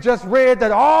which we just read,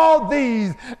 that all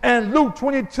these and Luke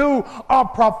 22 are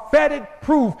prophetic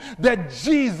proof that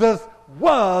Jesus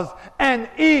was and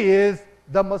is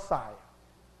the Messiah.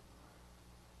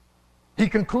 He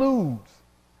concludes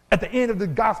at the end of the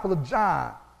Gospel of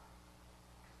John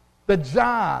that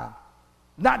John,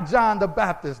 not John the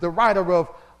Baptist, the writer of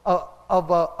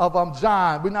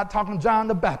John, we're not talking John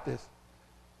the Baptist,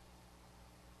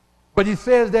 but he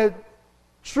says that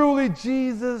truly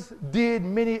Jesus did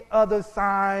many other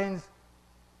signs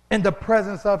in the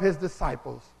presence of his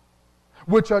disciples,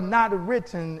 which are not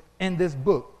written in this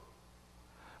book.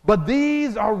 But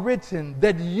these are written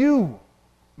that you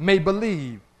may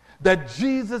believe that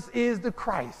Jesus is the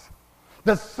Christ,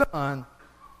 the Son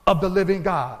of the living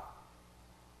God.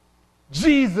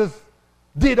 Jesus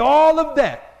did all of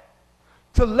that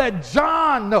to let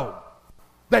John know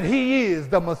that he is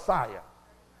the Messiah,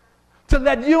 to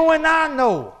let you and I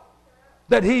know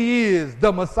that he is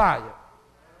the Messiah.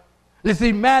 You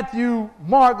see, Matthew,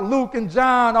 Mark, Luke, and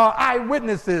John are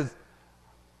eyewitnesses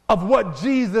of what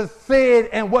Jesus said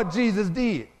and what Jesus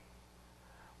did.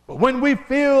 But when we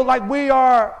feel like we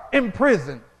are in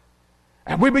prison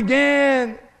and we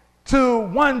begin to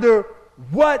wonder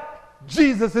what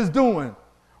Jesus is doing,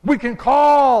 we can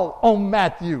call on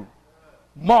Matthew,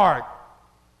 Mark,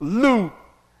 Luke,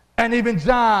 and even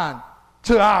John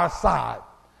to our side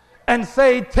and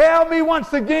say, tell me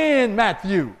once again,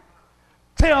 Matthew.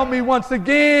 Tell me once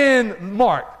again,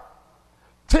 Mark.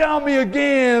 Tell me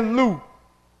again, Luke.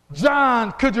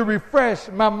 John, could you refresh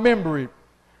my memory?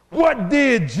 What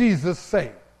did Jesus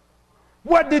say?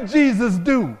 What did Jesus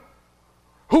do?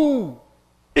 Who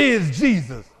is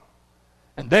Jesus?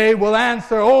 And they will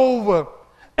answer over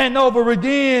and over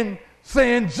again,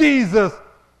 saying Jesus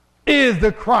is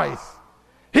the Christ.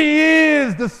 He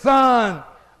is the Son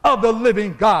of the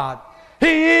living God. He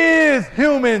is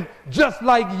human just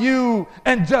like you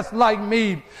and just like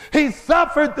me. He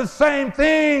suffered the same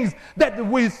things that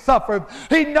we suffered.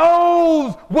 He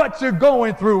knows what you're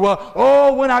going through.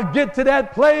 When I get to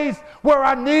that place where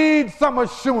I need some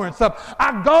assurance,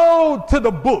 I go to the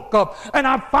book and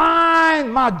I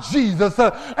find my Jesus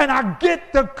and I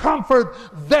get the comfort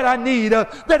that I need,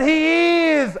 that he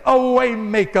is a way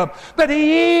maker, that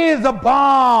he is a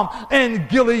balm in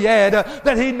Gilead,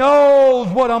 that he knows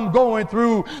what I'm going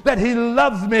through, that he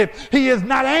loves me. He is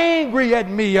not angry at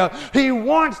me. He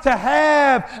wants to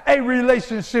have a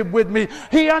relationship with me.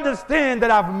 He understands that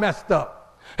I've messed up.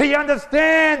 He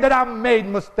understands that I've made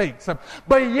mistakes.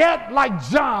 But yet, like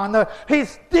John, he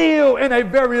still in a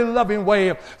very loving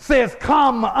way says,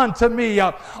 come unto me,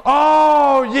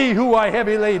 all ye who are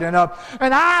heavy laden,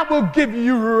 and I will give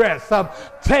you rest.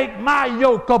 Take my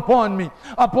yoke upon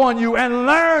you, and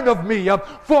learn of me,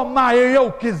 for my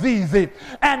yoke is easy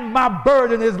and my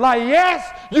burden is light. Yes,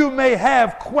 you may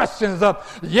have questions.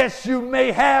 Yes, you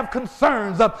may have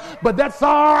concerns, but that's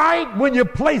all right when you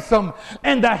place them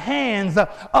in the hands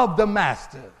of the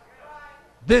Master.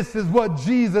 This is what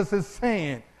Jesus is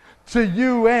saying to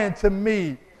you and to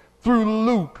me through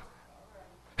Luke.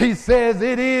 He says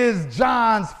it is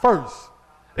John's first.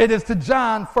 It is to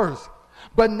John first.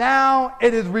 But now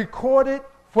it is recorded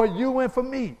for you and for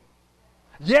me.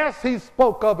 Yes, he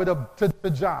spoke of it to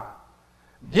John.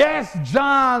 Yes,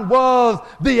 John was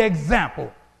the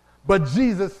example. But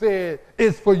Jesus said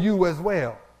it's for you as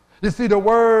well. You see, the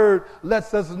word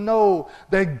lets us know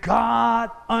that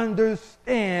God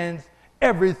understands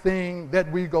everything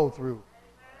that we go through.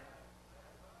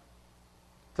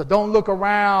 So don't look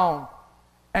around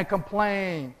and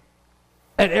complain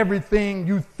at everything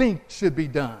you think should be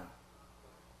done,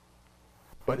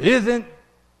 but isn't,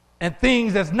 and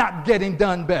things that's not getting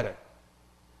done better.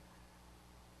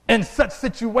 In such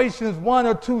situations, one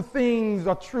or two things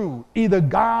are true. Either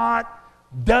God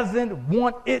doesn't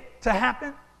want it to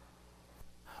happen,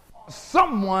 or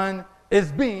someone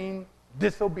is being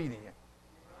disobedient.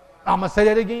 I'm going to say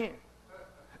that again.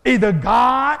 Either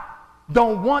God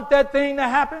don't want that thing to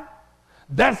happen.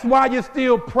 That's why you're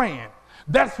still praying.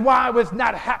 That's why it's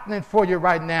not happening for you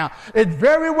right now. It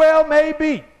very well may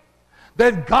be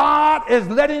that God is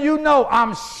letting you know,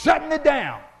 I'm shutting it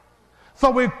down.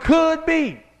 So it could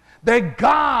be that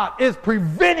God is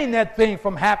preventing that thing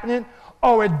from happening,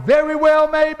 or it very well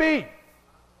may be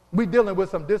we're dealing with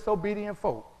some disobedient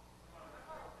folk.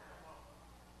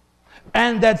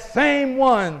 And that same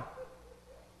one,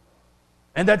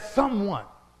 and that someone,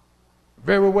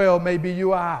 very well may be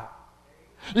you or I.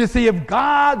 You see, if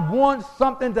God wants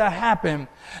something to happen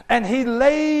and he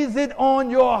lays it on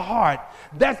your heart,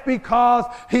 that's because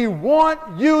he wants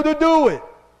you to do it.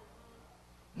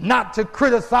 Not to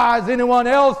criticize anyone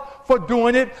else for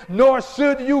doing it, nor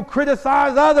should you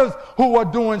criticize others who are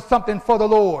doing something for the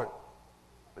Lord.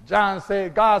 But God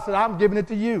said, I'm giving it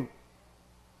to you.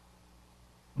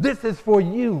 This is for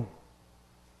you.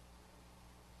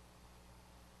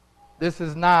 This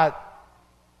is not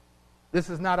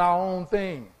our own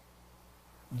thing.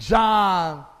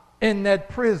 John, in that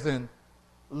prison,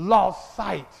 lost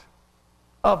sight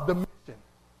of the mission.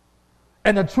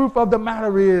 And the truth of the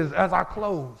matter is, as I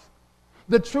close,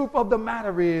 the truth of the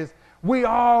matter is, we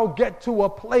all get to a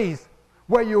place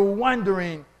where you're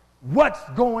wondering, what's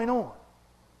going on?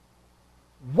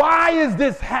 Why is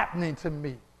this happening to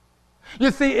me?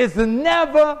 You see, it's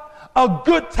never a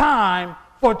good time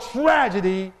for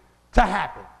tragedy to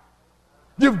happen.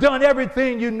 You've done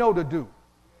everything you know to do.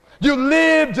 You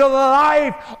lived your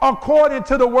life according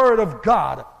to the word of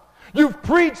God. You've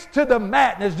preached to the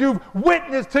madness. You've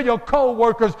witnessed to your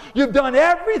co-workers. You've done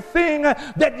everything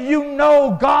that you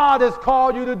know God has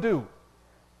called you to do.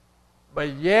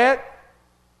 But yet,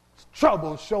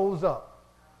 trouble shows up.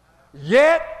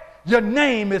 Yet, your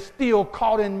name is still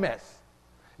caught in mess.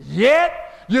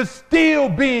 Yet, you're still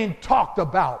being talked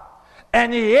about.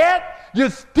 And yet,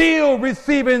 you're still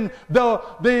receiving the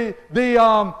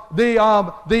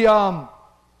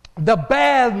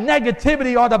bad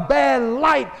negativity or the bad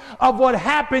light of what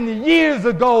happened years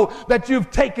ago that you've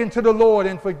taken to the Lord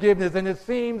in forgiveness. And it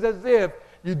seems as if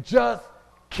you just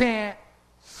can't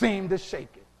seem to shake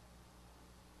it.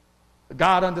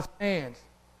 God understands.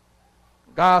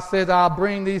 God says, I'll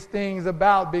bring these things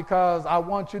about because I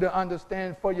want you to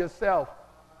understand for yourself.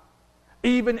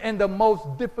 Even in the most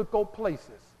difficult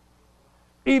places,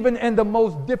 even in the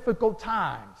most difficult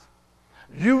times,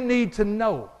 you need to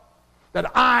know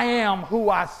that I am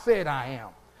who I said I am.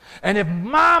 And if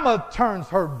mama turns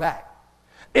her back,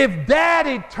 if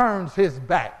daddy turns his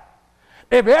back,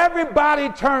 if everybody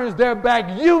turns their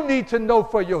back, you need to know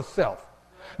for yourself.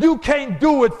 You can't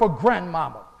do it for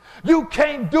grandmama. You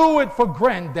can't do it for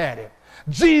granddaddy.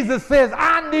 Jesus says,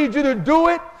 I need you to do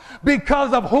it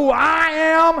because of who I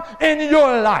am in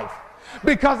your life.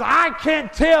 Because I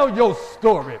can't tell your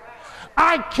story.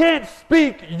 I can't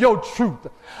speak your truth.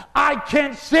 I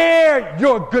can't share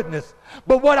your goodness.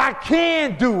 But what I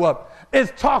can do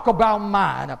is talk about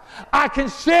mine. I can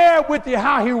share with you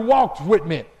how he walks with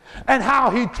me and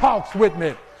how he talks with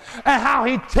me and how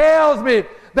he tells me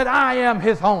that I am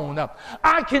his own.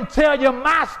 I can tell you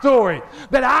my story,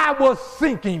 that I was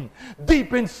sinking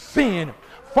deep in sin,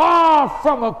 far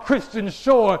from a Christian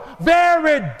shore,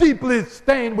 very deeply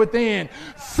stained within,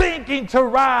 sinking to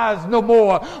rise no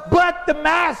more. But the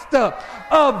master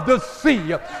of the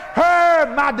sea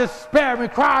heard my despairing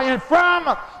cry, and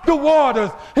from the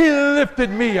waters he lifted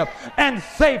me up, and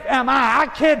safe am I. I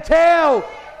can't tell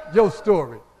your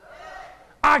story.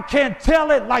 I can't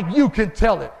tell it like you can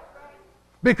tell it,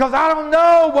 because I don't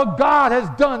know what God has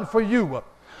done for you,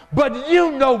 but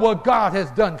you know what God has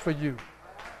done for you.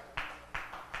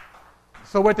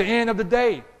 So at the end of the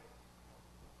day,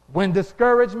 when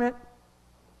discouragement,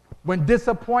 when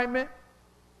disappointment,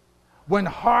 when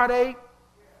heartache,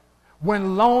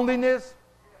 when loneliness,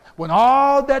 when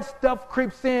all that stuff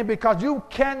creeps in, because you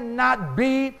cannot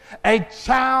be a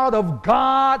child of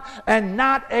God and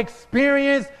not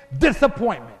experience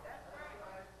disappointment.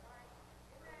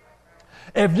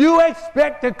 If you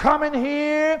expect to come in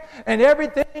here and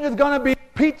everything is going to be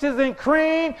peaches and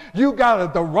cream, you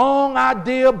got the wrong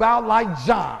idea about like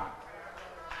John.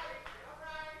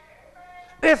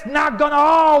 It's not going to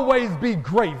always be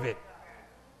gravy.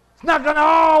 It's not going to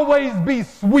always be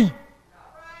sweet.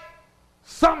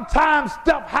 Sometimes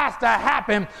stuff has to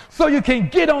happen so you can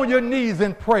get on your knees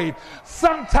and pray.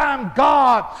 Sometimes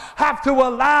God has to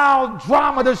allow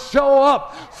drama to show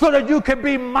up so that you can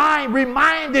be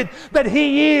reminded that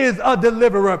he is a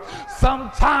deliverer.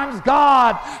 Sometimes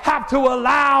God has to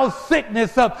allow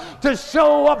sickness to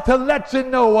show up to let you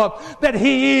know that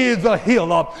he is a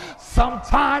healer.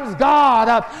 Sometimes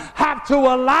God have to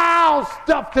allow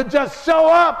stuff to just show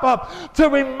up to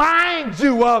remind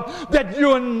you that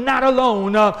you're not alone.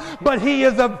 alone, but he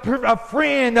is a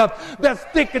friend that's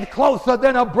sticking closer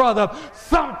than a brother.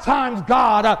 Sometimes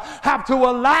God have to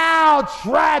allow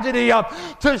tragedy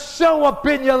to show up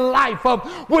in your life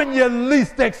when you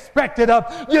least expect it.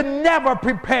 You're never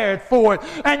prepared for it,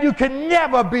 and you can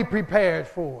never be prepared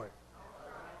for it.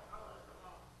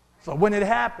 So when it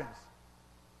happens,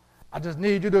 I just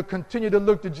need you to continue to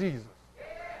look to Jesus.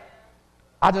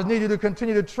 I just need you to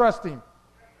continue to trust him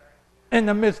in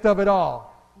the midst of it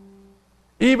all.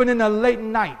 Even in the late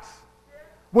nights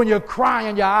when you're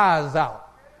crying your eyes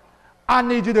out, I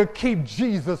need you to keep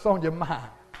Jesus on your mind.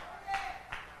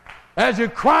 As you're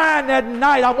crying that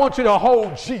night, I want you to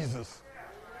hold Jesus.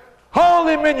 Hold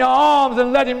him in your arms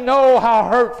and let him know how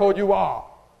hurtful you are.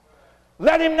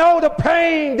 Let him know the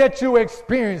pain that you're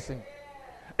experiencing.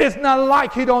 It's not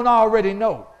like he don't already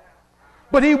know,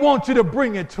 but he wants you to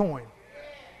bring it to him.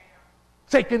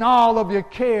 Taking all of your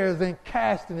cares and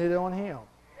casting it on him.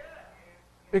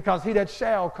 Because he that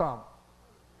shall come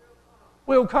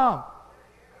will come.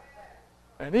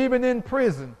 And even in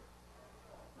prison,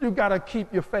 you got to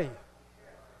keep your faith.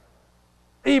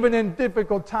 Even in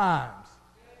difficult times,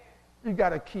 you got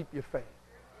to keep your faith.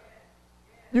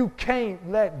 You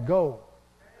can't let go.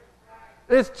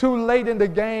 It's too late in the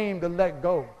game to let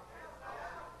go.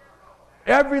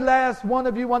 Every last one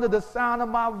of you under the sound of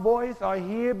my voice are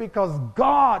here because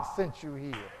God sent you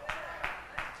here.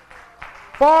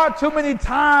 Far too many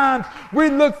times we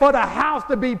look for the house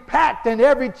to be packed and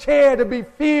every chair to be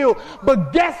filled.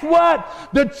 But guess what?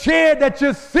 The chair that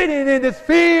you're sitting in is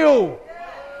filled.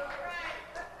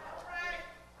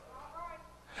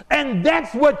 And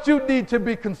that's what you need to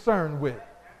be concerned with.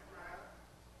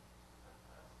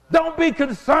 Don't be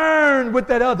concerned with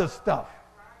that other stuff.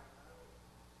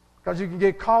 Because you can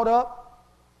get caught up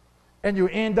and you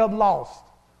end up lost.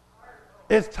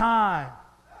 It's time.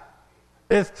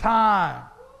 It's time.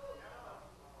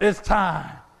 It's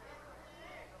time.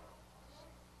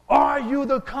 Are you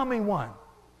the coming one?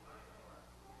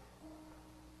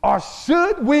 Or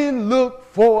should we look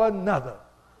for another?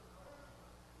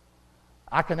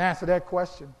 I can answer that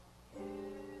question.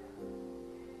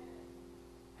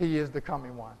 He is the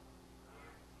coming one.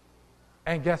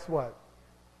 And guess what?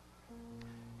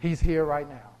 He's here right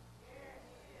now.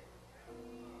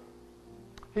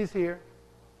 He's here.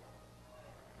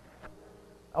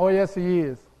 Oh, yes, he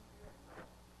is.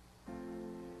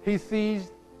 He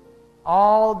sees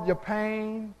all your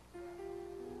pain,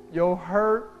 your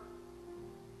hurt,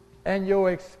 and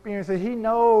your experiences. He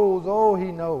knows. Oh,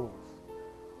 he knows.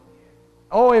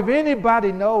 Oh, if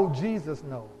anybody knows, Jesus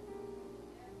knows.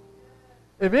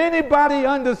 If anybody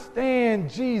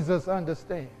understands, Jesus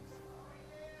understands.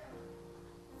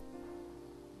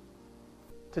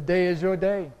 Today is your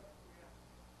day.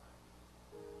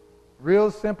 Real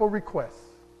simple request.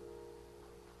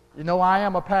 You know, I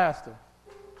am a pastor.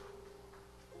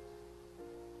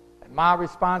 And my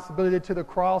responsibility to the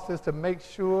cross is to make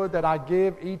sure that I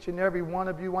give each and every one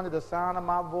of you under the sound of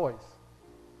my voice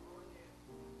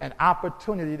an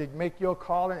opportunity to make your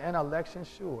calling and election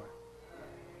sure.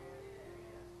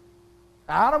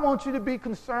 Now, I don't want you to be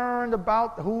concerned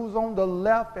about who's on the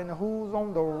left and who's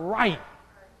on the right.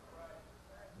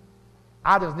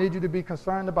 I just need you to be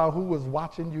concerned about who is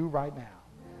watching you right now.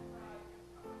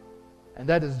 And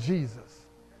that is Jesus.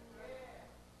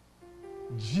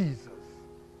 Jesus.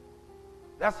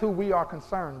 That's who we are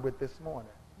concerned with this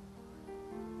morning.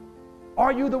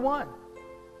 Are you the one?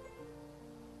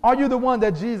 Are you the one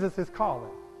that Jesus is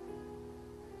calling?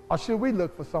 Or should we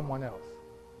look for someone else?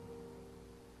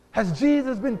 Has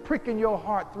Jesus been pricking your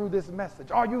heart through this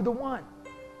message? Are you the one?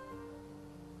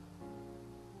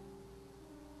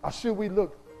 Or should we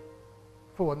look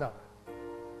for another?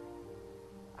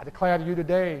 I declare to you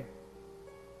today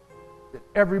that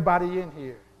everybody in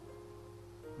here,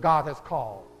 God has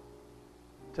called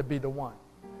to be the one.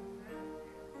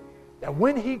 That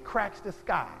when he cracks the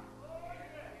sky,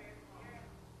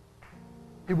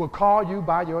 he will call you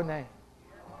by your name.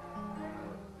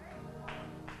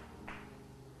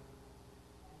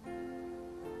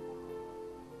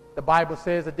 The Bible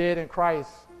says the dead in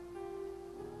Christ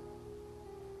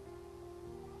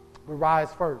will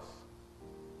rise first.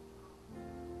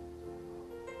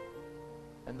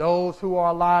 And those who are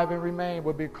alive and remain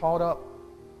will be caught up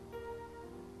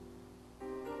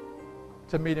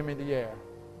to meet him in the air.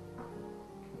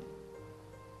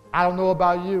 I don't know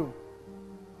about you,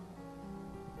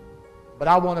 but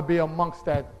I want to be amongst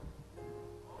that.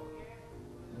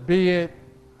 Be it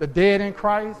the dead in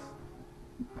Christ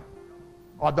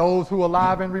or those who are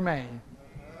alive and remain.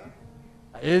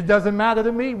 It doesn't matter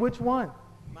to me which one.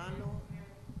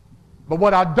 But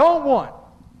what I don't want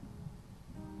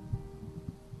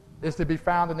is to be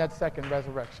found in that second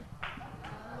resurrection.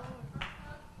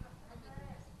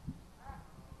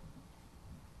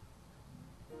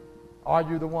 Are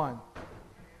you the one?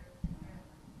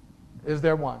 Is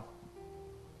there one?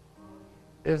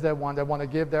 Is there one that want to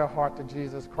give their heart to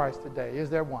Jesus Christ today? Is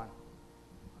there one?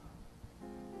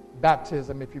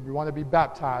 Baptism, if you want to be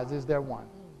baptized, is there one?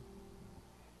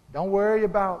 Don't worry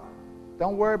about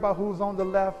who's on the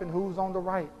left and who's on the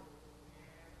right.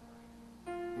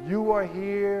 You are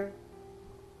here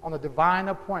on a divine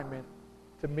appointment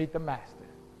to meet the Master.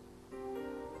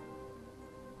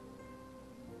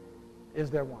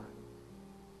 Is there one?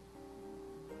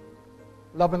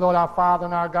 Loving Lord, our Father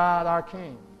and our God, our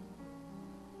King,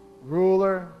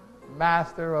 ruler,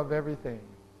 master of everything.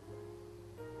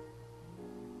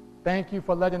 Thank you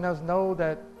for letting us know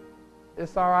that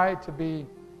it's all right to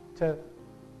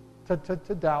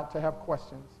doubt, to have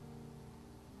questions,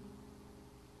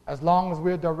 as long as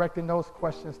we're directing those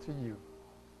questions to you.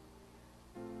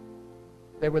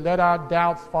 They would let our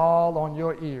doubts fall on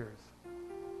your ears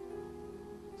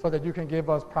so that you can give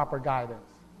us proper guidance.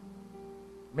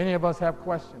 Many of us have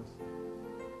questions.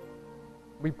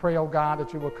 We pray, oh God,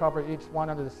 that you will cover each one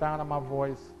under the sound of my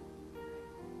voice.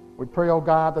 We pray, oh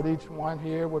God, that each one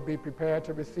here would be prepared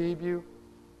to receive you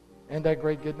in that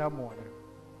great getting up morning.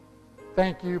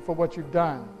 Thank you for what you've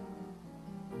done,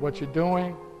 what you're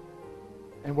doing,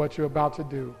 and what you're about to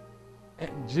do. In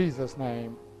Jesus'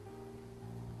 name,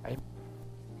 amen.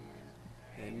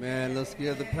 Amen. Let's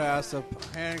give the pastor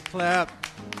a hand clap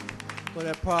for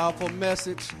that powerful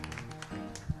message.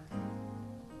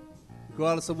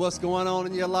 Regardless of what's going on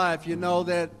in your life, you know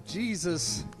that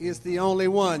Jesus is the only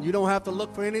one. You don't have to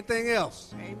look for anything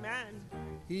else. Amen.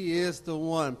 He is the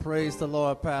one. Praise the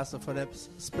Lord, Pastor, for that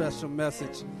special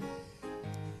message.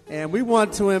 And we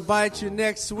want to invite you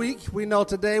next week. We know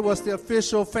today was the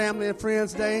official Family and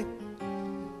Friends Day.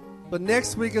 But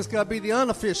next week is going to be the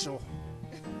unofficial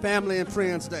Family and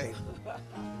Friends Day.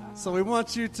 So we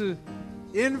want you to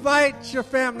invite your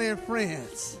family and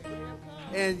friends.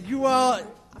 And you all,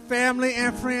 family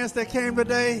and friends that came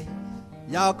today,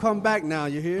 y'all come back now,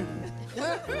 you hear?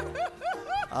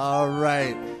 All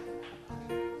right.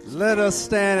 Let us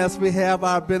stand as we have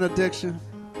our benediction.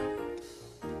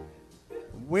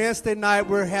 Wednesday night,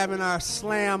 we're having our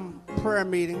Slam prayer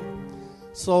meeting.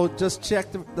 So just check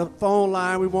the phone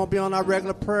line. We won't be on our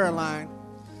regular prayer line.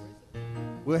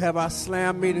 We'll have our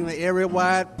Slam meeting, the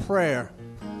area-wide prayer.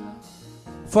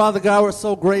 Father God, we're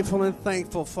so grateful and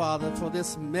thankful, Father, for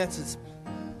this message.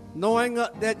 Knowing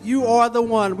that you are the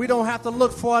one. We don't have to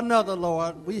look for another,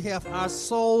 Lord. Our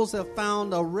souls have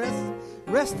found a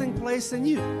resting place in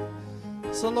you.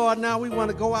 So, Lord, now we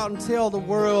want to go out and tell the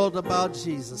world about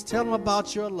Jesus. Tell them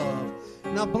about your love.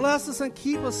 Now bless us and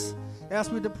keep us as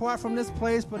we depart from this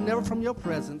place, but never from your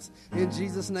presence. In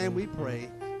Jesus' name we pray.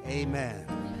 Amen.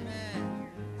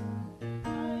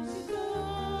 As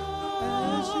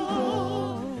you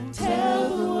go,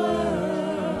 tell the world.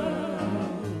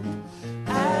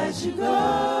 As you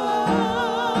go.